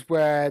this is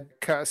where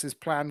Curtis's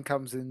plan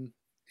comes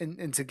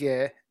into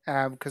gear.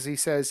 Because he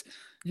says,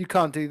 you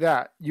can't do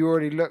that. You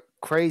already look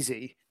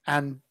crazy,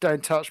 and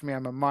don't touch me.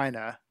 I'm a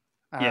minor.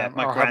 My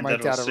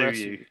granddad will sue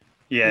you.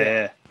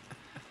 Yeah.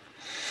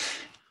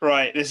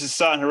 Right, this is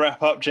starting to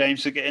wrap up,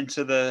 James. We get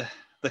into the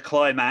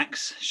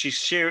climax. She's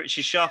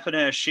sharpening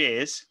her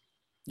shears.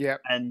 Yeah.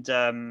 And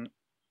the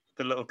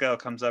little girl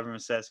comes over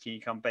and says, "Can you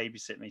come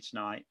babysit me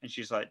tonight?" And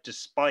she's like,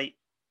 "Despite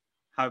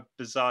how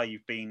bizarre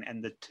you've been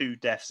and the 2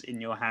 deaths in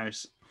your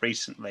house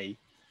recently,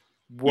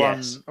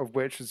 one of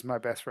which is my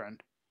best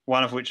friend."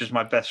 One of which was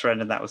my best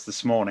friend, and that was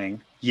this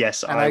morning.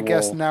 Yes, and I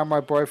guess now my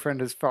boyfriend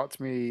has fucked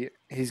me.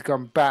 He's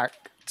gone back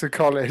to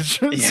college,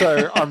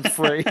 so I'm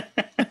free.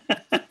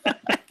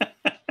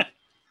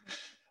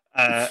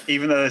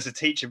 Even though there's a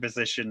teacher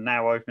position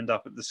now opened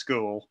up at the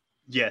school,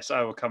 yes,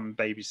 I will come and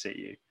babysit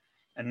you.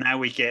 And now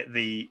we get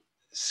the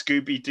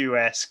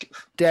Scooby-Doo-esque.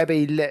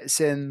 Debbie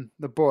lets in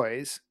the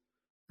boys,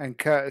 and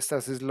Curtis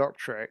does his lock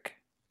trick.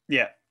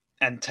 Yeah,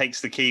 and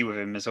takes the key with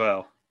him as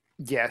well.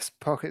 Yes,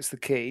 pockets the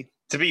key.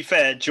 To be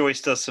fair,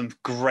 Joyce does some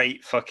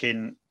great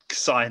fucking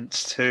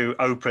science to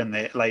open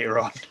it later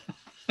on.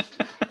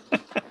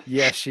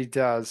 Yes, she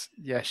does.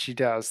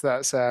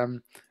 That's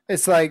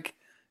it's like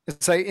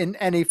in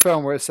any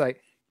film where it's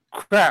like,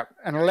 crap,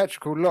 an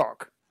electrical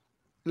lock.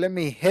 Let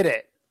me hit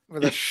it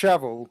with a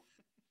shovel,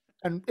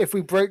 and if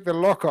we break the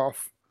lock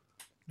off,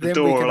 then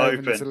we can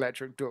open this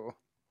electric door.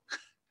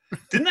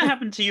 Didn't that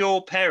happen to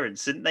your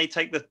parents? Didn't they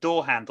take the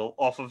door handle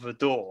off of a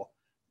door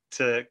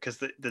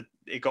because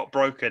it got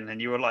broken,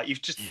 and you were like,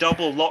 you've just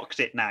double locked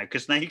it now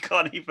because now you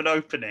can't even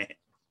open it?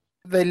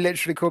 They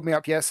literally called me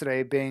up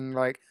yesterday being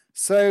like,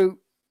 so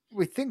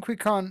we think we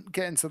can't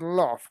get into the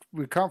loft.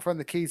 We can't find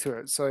the key to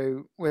it.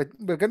 So we're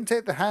going to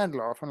take the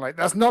handle off. I'm like,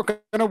 that's not going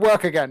to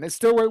work again. It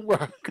still won't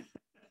work.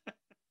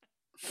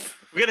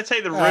 We're going to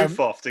take the roof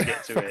off to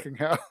get to it.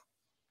 Hell.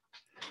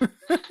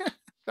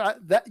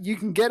 that you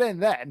can get in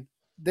then.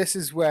 This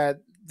is where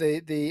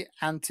the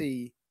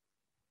ante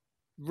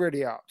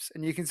really ups.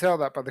 And you can tell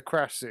that by the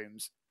crash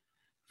zooms.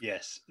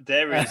 Yes,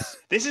 there is.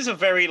 This is a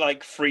very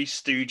like Three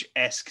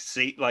Stooge-esque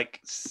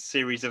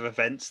series of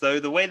events, though.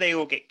 The way they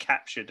all get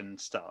captured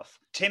and stuff.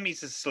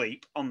 Timmy's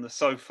asleep on the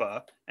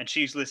sofa, and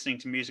she's listening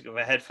to music with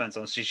her headphones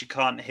on, so she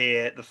can't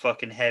hear the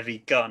fucking heavy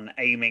gun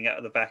aiming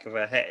at the back of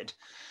her head.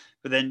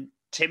 But then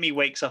Timmy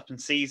wakes up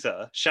and sees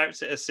her,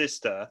 shouts at her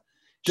sister.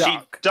 She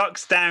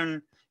ducks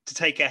down to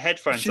take her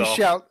headphones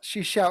off.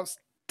 She shouts,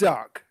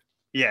 "Duck!"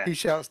 Yeah, he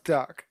shouts,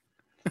 "Duck!"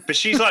 But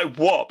she's like,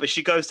 "What?" But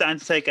she goes down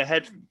to take her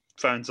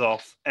headphones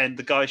off, and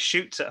the guy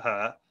shoots at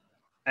her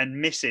and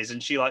misses,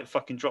 and she like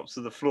fucking drops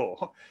to the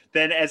floor.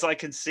 Then, as I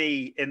can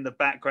see in the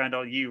background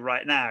on you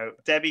right now,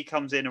 Debbie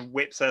comes in and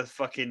whips her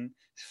fucking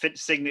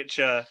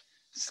signature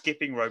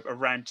skipping rope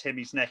around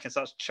Timmy's neck and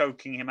starts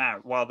choking him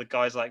out while the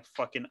guy's like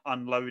fucking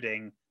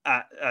unloading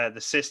at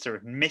the sister,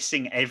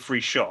 missing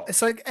every shot.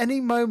 It's like any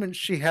moment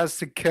she has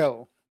to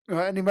kill,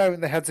 or any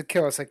moment they had to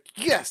kill, it's like,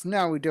 yes,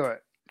 now we do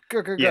it.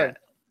 Go. Yeah.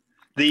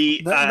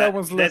 No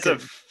one's there's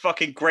looking. a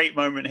fucking great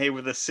moment here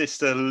where the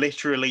sister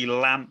literally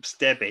lamps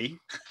Debbie.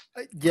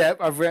 Yeah,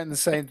 I've written the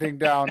same thing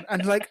down,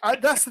 and like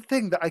that's the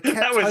thing that I kept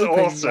That was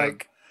hoping. awesome.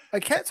 Like, I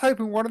kept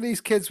hoping one of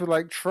these kids would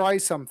like try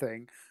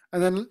something,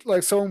 and then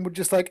like someone would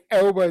just like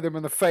elbow them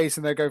in the face,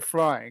 and they go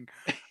flying,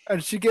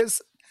 and she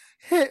gets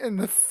hit in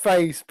the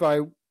face by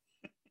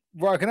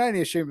what I can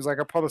only assume is like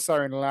a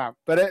polystyrene lamp,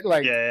 but it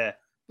like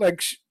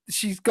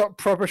she's got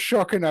proper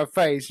shock in her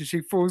face, and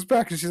she falls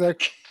back, and she's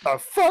like, "The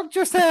fuck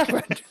just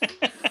happened?"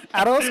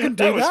 Adults can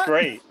do that. That was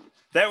great.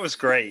 That was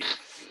great.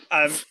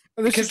 And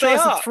then she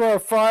tries to throw a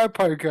fire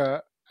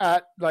poker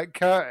at like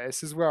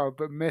Curtis as well,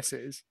 but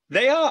misses.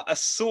 They are a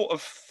sort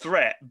of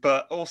threat,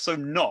 but also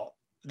not.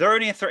 They're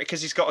only a threat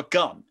because he's got a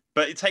gun.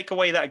 But you take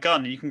away that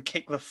gun, and you can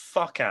kick the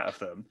fuck out of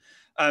them.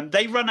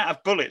 They run out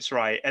of bullets,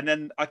 right? And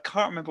then I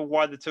can't remember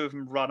why the two of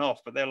them run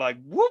off, but they're like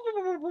whoop,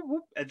 whoop, whoop,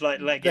 whoop, and like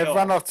leg it off. They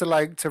run off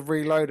to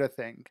reload, I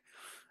think.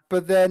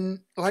 But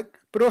then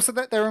but also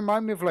that they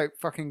remind me of like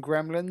fucking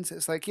Gremlins.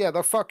 It's like, yeah,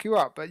 they'll fuck you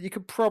up, but you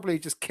could probably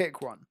just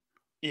kick one.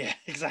 Yeah,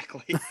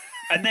 exactly.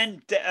 And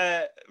then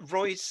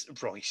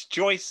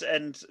Joyce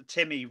and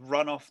Timmy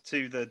run off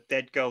to the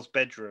dead girl's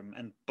bedroom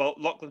and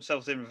lock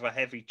themselves in with a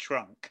heavy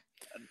trunk,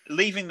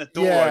 leaving the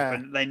door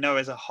open. They know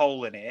there's a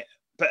hole in it.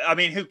 But, I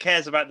mean, who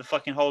cares about the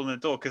fucking hole in the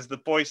door? Because the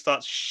boy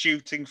starts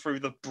shooting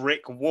through the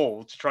brick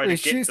wall to try to get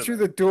to them. He shoots through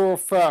the door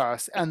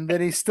first, and then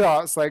he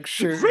starts, like,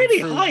 shooting really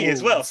high walls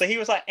as well. So he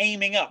was, like,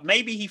 aiming up.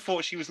 Maybe he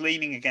thought she was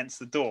leaning against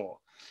the door.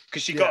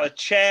 Because she got a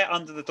chair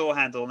under the door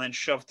handle and then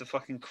shoved the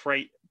fucking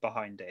crate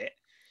behind it.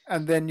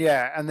 And then,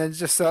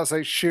 just starts,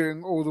 like,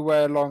 shooting all the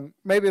way along.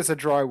 Maybe it's a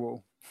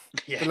drywall.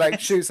 Yeah. But, like,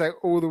 shoots,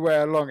 like, all the way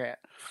along it.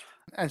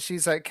 And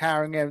she's, like,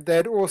 carrying him.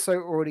 They'd also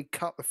already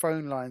cut the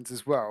phone lines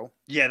as well.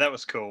 Yeah, that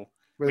was cool.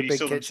 When you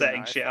saw them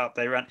setting shit up,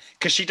 they ran.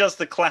 Because she does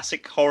the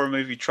classic horror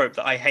movie trope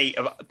that I hate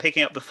of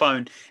picking up the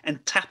phone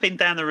and tapping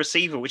down the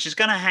receiver, which is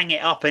going to hang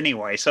it up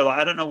anyway. So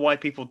I don't know why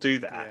people do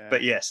that. Yeah.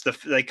 But yes,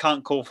 they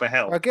can't call for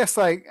help. I guess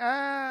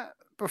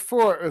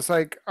before it was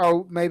like,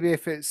 oh, maybe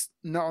if it's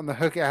not on the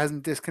hook, it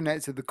hasn't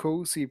disconnected the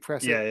call, so you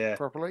press it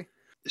properly.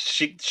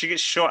 She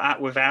gets shot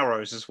at with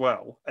arrows as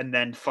well. And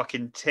then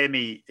fucking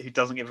Timmy, who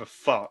doesn't give a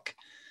fuck,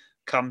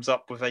 comes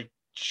up with a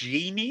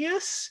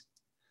genius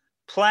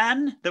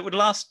plan that would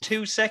last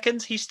 2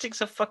 seconds. He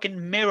sticks a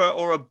fucking mirror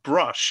or a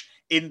brush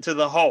into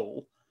the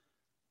hole,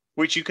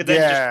 which you could then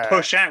just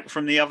push out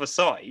from the other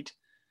side.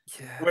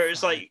 Yeah,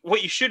 whereas, like,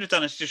 what you should have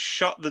done is just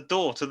shut the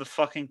door to the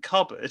fucking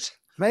cupboard.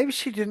 Maybe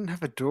she didn't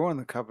have a door in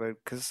the cupboard,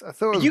 because I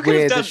thought it was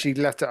weird that she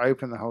left it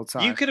open the whole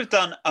time. You could have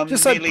done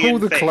just like pull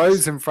the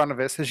clothes in front of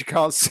it so she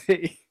can't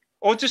see,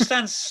 or just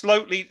stand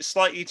slightly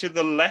to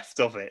the left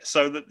of it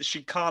so that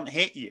she can't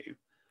hit you.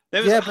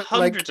 There was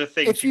hundreds of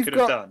things you could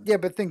have done. Yeah,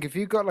 but think, if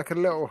you've got like a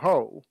little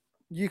hole,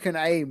 you can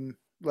aim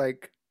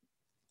like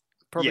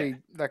probably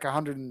like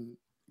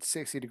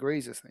 160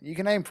 degrees or something. You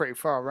can aim pretty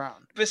far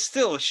around. But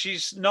still,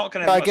 she's not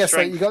going to have much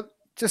strength. I guess you got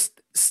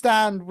just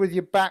stand with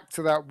your back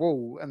to that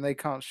wall and they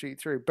can't shoot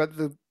through. But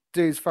the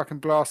dude's fucking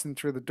blasting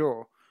through the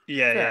door.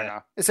 Fair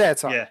enough. It's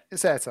airtight. Yeah.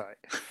 It's airtight.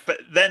 But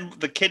then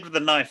the kid with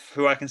the knife,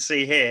 who I can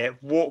see here,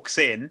 walks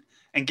in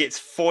and gets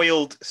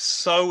foiled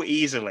so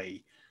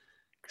easily.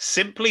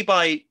 Simply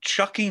by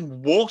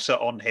chucking water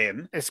on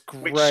him. It's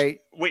great.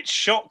 Which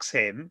shocks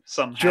him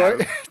somehow.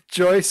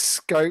 Joyce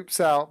scopes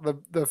out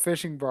the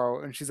fishing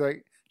bowl and she's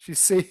like, she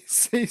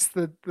sees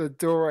the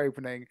door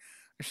opening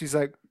and she's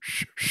like,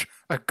 shh,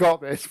 I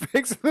got this.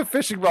 Picks up the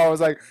fishing bowl. I was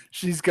like,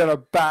 she's going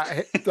to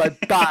bat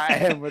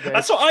at him with it.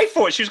 That's what I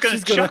thought. She was going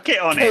to chuck it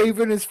on him.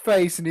 Cave in his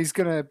face and he's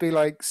going to be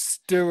like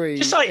Stewie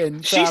just like,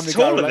 in she's Family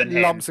taller Guy, than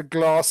him. Lumps of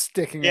glass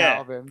sticking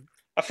out of him.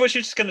 I thought she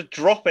was just going to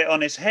drop it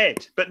on his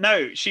head. But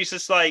no, she's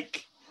just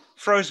like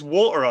throws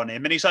water on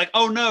him. And he's like,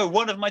 oh no,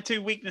 one of my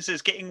two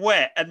weaknesses getting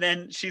wet. And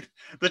then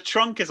the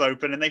trunk is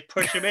open and they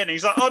push him in. And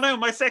he's like, oh no,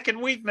 my second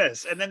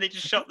weakness. And then they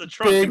just shut the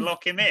trunk and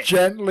lock him in.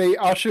 Gently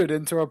ushered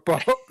into a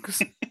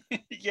box.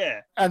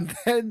 Yeah. And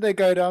then they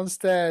go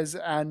downstairs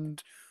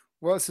and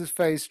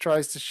what's-his-face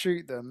tries to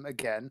shoot them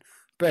again.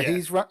 But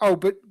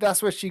but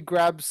that's where she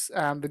grabs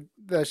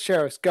the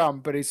sheriff's gun,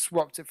 but he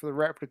swapped it for the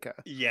replica.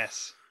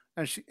 Yes.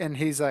 And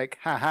he's like,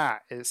 haha,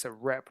 it's a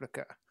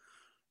replica.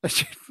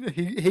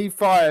 He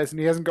fires and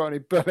he hasn't got any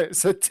bullets,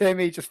 so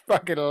Timmy just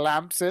fucking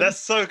lamps him. That's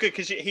so good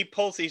because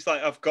he's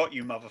like, I've got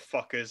you,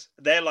 motherfuckers.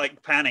 They're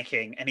like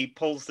panicking and he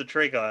pulls the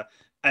trigger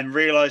and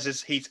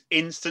realizes he's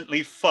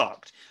instantly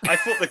fucked. I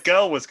thought the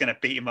girl was going to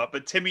beat him up,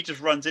 but Timmy just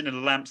runs in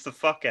and lamps the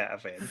fuck out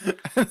of him.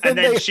 And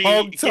then they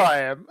hog tie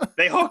him.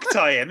 They hog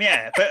tie him,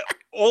 yeah. But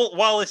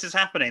while this is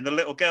happening, the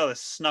little girl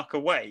has snuck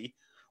away,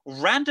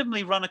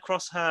 randomly run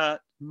across her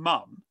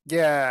mum.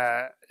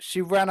 Yeah, she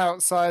ran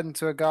outside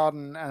into a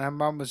garden and her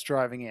mum was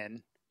driving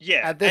in. Yeah.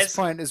 At this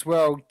point as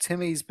well,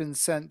 Timmy's been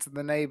sent to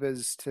the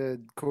neighbours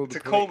to call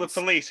the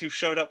police, who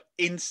showed up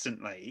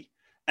instantly.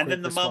 And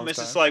then the mum is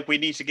just like, we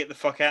need to get the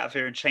fuck out of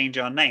here and change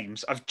our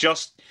names.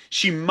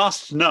 She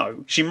must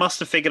know. She must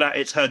have figured out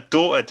it's her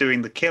daughter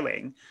doing the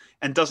killing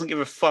and doesn't give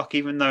a fuck,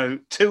 even though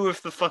two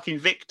of the fucking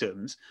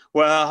victims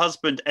were her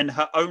husband and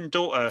her own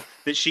daughter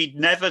that she'd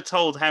never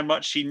told how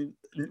much she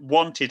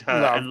wanted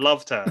her and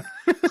loved her.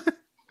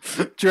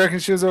 Do you reckon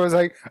she was always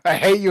like, I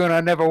hate you and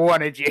I never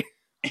wanted you?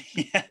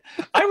 Yeah.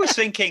 I was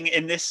thinking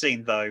in this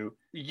scene, though,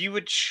 you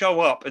would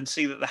show up and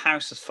see that the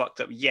house is fucked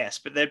up, yes,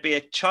 but there'd be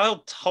a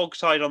child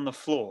hogtied on the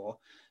floor,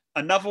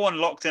 another one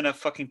locked in a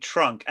fucking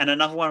trunk, and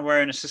another one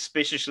wearing a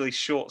suspiciously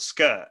short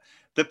skirt.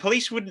 The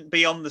police wouldn't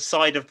be on the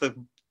side of the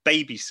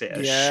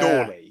babysitter, Yeah.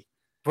 surely.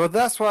 Well,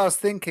 that's what I was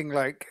thinking.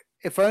 Like,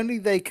 if only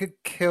they could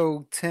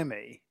kill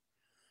Timmy,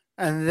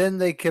 and then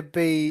they could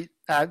be.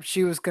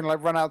 She was gonna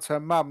like run out to her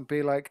mum and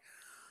be like,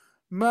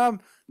 "Mum,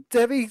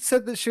 Debbie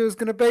said that she was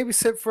gonna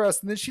babysit for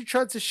us, and then she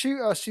tried to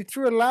shoot us. She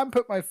threw a lamp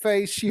at my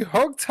face. She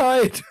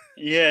hogtied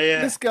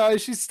Yeah. this guy.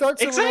 She stuck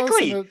someone else in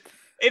Exactly. a."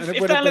 If And it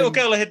if would that have little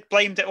been- girl had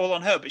blamed it all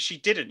on her, but she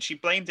didn't. She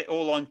blamed it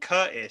all on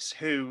Curtis,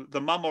 who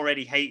the mum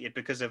already hated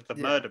because of the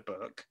Yeah. murder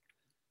book,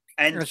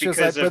 and And she was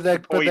because like, of the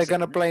but they're poison.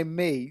 gonna blame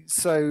me.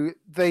 So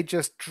they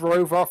just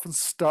drove off and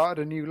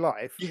started a new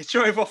life. Yeah,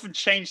 drove off and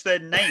changed their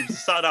names and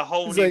started a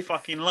whole It's new like,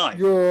 fucking life.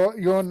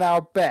 You're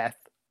now Beth.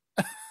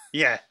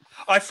 Yeah.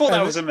 I thought that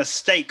And was a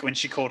mistake when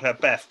she called her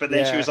Beth, but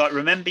then she Yeah. was like,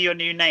 remember your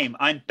new name.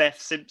 I'm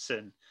Beth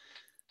Simpson.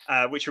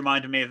 Which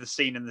reminded me of the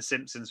scene in The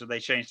Simpsons where they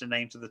changed the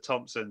name to the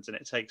Thompsons and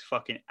it takes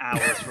fucking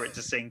hours for it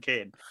to sink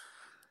in.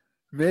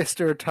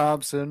 Mr.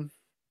 Thompson,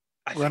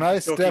 I when think I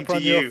he's talking step to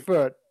on your you.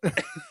 foot.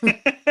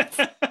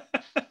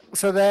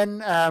 So then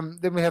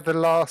we have the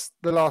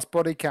last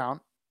body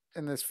count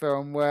in this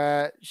film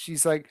where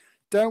she's like,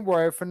 "Don't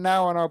worry, from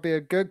now on I'll be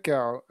a good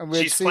girl." And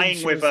we're She's seeing playing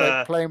she with was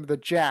like playing with a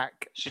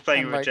jack, She's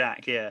playing and, with like,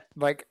 Jack, yeah.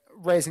 like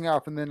raising it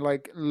up and then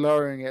like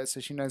lowering it so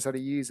she knows how to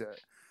use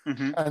it.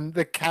 Hmm. And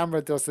the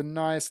camera does a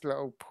nice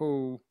little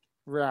pull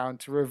round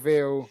to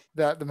reveal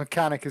that the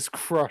mechanic is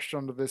crushed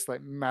under this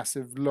like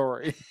massive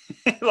lorry.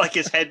 Like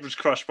his head was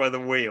crushed by the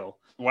wheel.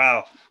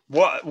 Wow.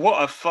 What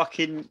a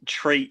fucking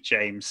treat,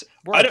 James.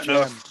 What I a don't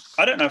know gem.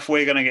 I don't know if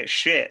we're gonna get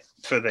shit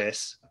for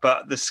this,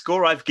 but the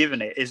score I've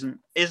given it isn't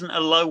a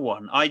low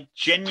one. I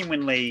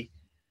genuinely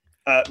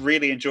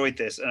really enjoyed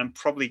this, and I'm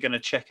probably going to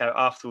check out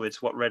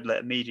afterwards what Red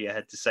Letter Media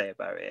had to say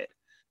about it.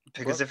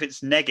 Because What? if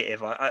it's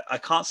negative, I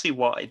can't see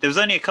why. There was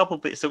only a couple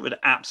bits that were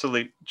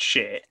absolute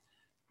shit,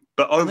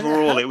 but I mean,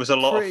 overall, had it was a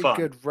lot of pretty fun.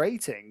 good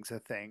ratings, I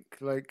think.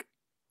 Like,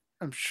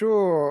 I'm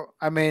sure.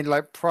 I mean,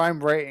 like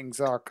Prime ratings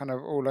are kind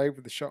of all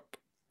over the shop.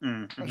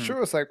 I'm Mhm.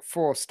 sure it's like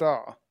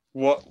 4-star.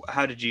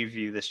 How did you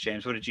view this,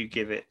 James? What did you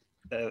give it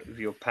of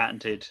your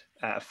patented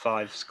out of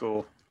 5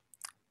 score?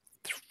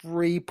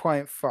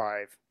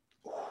 3.5,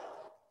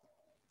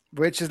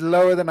 which is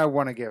lower than I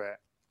want to give it.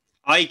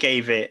 I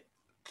gave it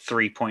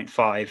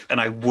 3.5, and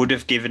I would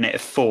have given it a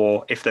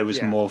 4 if there was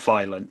Yeah. more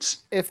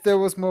violence. If there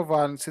was more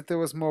violence, if there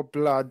was more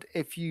blood,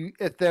 if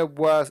there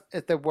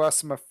were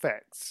some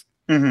effects,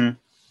 Mm-hmm.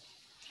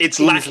 It's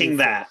Easily lacking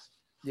that,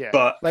 yeah.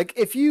 but Like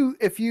if you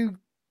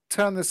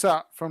turn this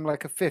up from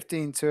like a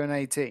 15 to an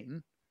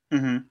 18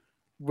 mhm.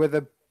 with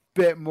a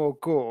bit more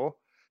gore,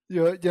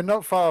 you're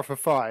not far off a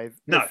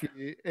 5. No.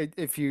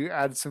 If you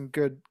add some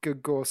good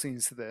gore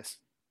scenes to this.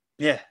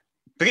 Yeah.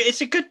 But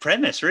it's a good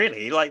premise,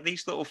 really. Like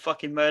these little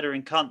fucking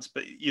murdering cunts,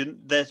 but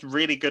they're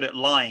really good at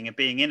lying and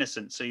being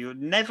innocent, so you're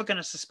never going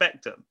to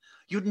suspect them.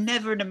 You'd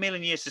never in a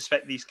million years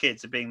suspect these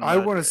kids of being the I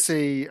want to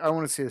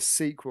murderers. see a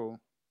sequel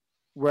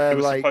where It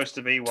was like supposed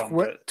to be one,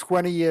 but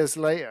 20 years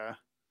later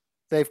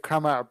they've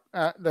come out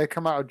of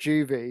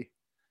juvie,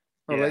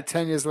 or Yeah. like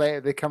 10 years later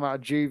they come out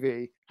of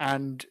juvie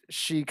and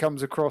she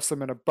comes across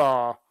them in a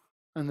bar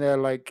and they're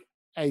like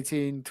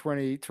 18,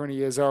 20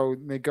 years old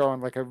and they go on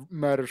like a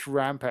murderous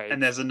rampage.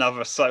 and there's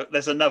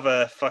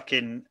another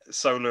fucking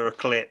solar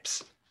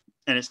eclipse,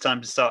 and it's time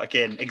to start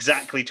again.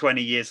 Exactly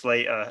 20 years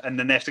later, and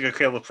then they have to go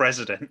kill the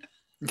president.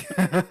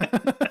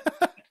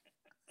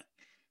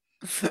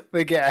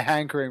 They get a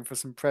hankering for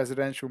some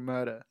presidential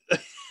murder.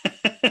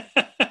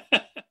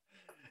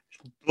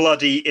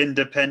 Bloody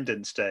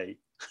Independence Day,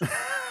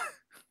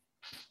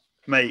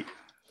 mate.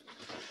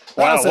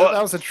 That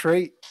Wow, was a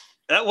treat.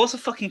 that was a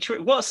fucking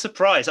treat. What a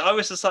surprise! I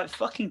was just like,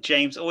 fucking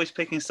James, always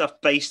picking stuff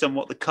based on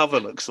what the cover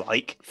looks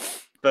like.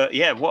 But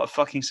yeah, what a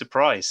fucking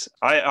surprise!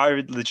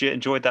 I legit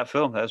enjoyed that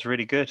film. That was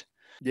really good.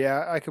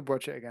 Yeah, I could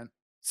watch it again.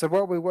 So what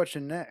are we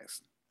watching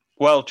next?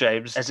 Well,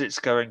 James, as it's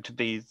going to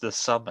be the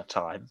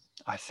summertime,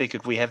 I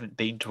figured we haven't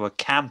been to a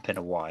camp in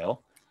a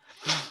while.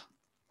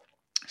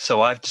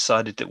 So I've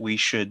decided that we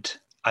should.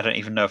 I don't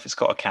even know if it's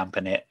got a camp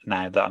in it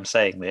now that I'm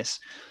saying this,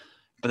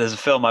 but there's a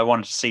film I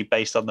wanted to see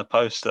based on the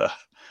poster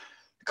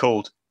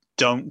called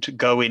Don't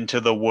Go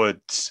Into the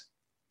Woods. ...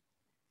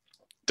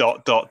 Big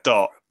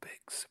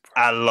surprise.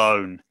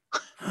 Alone.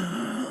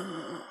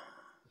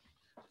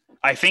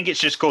 I think it's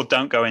just called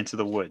Don't Go Into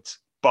the Woods.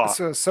 But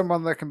So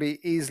someone that can be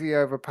easily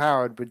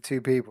overpowered with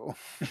 2 people.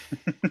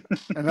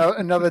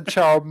 Another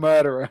child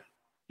murderer.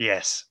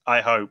 yes, I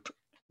hope.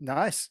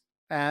 Nice.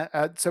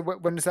 So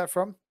when is that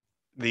from?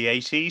 The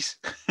 80s.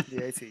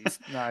 The 80s.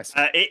 Nice.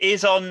 It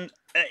is on.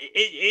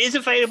 It is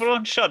available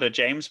on Shudder,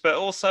 James, but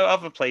also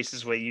other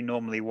places where you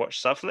normally watch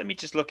stuff. Let me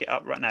just look it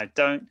up right now.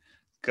 Don't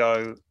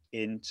Go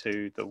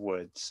Into the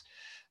Woods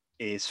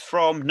is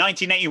from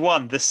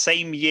 1981, the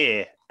same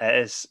year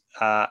as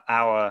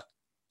the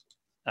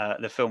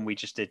film we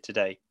just did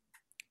today.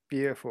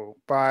 Beautiful.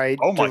 By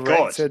Oh my God.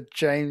 director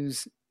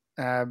James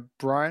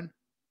Bryan.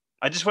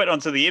 I just went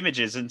onto the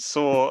images and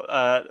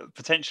saw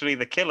potentially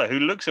the killer, who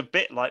looks a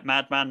bit like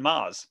Madman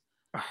Mars.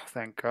 Oh,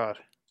 thank God.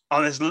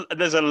 Oh,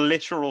 there's a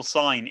literal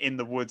sign in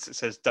the woods that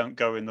says "Don't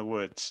go in the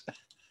woods."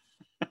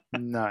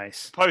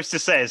 Nice. Poster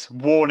says,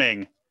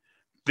 warning,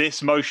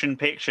 this motion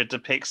picture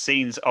depicts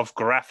scenes of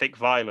graphic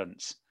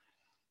violence.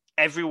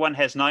 Everyone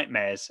has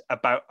nightmares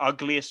about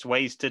ugliest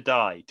ways to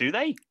die. Do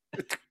they?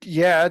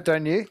 Yeah,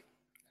 don't you?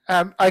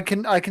 I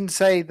can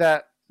say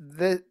that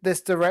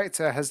this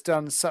director has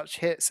done such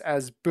hits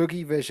as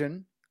Boogie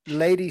Vision,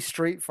 Lady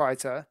Street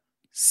Fighter,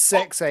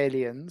 Sex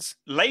Aliens.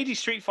 Lady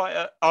Street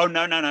Fighter. Oh,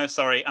 no.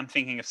 Sorry. I'm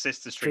thinking of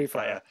Sister Street Street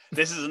Fighter. Fighter.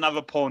 This is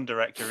another porn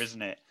director,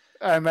 isn't it?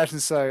 I imagine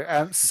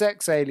so.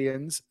 Sex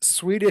Aliens,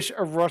 Swedish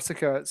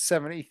Erotica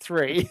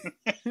 73,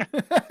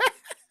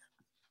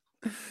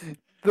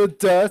 The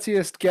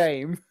Dirtiest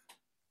Game.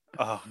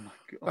 Oh, my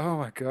God. Oh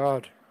my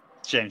God.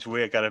 James,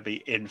 we're going to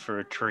be in for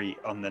a treat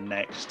on the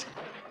next.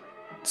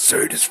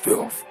 Sadist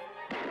Filth.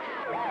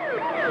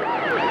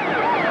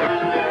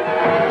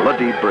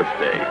 Bloody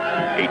Birthday,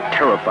 a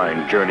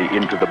terrifying journey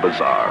into the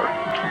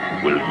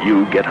bazaar. Will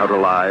you get out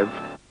alive?